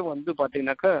செட்டையே வந்து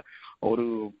பாத்தீங்கன்னாக்கா ஒரு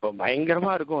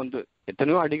பயங்கரமா இருக்கும். வந்து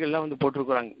எத்தனையோ அடிகள்லாம் வந்து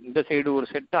போட்டிருக்கிறாங்க. இந்த சைடு ஒரு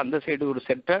செட்டை, அந்த சைடு ஒரு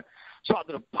செட்டை. ஸோ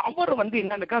அதோட பவர் வந்து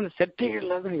என்னன்னாக்கா அந்த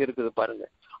செட்டைகள்ல தான் இருக்குது. பாருங்க,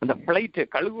 அந்த பிளைட்டு,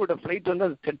 கழுகுவோட பிளைட் வந்து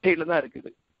அந்த செட்டையில தான்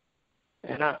இருக்குது.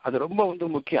 ஏன்னா அது ரொம்ப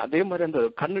வந்து முக்கியம். அதே மாதிரி அந்த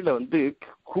கண்ணுல வந்து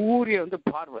கூரிய வந்து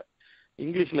பார்வை,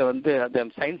 இங்கிலீஷ்ல வந்து அந்த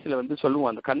சயின்ஸ்ல வந்து சொல்லுவோம்,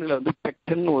 அந்த கண்ணுல வந்து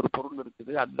பெக்டன்னு ஒரு பொருள்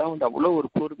இருக்குது. அதுதான் வந்து அவ்வளவு ஒரு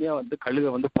கூர்மையா வந்து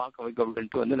கழுகை வந்து பார்க்க வைக்க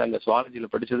அப்படின்ட்டு வந்து நாங்க சுவாலஜியில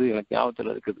படிச்சது எனக்கு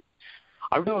ஞாபகத்துல இருக்குது.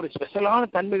 அப்படியே ஒரு ஸ்பெஷலான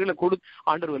தன்மைகளை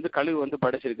ஆண்டவர் வந்து கழுகு வந்து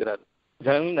படைச்சிருக்கிறாரு.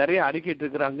 நிறைய அறிக்கிட்டு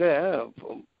இருக்கிறாங்க.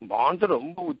 வானத்துல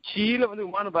ரொம்ப உச்சியில வந்து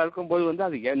விமானம் பறக்கும் போது வந்து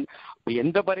அது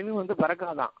எந்த பறவையும் வந்து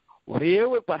பறக்காதான். ஒரே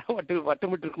ஒரு பறவை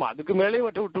வட்டமிட்டு இருக்குமா, அதுக்கு மேலேயே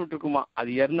விட்டு இருக்குமா. அது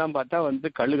என்ன பார்த்தா வந்து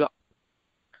கழுகா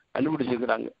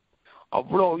கண்டுபிடிச்சிருக்கிறாங்க.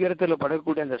 அவ்வளவு உயரத்துல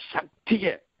படக்கூடிய அந்த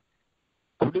சக்தியை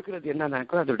கொடுக்கறது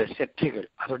என்னன்னாக்கா அதோட செட்டைகள்,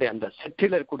 அதோடைய அந்த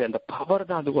செட்டையில இருக்கக்கூடிய அந்த பவர்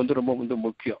தான் அதுக்கு வந்து ரொம்ப வந்து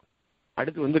முக்கியம்.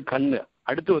 அடுத்து வந்து கண்ணு,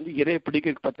 அடுத்து வந்து இறைய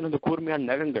பிடிக்க பார்த்தீங்கன்னா அந்த கூர்மையான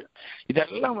நகங்கள்.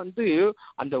 இதெல்லாம் வந்து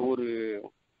அந்த ஒரு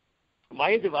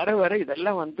வயது வர வர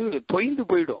இதெல்லாம் வந்து தொய்ந்து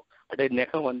போயிடும். அப்படியே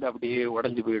நகம் வந்து அப்படியே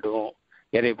உடஞ்சு போயிடும்.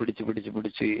 இறைய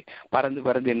பிடிச்சு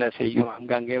பறந்து என்ன செய்யும்,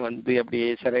 அங்கங்கே வந்து அப்படியே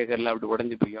சிறைகள்லாம் அப்படி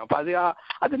உடஞ்சி போயும். அப்ப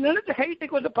அது நினைச்ச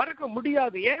ஹைட்டுக்கு வந்து பறக்க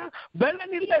முடியாது. ஏன்?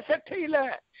 பலன் இல்ல, சட்டையில.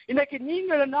 இன்னைக்கு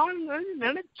நீங்கள் நான்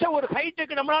நினைச்ச ஒரு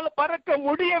ஹைட்டுக்கு நம்மளால பறக்க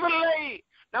முடியவில்லை.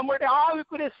 நம்முடைய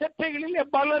ஆவிக்குரிய சட்டைகளிலே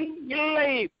பலன்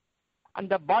இல்லை.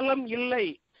 அந்த பலம் இல்லை.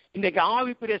 இன்னைக்கு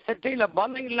ஆவிக்குரிய சட்டையில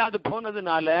பலம் இல்லாது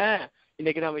போனதுனால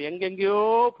இன்னைக்கு நம்ம எங்கெங்கயோ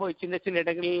போய் சின்ன சின்ன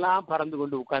இடங்கள்லாம் பறந்து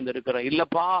கொண்டு உட்கார்ந்து இருக்கிறோம்.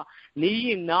 இல்லப்பா, நீ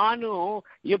நானும்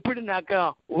எப்படின்னாக்கா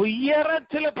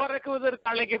உயரத்துல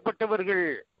பறக்குவதற்கு அழைக்கப்பட்டவர்கள்.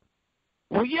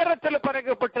 உயரத்துல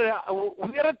பறக்கப்பட்ட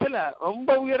உயரத்துல,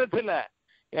 ரொம்ப உயரத்துல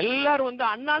எல்லாரும் வந்து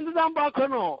அண்ணாந்து தான்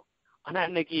பார்க்கணும். ஆனா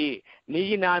இன்னைக்கு நீ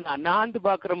நான் அண்ணாந்து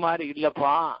பாக்குற மாதிரி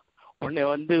இல்லப்பா, உன்னை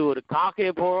வந்து ஒரு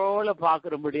காக்கையை போல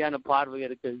பாக்குறபடியான பார்வை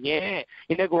இருக்கு. ஏன்?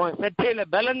 இன்னைக்கு உன் செட்டையில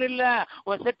பலன் இல்ல.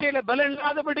 உன் செட்டையில பலன்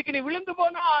இல்லாதபடிக்கு நீ விழுந்து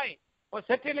போனாய். உன்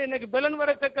செட்டையில இன்னைக்கு பலன்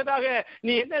வரத்தக்கதாக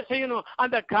நீ என்ன செய்யணும்?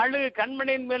 அந்த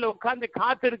கண்மணியின் மேல உட்கார்ந்து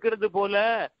காத்து இருக்கிறது போல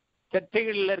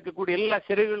செட்டைகள்ல இருக்கக்கூடிய எல்லா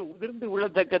சிறைகளும் உதிர்ந்து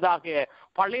விழத்தக்கதாக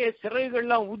பழைய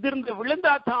சிறைகள்லாம் உதிர்ந்து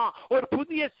விழுந்தாதான் ஒரு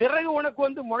புதிய சிறகு உனக்கு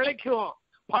வந்து முளைக்கும்.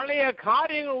 பழைய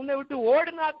காரியங்கள் உன்னை விட்டு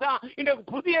ஓடினா தான் இன்னைக்கு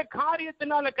புதிய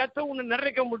காரியத்தினால கர்த்தர் உன்னை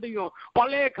நிறைக்க முடியும்.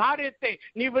 பழைய காரியத்தை,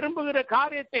 நீ விரும்புகிற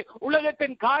காரியத்தை,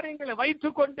 உலகத்தின் காரியங்களை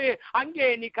வைத்துக் கொண்டு அங்கே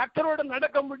நீ கர்த்தரோட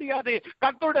நடக்க முடியாது.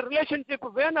 கர்த்தரோட ரிலேஷன்ஷிப்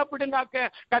வேணும் அப்படின்னாக்க,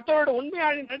 கர்த்தரோட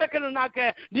உண்மையாக நடக்கணும்னாக்க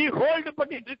நீ ஹோல்டு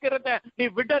பண்ணிட்டு இருக்கிறத நீ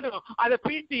விடணும். அதை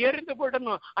பீட்டு எரிந்து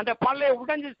போடணும். அந்த பழைய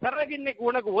உடைஞ்சு சிறகு இன்னைக்கு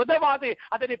உனக்கு உதவாது.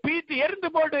 அதை நீ பீட்டு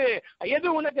எரிந்து போடு. எது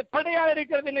உனக்கு தடையா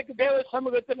இருக்கிறது இன்னைக்கு தேவ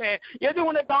சமூகத்திலே, எது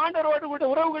உனக்கு ஆண்டவரோடு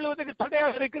கூட உறவுகளுக்கு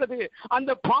தடையாக இருக்கிறது,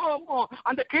 அந்த பாவமோ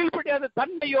அந்த கீழ்ப்படியாத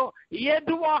தன்மையோ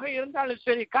எதுவாக இருந்தாலும்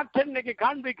சரி, கர்த்தர் இன்னைக்கு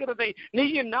காண்பிக்கிறதை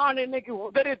நீயும் நான் இன்னைக்கு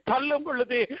உதறி தள்ளும்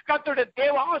பொழுது கர்த்தருடைய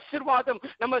தேவ ஆசீர்வாதம்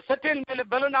நம்ம சட்டையின் மேல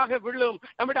பலனாக விழும்.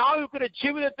 நம்முடைய ஆவிக்குரிய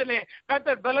ஜீவிதத்திலே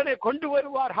கர்த்தர் பலனை கொண்டு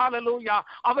வருவார். ஹல்லேலூயா.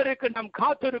 அவருக்கு நாம்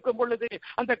காத்திருக்கும் பொழுது,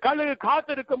 அந்த கழுகு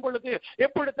காத்திருக்கும் பொழுது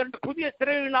எப்படி தன் புதிய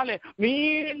சிறைகளினாலே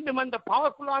மீண்டும் அந்த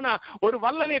பவர்ஃபுல்லான ஒரு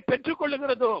வல்லனை பெற்றுக்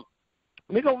கொள்ளுகிறதோ,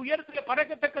 மிக உயரத்தில்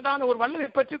பறக்கத்தக்கதான ஒரு வல்லமை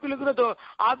பெற்றுக் கொள்கிறதோ,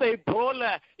 அதை போல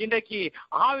இன்றைக்கு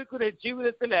ஆவிக்குரிய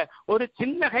ஜீவிதத்துல ஒரு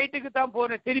சின்ன ஹைட்டுக்கு தான்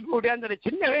போறேன், திருப்பி ஓடியாந்துறேன்,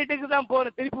 சின்ன ஹைட்டுக்கு தான்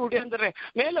போறேன், திருப்பி ஓடியாந்துறேன்,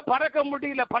 மேல பறக்க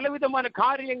முடியல, பலவிதமான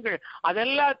காரியங்கள்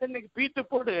அதெல்லாம் இன்னைக்கு பீத்து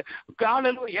போடு.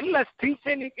 காலையில எல்லா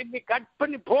ஸ்ட்ரிங்ஸை நீ கட்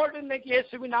பண்ணி போடு இன்னைக்கு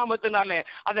இயேசுவின் நாமத்தினாலே.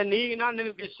 அதை நீ நான்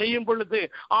செய்யும் பொழுது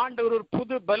ஆண்டவர் ஒரு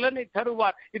புது பலனை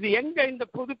தருவார். இது எங்க இந்த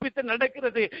புதுப்பித்து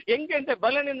நடக்கிறது? எங்க இந்த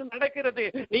பலன் நடக்கிறது?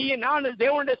 நீ நான்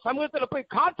தேவனுடைய சமூகத்துல போய்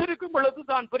காத்திருக்கும்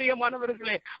பொழுதுதான்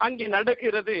பிரியமானவர்களே அங்கே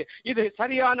நடக்கிறது. இது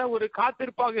சரியான ஒரு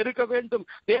காத்திருப்பாக இருக்க வேண்டும்.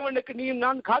 தேவனுக்கு நீயும்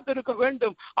நான் காத்திருக்க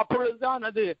வேண்டும். அப்பொழுதுதான்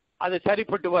அது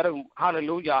சரிப்பட்டு வரும்.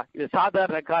 ஹல்லேலூயா. இது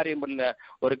சாதாரண காரியம் இல்ல.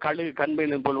 ஒரு கழுகு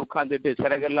கண்மையின் போல் உட்கார்ந்துட்டு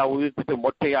சிறகெல்லாம் உதிர்த்துட்டு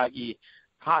மொட்டையாகி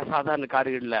சாதாரண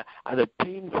காரியம் இல்ல. அது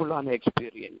பெயின்ஃபுல்லான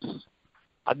எக்ஸ்பீரியன்ஸ்.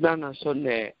 அதான் நான்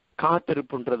சொன்னேன்,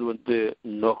 காத்திருப்புன்றது வந்து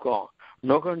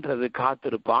நுகன்றது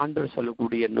காத்திருப்பு. ஆண்டவர்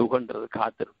சொல்லக்கூடிய நுகன்றது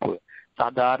காத்திருப்பு.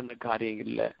 சாதாரண காரியம்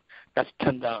இல்ல,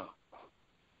 கஷ்டம்தான்.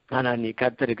 ஆனா நீ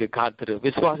கர்த்தருக்கு காத்திரு,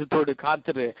 விசுவாசத்தோடு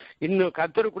காத்திரு. இன்னும்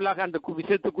கர்த்தருக்குள்ளாக அந்த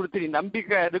விஷயத்தை கொடுத்து நீ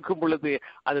நம்பிக்கை இருக்கும் பொழுது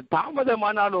அது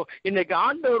தாமதமானாலும் இன்னைக்கு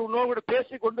ஆண்டவர் உன்னோடு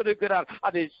பேசிக் கொண்டிருக்கிறார்.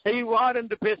 அதை செய்வார்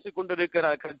என்று பேசிக்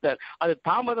கொண்டிருக்கிறார் கர்த்தர். அது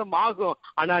தாமதம் ஆகும்.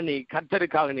 ஆனா நீ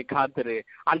கர்த்தருக்காக நீ காத்திரு.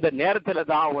 அந்த நேரத்துல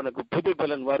தான் உனக்கு புது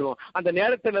பலன் வரும். அந்த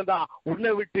நேரத்துல தான்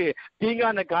உன்னை விட்டு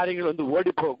தீங்கான காரியங்கள் வந்து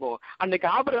ஓடி போகும். அன்னைக்கு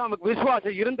ஆபிரகாமுக்கு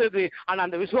விசுவாசம் இருந்தது, ஆனா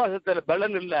அந்த விசுவாசத்துல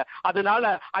பலன் இல்லை.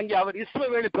 அதனால அங்கே அவர்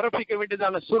இஸ்மவேலை பிறப்பிக்க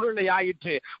வேண்டியதான சூழ்நிலை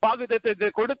ஆயிற்று. வாக்குத்தத்தத்தை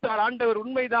கொடுத்தார் ஆண்டவர்,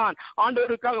 உண்மைதான்.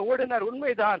 ஆண்டவருக்காக ஓடினார்,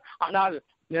 உண்மைதான். ஆனால்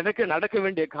நடக்க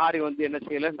வேண்டிய காரியம் வந்து என்ன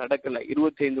செய்யல, நடக்கல.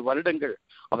 25 வருடங்கள்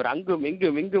அவர் அங்கும்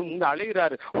இங்கும்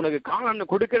அலைகிறாரு. உனக்கு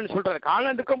கானான் கொடுக்கன்னு சொல்றாரு.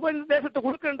 கானான் இருக்கும்போது இந்த தேசத்தை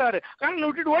கொடுக்கன்றாரு. கானான்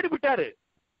விட்டுட்டு ஓடி விட்டாரு.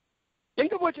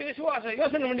 எங்க போச்சு விசுவாசம்?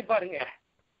 யோசனை பண்ணி பாருங்க.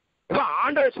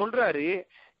 ஆண்டவர் சொல்றாரு,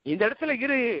 இந்த இடத்துல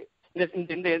இரு,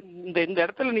 இந்த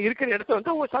இடத்துல நீ இருக்கிற இடத்த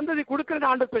வந்து உங்க சந்ததி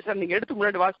கொடுக்கறது ஆண்டவர் பேசுறாரு. நீங்க எடுத்து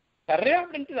முன்னாடி வாசி தர்றேன்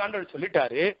அப்படின்ட்டு ஆண்டவர்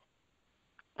சொல்லிட்டாரு.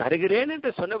 தருகிறேன் என்று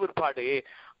சொன்ன பிற்பாடு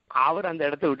அவர் அந்த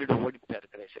இடத்த விட்டுட்டு ஓடிட்டாரு.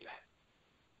 கடைசியில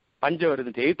பஞ்சம்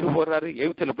வருது, எகிப்து போடுறாரு.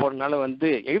 எகிப்துல போறதுனால வந்து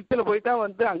எகிப்துல போய்தான்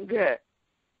வந்து அங்க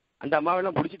அந்த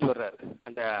அம்மாவெல்லாம் பிடிச்சிட்டு வர்றாரு.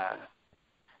 அந்த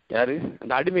யாரு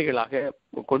அந்த அடிமைகளாக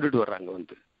கொண்டுட்டு வர்றாங்க.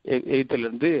 வந்து எகிப்துல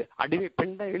இருந்து அடிமை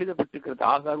பெண் தான் எழுதப்பட்டிருக்கிறது.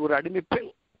 ஆகார் ஒரு அடிமை பெண்.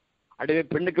 அடிமை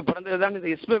பெண்ணுக்கு பிறந்ததுதான்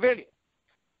இந்த இஸ்மவேல்.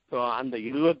 அந்த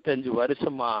 25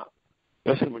 வருஷமா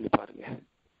யோசனை பண்ணி பாருங்க.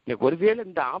 இன்னைக்கு ஒருவேளை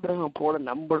இந்த ஆபிரகாம் போல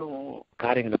நம்மளும்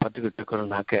காரியங்களை பத்துக்கிட்டு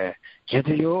இருக்கணும்னாக்க,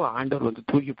 எதையோ ஆண்டவர் வந்து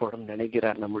தூக்கி போடணும்னு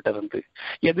நினைக்கிறார் நம்மகிட்ட இருந்து,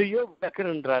 எதையோ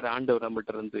விளக்கணுன்றாரு ஆண்டவர்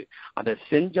நம்மகிட்ட இருந்து. அதை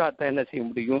செஞ்சாதான் என்ன செய்ய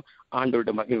முடியும்?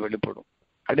 ஆண்டவருடைய மகிமை வெளிப்படும்.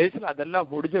 கடைசியில்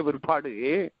அதெல்லாம் முடிஞ்ச பிற்பாடு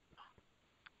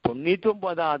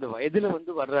 99வது வயதுல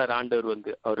வர்றாரு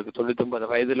ஆண்டவர். அவருக்கு 99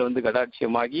 வயதுல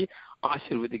கடாட்சியமாகி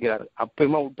ஆசீர்வதிக்கிறார்.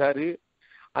 அப்பயுமா விட்டாரு.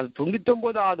 அது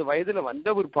 99வது வயதுல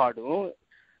வந்த பிற்பாடும்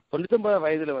 99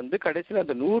 வயதுல கடைசியில்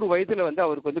அந்த 100 வயதுல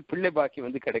அவருக்கு பிள்ளை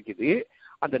பாக்கி கிடைக்குது.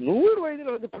 அந்த 100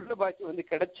 வயதுல பிள்ளை பாக்கி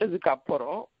கிடைச்சதுக்கு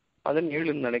அப்புறம்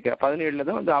 17 நினைக்கிறேன், 17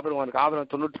 தான் ஆபிரகாம்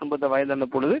 99 வயதான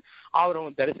பொழுது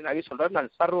ஆபிரகாம் தரிசனாகி சொல்றாரு,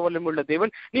 நான் சர்வ வல்லமையுள்ள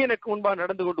தேவன், நீ எனக்கு முன்பாக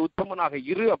நடந்து கொண்டு உத்தமனாக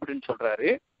இரு அப்படின்னு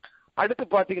சொல்றாரு. அடுத்து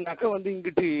பாத்தீங்கன்னாக்கா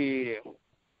இங்கிட்டு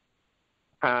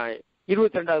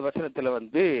 22வது வசனத்துல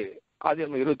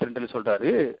ஆதியாகமம் 22ல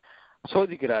சொல்றாரு,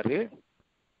 சோதிக்கிறாரு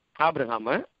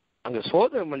ஆபிரகாம. அங்க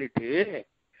சோதனை பண்ணிட்டு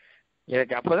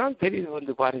எனக்கு அப்பதான்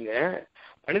தெரியுது பாருங்க,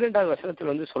 12வது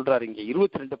வசனத்துல சொல்றாரு, இங்க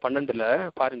 22:12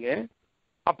 பாருங்க,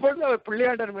 அப்பொழுது அவர்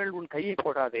பிள்ளையாண்டர் மேல் உன் கையை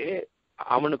போடாதே,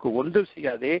 அவனுக்கு ஒன்று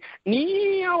செய்யாதே, நீ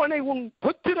அவனை உன்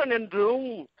புத்திரன் என்றும்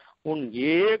உன்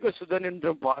ஏக சுதன்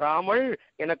என்றும் பாராமல்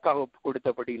எனக்காக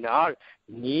கொடுத்தபடினால்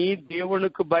நீ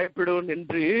தேவனுக்கு பயப்படுவன்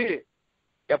என்று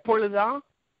எப்பொழுதுதான்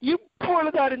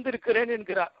இப்பொழுது அறிந்திருக்கிறேன்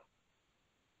என்கிறார்.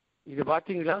 இது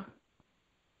பாத்தீங்களா?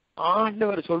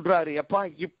 ஆண்டவர் சொல்றாரு, எப்பா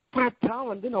இப்பதான்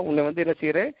நான் உன்னை என்ன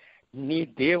செய்யறேன், நீ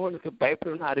தேவனுக்கு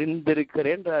பயப்படுவன்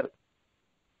அறிந்திருக்கிறேன்றாரு.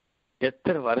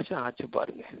 எத்தனை வருஷம் ஆச்சு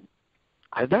பாருங்க.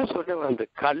 அதுதான் சொல்ல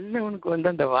கல்லவனுக்கு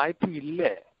அந்த வாய்ப்பு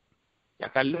இல்லை.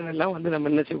 கல்லனெல்லாம் நம்ம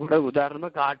என்ன செய்யக்கூடாது, உதாரணமா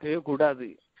காட்டவே கூடாது.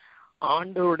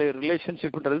 ஆண்டவருடைய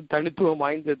ரிலேஷன்ஷிப்ன்றது தனித்துவம்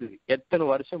வாய்ந்தது. எத்தனை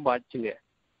வருஷம் ஆச்சுங்க,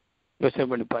 யோசனை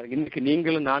பண்ணி பாருங்க. இன்னைக்கு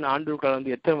நீங்களும் நான்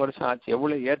ஆண்டவருக்காக எத்தனை வருஷம் ஆச்சு,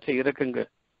 எவ்வளவு ஏற்ற இறக்குங்க.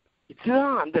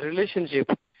 இதுதான் அந்த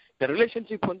ரிலேஷன்ஷிப். இந்த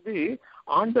ரிலேஷன்ஷிப்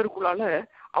ஆண்டவருக்குள்ளால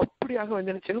அப்படியாக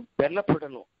என்ன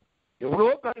வெல்லப்படணும்.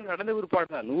 எவ்வளோ காலம் நடந்த விற்பாடு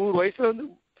தான். 100 வயசுல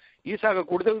ஈசாக்க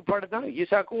கொடுத்த விற்பாடு தான்.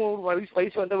 ஈசாக்கும் ஒரு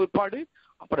வயசு வந்த விற்பாடு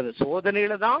அப்புறம் அந்த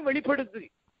சோதனையில தான் வெளிப்படுது.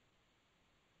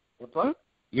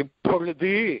 இப்பொழுது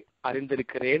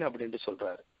அறிந்திருக்கிறேன் அப்படின்னு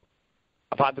சொல்றாரு.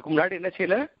 அப்ப அதுக்கு முன்னாடி என்ன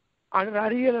செய்யல,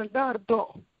 அறியல் தான் அர்த்தம்.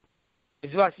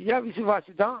 விசுவாசியா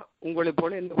விசுவாசி தான், உங்களை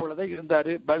போல என்ன போலதான்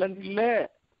இருந்தாரு. பலன்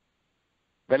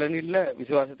இல்ல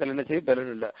விசுவாசத்துல என்ன செய்ய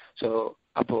பலன் இல்ல. சோ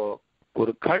அப்போ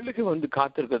ஒரு கழுகு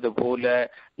காத்திருக்கிறது போல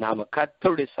நாம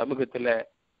கர்த்தருடைய சமூகத்துல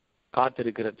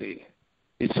காத்திருக்கிறது,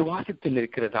 விசுவாசத்தில்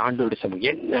இருக்கிறது. ஆண்டோட சமூகம்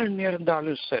என்ன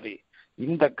நேர்ந்தாலும் சரி,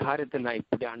 இந்த காரியத்தை நான்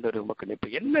இப்படி ஆண்டவர் உமக்கு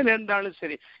நிற்பேன், என்ன நேர்ந்தாலும்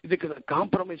சரி இதுக்கு நான்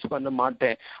காம்ப்ரமைஸ் பண்ண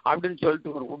மாட்டேன் அப்படின்னு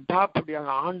சொல்லிட்டு ஒரு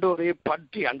உட்டாப்படியாக ஆண்டோரையே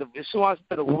பற்றி அந்த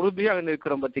விசுவாசத்துல உறுதியாக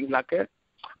நிற்கிறோம் பார்த்தீங்களாக்க,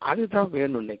 அதுதான்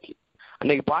வேணும்.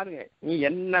 அன்னைக்கு பாருங்க, நீ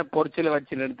என்ன பொறிச்சல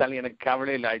வச்சு நிறுத்தாலும் எனக்கு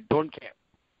கவலை இல்லை, ஐ டோன்ட் கேர்,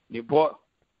 நீ போ,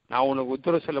 நான் உனக்கு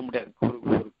உத்தரவு சொல்ல முடியாது.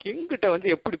 ஒரு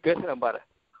கிங்கிட்ட எப்படி பேசுறேன் பாரு,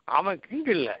 அவன் கிங்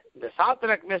இல்ல, இந்த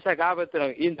சாத்ராக் மேஷாக்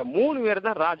ஆபேத்நேகோ இந்த 3 பேர்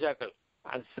தான் ராஜாக்கள்.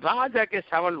 ராஜாக்கே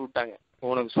சவால் விட்டாங்க,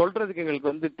 உனக்கு சொல்றதுக்கு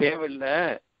எங்களுக்கு தேவையில்லை,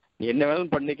 நீ என்ன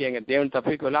வேணாலும் பண்ணிக்கங்க, தேவன்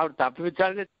தப்பிக்கல, அவர் தப்பி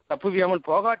வச்சாலே தப்புவியாமல்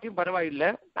போகாட்டியும்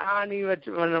பரவாயில்லை, நான் நீ வச்சு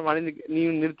நீ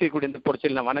நிறுத்தக்கூடிய இந்த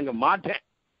பொறிச்சல் நான் வணங்க மாட்டேன்,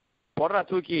 போடுறா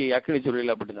தூக்கி அக்னி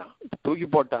சொல்லில. அப்படிதான் தூக்கி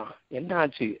போட்டான். என்ன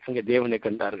ஆச்சு? அங்க தேவனை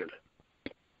கண்டார்கள்.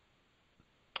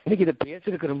 இன்னைக்கு இதை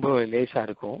பேசுறதுக்கு ரொம்ப லேசா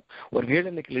இருக்கும். ஒரு வேளை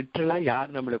இன்னைக்கு லிட்டரலா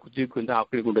யாரும் நம்மளை குதிக்கு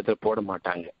அக்னி குண்டத்துல போட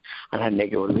மாட்டாங்க. ஆனா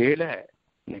இன்னைக்கு ஒரு வேளை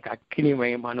இன்னைக்கு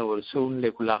அக்கினிமயமான ஒரு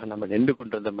சூழ்நிலைக்குள்ளாக நம்ம நின்று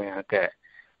கொண்டிருந்தமையாக்க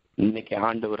இன்னைக்கு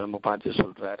ஆண்டவர் நம்ம பார்த்து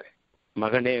சொல்றாரு,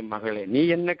 மகனே மகளே, நீ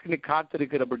எனக்கு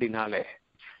காத்திருக்கிறபடினாலே,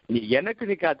 நீ எனக்கு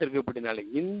நீ காத்திருக்கிறபடினாலே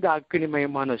இந்த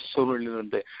அக்கினிமயமான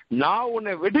சூழ்நிலையிலிருந்து நான்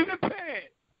உன்னை விடுவிப்பேன்,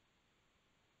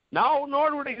 நான்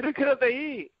உன்னோடு இருக்கிறதை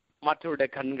மற்றவருடைய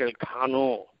கண்கள்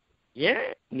காணும். ஏன்?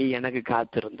 நீ எனக்கு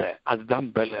காத்திருந்த. அதுதான்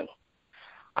பலன்,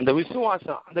 அந்த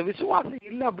விசுவாசம். அந்த விசுவாசம்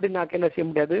இல்லை அப்படின்னாக்க என்ன செய்ய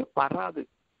முடியாது, வராது.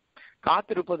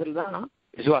 காத்திருப்பதில் தான்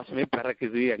விசுவாசமே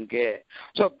பிறக்குது அங்கே.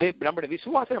 ஸோ நம்மளுடைய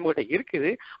விசுவாசம் நம்மகிட்ட இருக்குது,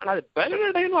 ஆனால் அது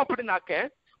பலனடையணும் அப்படின்னாக்க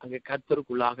அங்கே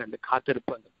கர்த்தருக்குள்ளாக அந்த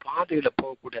காத்திருப்பு, அந்த பாதையில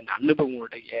போகக்கூடிய அந்த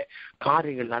அனுபவங்களுடைய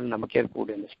காரியங்கள்னால நமக்கு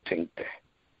ஏற்படக்கூடிய அந்த ஸ்ட்ரென்த்.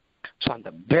 ஸோ அந்த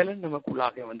பலன்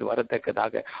நமக்குள்ளாக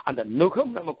வரத்தக்கதாக, அந்த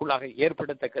நுகம் நமக்குள்ளாக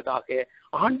ஏற்படத்தக்கதாக,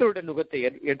 ஆண்டோட நுகத்தை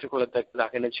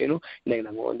ஏற்றுக்கொள்ளத்தக்கதாக என்ன செய்யணும், இன்னைக்கு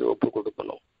நம்ம ஒப்பு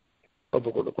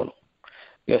கொடுக்கணும்.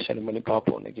 யோசனை பண்ணி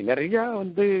பார்ப்போம். இன்னைக்கு நிறைய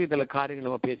இதுல காரியங்கள்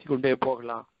நம்ம பேசிக்கொண்டே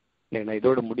போகலாம். இன்னைக்கு நான்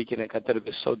இதோட முடிக்கிறேன்.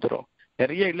 கர்த்தருக்கு ஸ்தோத்திரம்.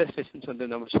 நிறைய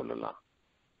இல்லஸ்ட்ரேஷன்ஸ் நம்ம சொல்லலாம்.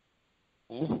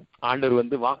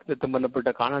 ஆண்டவர் வாக்குத்தத்தம்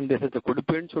பண்ணப்பட்ட கானான் தேசத்தை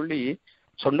கொடுப்பேன்னு சொல்லி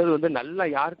சொன்னது நல்லா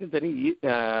யாருக்கும் தெரியும்.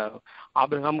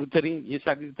 ஆபிரகாமுக்கு தெரியும்,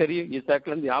 ஈசாக்கு தெரியும்,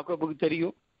 ஈசாக்குல இருந்து யாக்கோபுக்கு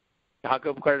தெரியும்.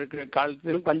 யாக்கோபு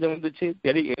காலத்திலும் பஞ்சம் வந்துச்சு,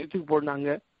 எழுத்துக்கு போனாங்க.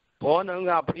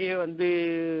 போனவங்க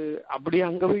அப்படியே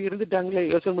அங்க போய் இருந்துட்டாங்களே.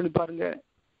 யோசனை பண்ணி பாருங்க.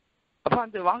 அப்ப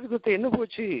அந்த வாக்குத்தத்தம் என்ன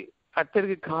போச்சு?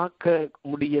 கர்த்தருக்கு காக்க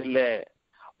முடியல.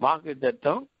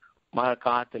 வாக்குத்தத்தம்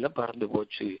காத்துல பறந்து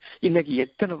போச்சு. இன்னைக்கு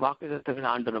எத்தனை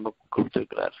வாக்குத்தத்தங்கள் ஆண்டு நமக்கு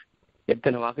கொடுத்திருக்கிறார்,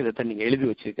 எத்தனை வாக்குத்தத்தை நீங்க எழுதி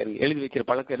வச்சிருக்கீங்க? எழுதி வைக்கிற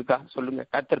பழக்கம் இருக்கா? சொல்லுங்க.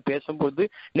 கர்த்தர் பேசும்போது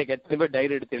இன்னைக்கு எத்தனை பேர்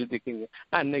டைரி எடுத்து எழுதி வைக்கீங்க?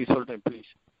 நான் இன்னைக்கு சொல்றேன்,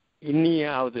 ப்ளீஸ்.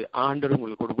 இனியாவது ஆண்டவர்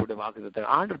உங்களுக்கு கொடுக்கக்கூடிய வாக்குத்தத்தை.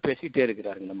 ஆண்டவர் பேசிட்டே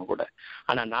இருக்கிறாருங்க நம்ம கூட.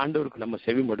 ஆனா ஆண்டவருக்கு நம்ம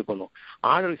செவி மடுக்கணும்.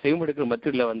 ஆண்டவருக்கு செவி மடுக்கிற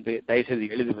மத்தியில தயவுசெய்து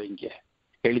எழுதி வைங்க,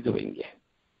 எழுதி வைங்க,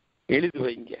 எழுதி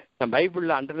வைங்க. நான்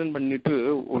பைபிள்ல அண்டர்லைன் பண்ணிட்டு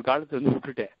ஒரு காலத்துல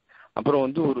விட்டுட்டேன். அப்புறம்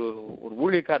ஒரு ஒரு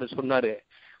ஊழியக்காரர் சொன்னாரு,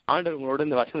 ஆண்டவர் உங்களோட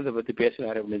இந்த வசனத்தை பத்தி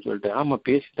பேசினாரு அப்படின்னு சொல்லிட்டு. ஆமா,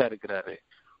 பேசிதான் இருக்கிறாரு.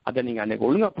 அதை நீங்க அன்னைக்கு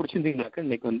ஒழுங்கா பிடிச்சிருந்தீங்கன்னாக்க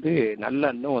இன்னைக்கு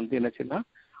நல்ல இன்னும் என்ன செய்யலாம்,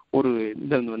 ஒரு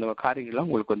இந்த காரியங்கள்லாம்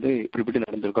உங்களுக்கு இப்படி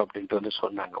நடந்திருக்கும் அப்படின்ட்டு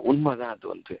சொன்னாங்க. உண்மைதான்.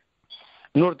 அது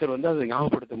இன்னொருத்தர் அதை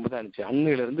ஞாபகப்படுத்தும் போது இருந்துச்சு.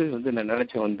 அன்னையில இருந்து நான்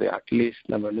நினைச்சேன் அட்லீஸ்ட்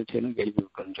நம்ம என்ன செய்யணும், எழுதி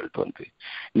வைக்கணும்னு சொல்லிட்டு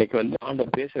இன்னைக்கு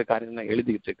ஆண்டவர் பேசுற காரியம் நான்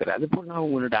எழுதிக்கிட்டு இருக்கிறேன். அது போல நான்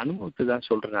உங்களோட அனுபவத்தை தான்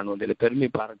சொல்றேன். நான் இதை பெருமை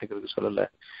பாராட்டுக்கிறதுக்கு சொல்லலை.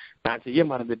 நான் செய்ய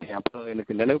மறந்துட்டேன், அப்புறம்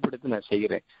எனக்கு நினைவுபடுத்தி நான்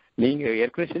செய்கிறேன். நீங்க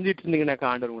ஏற்கனவே செஞ்சுட்டு இருந்தீங்கன்னாக்கா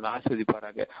ஆண்டவர் உங்களை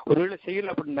ஆசீர்வதிப்பாராங்க. ஒருவேளை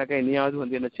செய்யல அப்படின்னாக்கா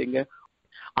இனியாவது என்ன செய்யுங்க,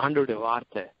 ஆண்டோட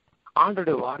வார்த்தை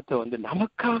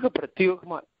நமக்காக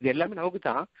பிரத்யேகமா, இது எல்லாமே நமக்கு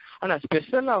தான். ஆனா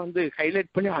ஸ்பெஷலா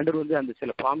ஹைலைட் பண்ணி ஆண்டவர் அந்த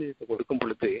சில ப்ராமிசத்தை கொடுக்கும்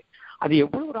பொழுது அது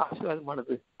எவ்வளவு ஒரு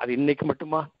ஆசீர்வாதமானது. அது இன்னைக்கு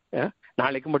மட்டுமா,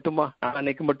 நாளைக்கு மட்டுமா,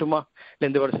 நாளைக்கு மட்டுமா, இல்ல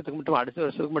இந்த வருஷத்துக்கு மட்டுமா, அடுத்த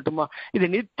வருஷத்துக்கு மட்டுமா, இது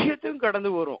நித்தியத்துக்கும்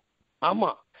கடந்து வரும்.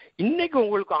 ஆமா, இன்னைக்கு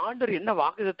உங்களுக்கு ஆண்டவர் என்ன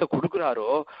வாக்குத்தத்தை கொடுக்குறாரோ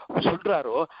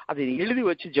சொல்றாரோ அதை எழுதி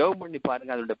வச்சு ஜெபம் பண்ணி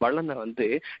பாருங்க. அதோட பலனை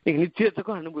நீங்க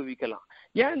நித்தியத்துக்கும் அனுபவிக்கலாம்.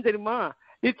 ஏன் தெரியுமா?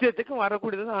 நித்தியத்துக்கும்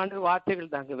வரக்கூடியது ஆண்டவர்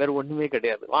வார்த்தைகள் தாங்க, வேற ஒண்ணுமே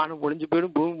கிடையாது. வானம் ஒழிஞ்சு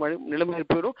போயிடும், பூமி நிலைமை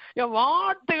போயிடும், என்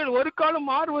வார்த்தைகள் ஒரு காலம்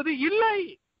மாறுவது இல்லை.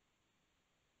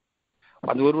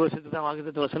 அது ஒரு வருஷத்துக்கு தான்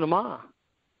வாக்குத்தத்த வசனமா?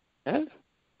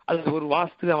 அது ஒரு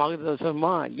வாசத்துக்கு தான் வாக்குத்தத்த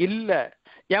வசனமா? இல்ல.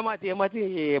 ஏமாத்தி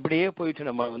எப்படியே போயிட்டு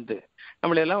நம்ம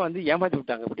நம்மளையெல்லாம் ஏமாத்தி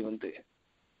விட்டாங்க. அப்படி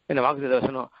என்ன வாக்குத்தத்த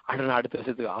வசனம்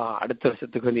அடுத்த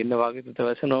வருஷத்துக்கு என்ன வாக்குத்தத்த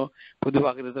வசனம், புது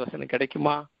வாக்குத்தத்த வசனம்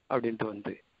கிடைக்குமா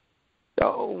அப்படின்ட்டு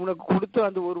உனக்கு கொடுத்த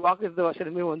அந்த ஒரு வாக்குத்தத்த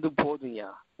வசனமே போதுங்க.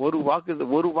 ஒரு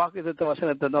வாக்குத்தத்த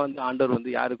வசனத்தை தான்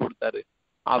ஆண்டவர் யாரு கொடுத்தாரு?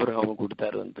 ஆபிரகாம்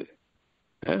கொடுத்தாரு.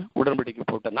 உடன்படிக்கை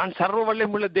போட்டார். நான் சர்வ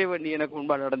வல்லமையுள்ள தேவன், நீ எனக்கு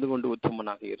முன்பா நடந்து கொண்டு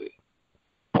உத்தமனாக இரு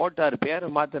போட்டாரு. பேரை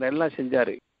மாத்திர எல்லாம்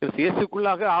செஞ்சாரு.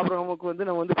 இயேசுக்குள்ளாக ஆபிரகாமுக்கு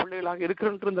நம்ம பிள்ளைகளாக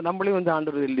இருக்கிறோன்ற நம்மளையும்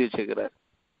ஆண்டவர் எழுதி வச்சுக்கிறார்.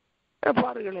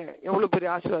 பாருங்களேன், எவ்வளவு பெரிய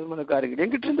ஆசீர்வாதமான காரியங்கள்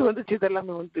எங்கிட்ட இருந்து வந்துச்சு.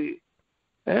 இதெல்லாமே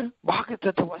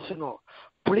வாக்குத்தத்த வசனம்.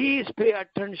 Please pay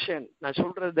attention. நான்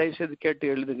சொல்றது தயவுசெய்து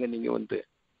கேட்டு எழுதுங்க. நீங்க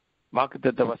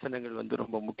வாக்குத்தத்த வசனங்கள்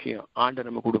ரொம்ப முக்கியம். ஆண்டை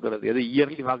நம்ம கொடுக்கறது எது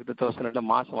இயர்லி வாக்குத்தத்த வசனம் இல்ல,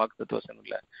 மாசம் வாக்குத்தத்த வசனம்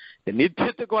இல்ல,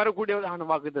 நித்தியத்துக்கு வரக்கூடியதான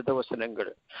வாக்குத்தத்த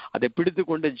வசனங்கள். அதை பிடித்து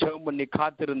கொண்டு ஜெபம் பண்ணி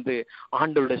காத்திருந்து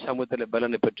ஆண்டோட சமூகத்துல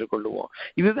பலனை பெற்றுக் கொள்ளுவோம்.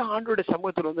 இதுதான் ஆண்டோட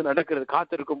சமூகத்துல நடக்கிறது.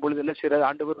 காத்திருக்கும் பொழுது என்ன செய்யறாரு?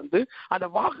 ஆண்டவர் அந்த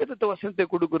வாக்குத்தத்த வசனத்தை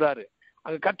கொடுக்குறாரு.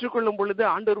 அங்க கற்றுக்கொள்ளும் பொழுது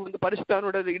ஆண்டவர்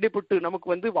பரிசுத்தானோட இடைப்பட்டு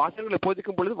நமக்கு வாசகங்களை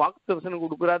போதிக்கும் பொழுது வாக்குத்தத்த வசனம்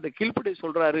கொடுக்குறாரு. அதை கீழ்ப்படி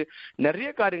சொல்றாரு. நிறைய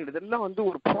காரியங்கள் இதெல்லாம்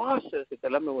ஒரு ப்ராசஸ்.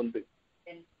 இதெல்லாமே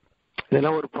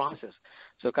இதெல்லாம் ஒரு ப்ராசஸ்.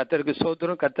 ஸோ கர்த்தருக்கு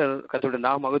ஸ்தோத்திரம். கர்த்தரோட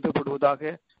நாம்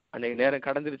மகத்துவப்படுவதாக. அன்னைக்கு நேரம்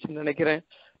கடந்துருச்சுன்னு நினைக்கிறேன்.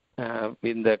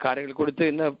 இந்த காரியங்கள் கொடுத்து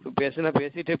என்ன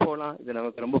பேசிட்டே போகலாம். இது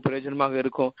நமக்கு ரொம்ப பிரயோஜனமாக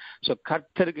இருக்கும். ஸோ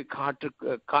கர்த்தருக்கு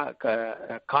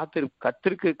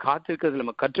காத்திருக்கிறது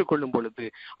நம்ம கற்றுக்கொள்ளும் பொழுது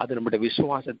அது நம்முடைய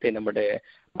விசுவாசத்தை, நம்முடைய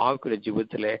ஆவிக்குரிய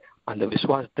ஜீவிதத்துல அந்த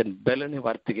விசுவாசத்தின் பலனை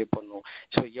வர்த்திகை பண்ணும்.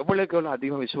 ஸோ எவ்வளவுக்கு எவ்வளவு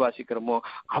அதிகமாக விசுவாசிக்கிறோமோ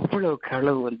அவ்வளவுக்கு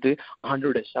அளவு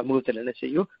ஆண்டோட சமூகத்தில் என்ன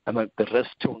செய்யும்? நமக்கு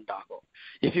ரெஸ்ட் உண்டாகும்.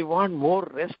 If you want more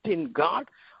rest in God,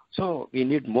 so we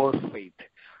need more faith.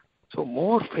 So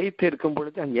more faith இருக்கும்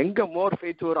பொழுது அங்கே எங்கே மோர்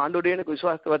ஃபெய்த் வரும்? ஆண்டோடைய எனக்கு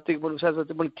விசுவாசத்தை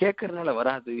வர்த்திக்கு கேட்கறதுனால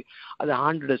வராது. அது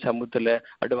ஆண்டோட சமூகத்தில்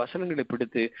அந்த வசனங்களை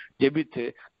பிடித்து ஜெபித்து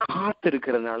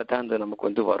காத்திருக்கிறதுனால தான் அந்த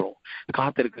நமக்கு வரும்.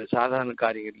 காத்திருக்கிற சாதாரண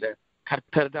காரியங்கள்ல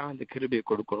கர்த்தர் தான் அந்த கிருபையை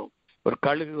கொடுக்கணும். ஒரு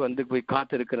கழுகு போய்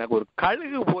காத்திருக்கிறாக்க, ஒரு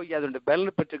கழுகு போய் அதோட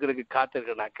பலனை பெற்றுக்கிறதுக்கு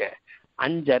காத்திருக்கனாக்க,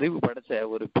 5 அறிவு படைச்ச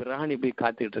ஒரு பிராணி போய்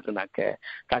காத்துக்கிட்டு இருக்குனாக்க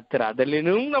கர்த்தர்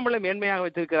அதிலும் நம்மளை மேன்மையாக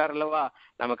வச்சிருக்கிறார் அல்லவா?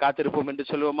 நம்ம காத்திருப்போம்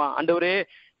என்று சொல்லுவோமா? ஆண்டவரே,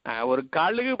 ஒரு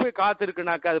கழுகு போய்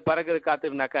காத்திருக்குனாக்கா, அது பறக்கிறது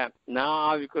காத்திருக்குனாக்கா, நான்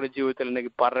ஆவிக்குற ஜீவிதத்தில்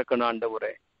இன்னைக்கு பறக்கணும்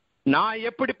ஆண்டவரே, நான்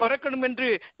எப்படி பறக்கணும் என்று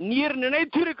நீர்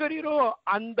நினைத்திருக்கிறீரோ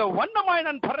அந்த வண்ணமாய்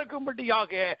நான்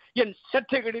பறக்கும்படியாக என்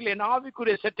செட்டைகளில், என்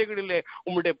ஆவிக்குரிய செட்டைகளிலே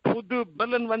உம்முடைய புது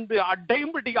பலன்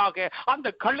அடையும்படியாக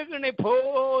அந்த கழுகினை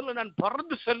போல நான்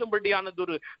பறந்து செல்லும்படியானது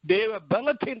ஒரு தேவ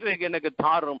பலத்தை எனக்கு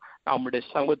தாரும். நம்முடைய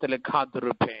சமூகத்தில்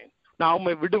காத்திருப்பேன். நான்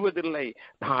உண்மை விடுவதில்லை.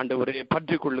 நான் ஆண்டவரை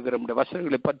பற்றி கொள்ளுகிறேன்,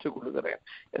 வசனங்களை பற்றி கொள்ளுகிறேன்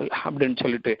அப்படின்னு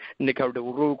சொல்லிட்டு இன்னைக்கு அவருடைய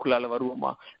உறவுக்குள்ளால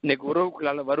வருவோமா? இன்னைக்கு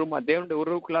உறவுக்குள்ளால வருமா? தேவனுடைய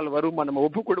உறவுக்குள்ளால வருமா? நம்ம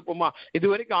ஒப்பு கொடுப்போமா?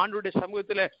 இதுவரைக்கும் ஆண்டவருடைய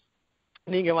சமூகத்துல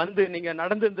நீங்க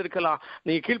நடந்திருந்திருக்கலாம்,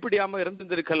 நீங்க கீழ்ப்படியாம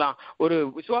இருந்திருக்கலாம், ஒரு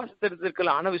விசுவாசத்தை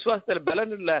இருந்திருக்கலாம், ஆனா விசுவாசத்துல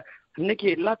பலன் இல்ல. இன்னைக்கு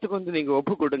எல்லாத்துக்கும் வந்து நீங்க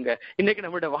ஒப்பு கொடுங்க. இன்னைக்கு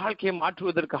நம்மளுடைய வாழ்க்கையை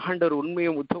மாற்றுவதற்கு ஆண்டவர்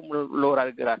உண்மையும் உள்ளவராக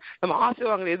இருக்கிறார். நம்ம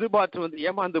ஆசீர்வாதங்களை எதிர்பார்த்து வந்து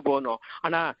ஏமாந்து போனோம்.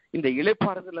 ஆனா இந்த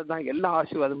இளைப்பாறுதல தான் எல்லா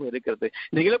ஆசீர்வாதமும் இருக்கிறது.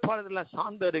 இந்த இளைப்பாறுதல்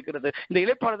சார்ந்த இருக்கிறது. இந்த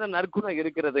இளைப்பாறுதல் நற்குணம்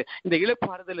இருக்கிறது. இந்த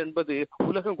இளைப்பாறுதல் என்பது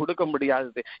உலகம் கொடுக்க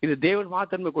முடியாதது. இது தேவன்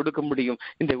மாத்திரமே கொடுக்க முடியும்.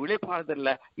 இந்த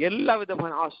இளைப்பாறுதல்ல எல்லா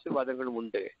விதமான ஆசீர்வாதங்களும்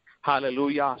உண்டு.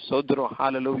 ஹல்லேலூயா, ஸ்தோத்திரம்,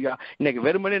 ஹல்லேலூயா. இன்னைக்கு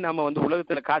வெறுமனே நம்ம வந்து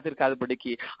உலகத்துல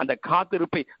காத்திருக்காதபடிக்கு அந்த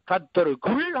காத்திருப்பை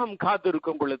கர்த்தருக்குள் நாம்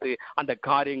காத்திருக்கும் பொழுது அந்த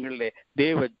காரியங்களிலே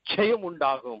தேவ ஜெயம்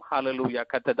உண்டாகும். ஹல்லேலூயா.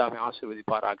 கர்த்தர் தாமே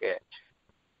ஆசீர்வதிப்பாராக.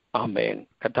 ஆமென்.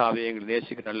 கர்த்தாவே, எங்களை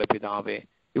நேசிக்கிற நல்ல பிதாவே,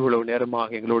 இவ்வளவு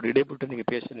நேரமாக எங்களோடு இடைப்பட்டு நீங்க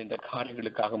பேசின இந்த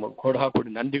காரியங்களுக்காக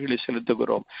கோடாகோடி நன்றிகளை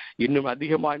செலுத்துகிறோம். இன்னும்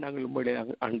அதிகமாக நாங்கள் உண்மையிலே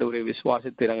ஆண்டவரை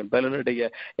விசுவாசித்து நாங்கள் பலனடைய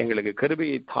எங்களுக்கு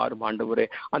கிருபையை தாரும் ஆண்டவரே.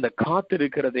 அந்த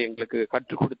காத்திருக்கிறதை எங்களுக்கு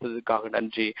கற்றுக் கொடுத்ததுக்காக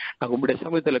நன்றி. நாங்கள் உங்களுடைய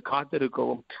சமயத்துல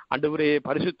காத்திருக்கவும் ஆண்டவரே,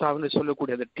 பரிசுத்தாவின்னு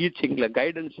சொல்லக்கூடிய அந்த டீச்சிங்ல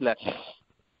கைடன்ஸ்ல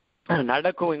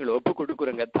நடக்கவும் எங்களை ஒப்பு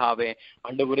கொடுக்குறோங்க தாவே.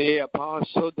 ஆண்டவரே அப்பா,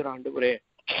 சோதர ஆண்டவரே,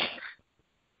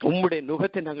 உம்முடைய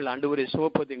நுகத்தை நாங்கள் ஆண்டவரை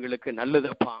சுமப்பது எங்களுக்கு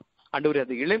நல்லதப்பா. ஆண்டவரே,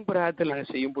 அது இளம்பிராயத்தில்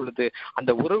நாங்கள் செய்யும் பொழுது,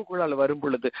 அந்த உறவுகளால் வரும்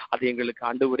பொழுது அது எங்களுக்கு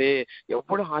ஆண்டவரே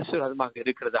எவ்வளவு ஆசீர்வாதமாக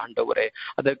இருக்கிறது ஆண்டவரே.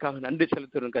 அதற்காக நன்றி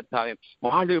செலுத்துறோம் கர்த்தாவே.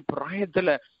 வாலிப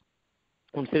பிராயத்துல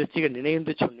உன் சிறுச்சிக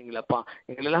நினைந்து சொன்னீங்களப்பா.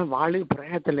 எங்களெல்லாம் வாலிப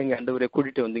பிராயத்தில் நீங்க ஆண்டவரை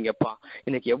கூட்டிட்டு வந்தீங்கப்பா.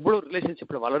 இன்னைக்கு எவ்வளவு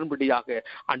ரிலேஷன்ஷிப்ல வளரும்படியாக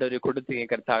ஆண்டவரை கொடுத்தீங்க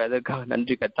கர்த்தாவே. அதற்காக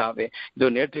நன்றி கர்த்தாவே. இதோ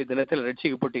நேற்றைய தினத்துல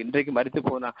ரட்சிக்கப்பட்டு இன்றைக்கு மரித்து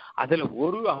போனா அதுல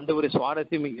ஒரு ஆண்டவரை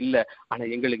சுவாரஸ்யமே இல்லை. ஆனா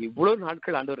எங்களுக்கு இவ்வளவு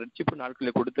நாட்கள் ஆண்டவர் ரட்சிப்பு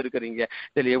நாட்களை கொடுத்திருக்கிறீங்க.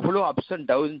 இதுல எவ்வளவு அப்ஸ் அண்ட்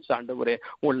டவுன்ஸ் ஆண்டவரே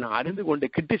உங்களை நான் அறிந்து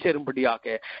கொண்டு கிட்டி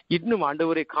சேரும்படியாக இன்னும்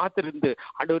ஆண்டவரை காத்திருந்து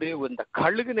ஆண்டவரே இந்த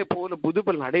கழுகினை போல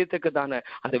புதுபல் அடையத்தக்கதான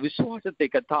அந்த விசுவாசத்தை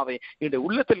கர்த்தாவே என்னுடைய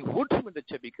உள்ளத்தில் ஊற்றும் என்று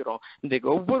ஜெபிக்கிறோம். இன்றைக்கு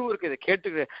ஒவ்வொருவருக்கும் இதை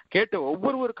கேட்ட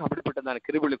ஒவ்வொருவருக்கும் அப்படிப்பட்டதான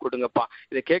கிருபையை கொடுங்கப்பா.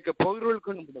 இதை கேட்க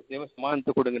போகிறவர்களுக்கும் நம்முடைய தேவ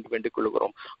சமாதானத்தை கொடுங்க என்று வேண்டிக்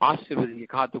கொள்கிறோம். ஆசீர்வதிங்க,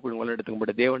 காத்துக்கொள்ளுங்க,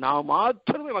 எடுத்துக்க தேவ நாம்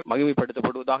மாத்திரமே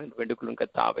மகிமைப்படுத்தப்படுவதாக என்று வேண்டிக் கொள்ளுங்க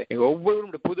கர்த்தாவே.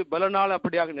 ஒவ்வொருவருடைய புது பலனால்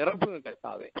அப்படியாக நிரப்புங்க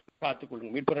கர்த்தாவே.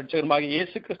 காத்துக்கொள்ளுங்க. மீட்பு ரட்சகராகிய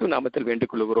இயேசு கிறிஸ்து நாமத்தில்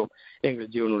வேண்டிக் கொள்கிறோம்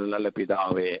எங்கள் ஜீவனுள்ள நல்ல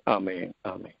பிதாவே. ஆமென்,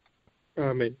 ஆமென்,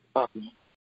 ஆமென், ஆமென்.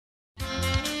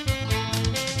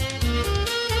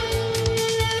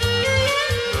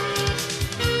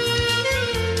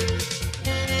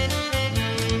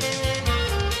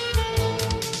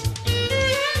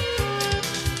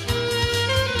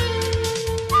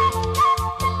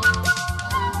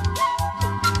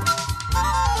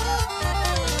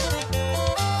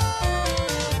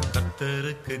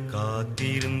 கர்த்தருக்கு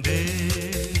காத்திருந்து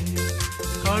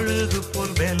கழுகு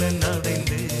போல் பலன்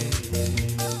அடைந்து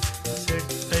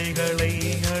செட்டைகளை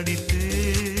அடித்து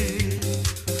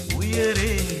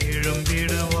உயரே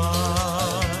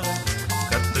எழும்பிடுவார்.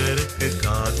 கர்த்தருக்கு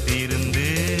காத்திருந்து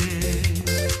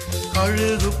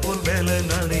கழுகு போல்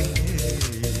பலன் அடைந்து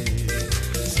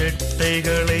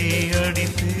செட்டைகளை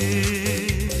அடித்து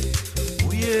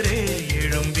உயரே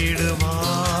எழும்பிடுவார்.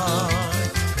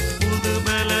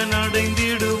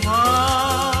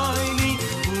 அடைந்திடுவாய் நீ,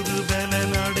 புது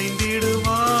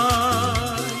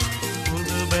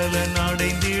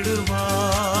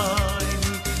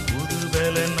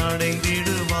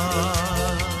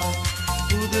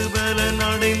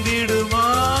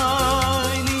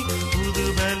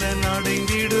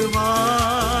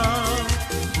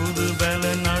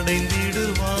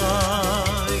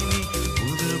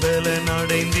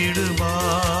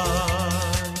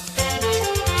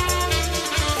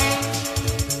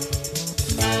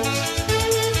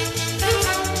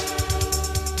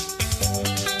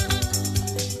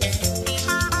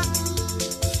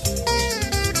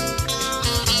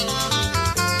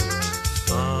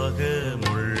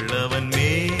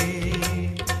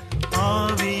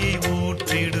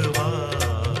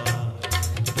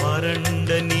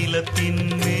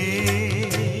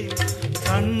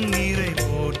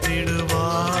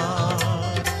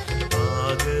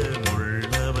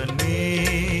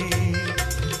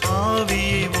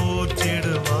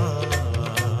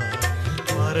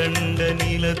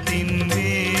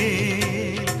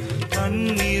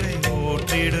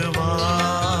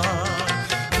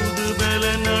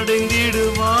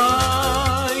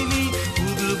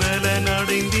பலன்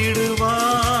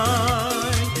அடைந்திடுவாய்,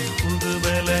 புது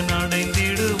பலன்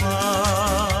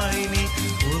அடைந்திடுவாய் நீ,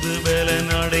 புது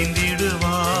பலன்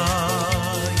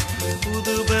அடைந்திடுவாய்,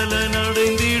 புது பலன்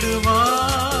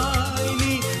அடைந்திடுவாய்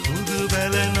நீ, புது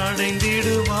பலன்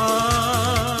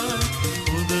அடைந்திடுவாய்,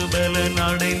 புது பலன்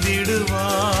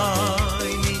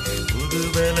அடைந்திடுவாய் நீ, புது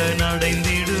பலன்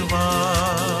அடைந்திடுவாய்.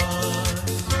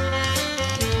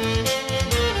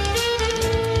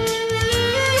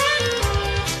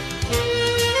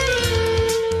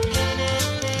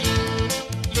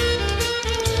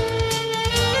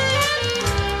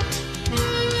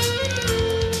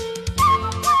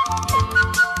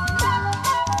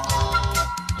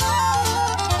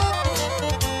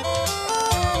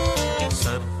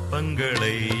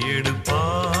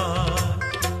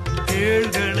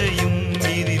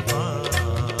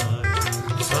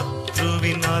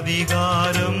 சத்ருவின்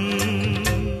அதிகாரம்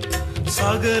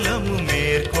சகலமும்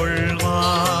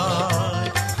மேற்கொள்வார்.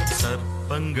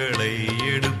 சர்ப்பங்களை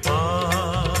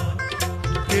எடுப்பார்,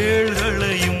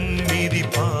 தேள்களையும்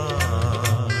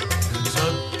மிதிப்பார்.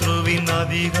 சத்ருவின்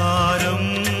அதிகாரம்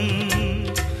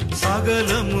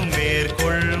சகலமும்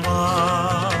மேற்கொள்வார்.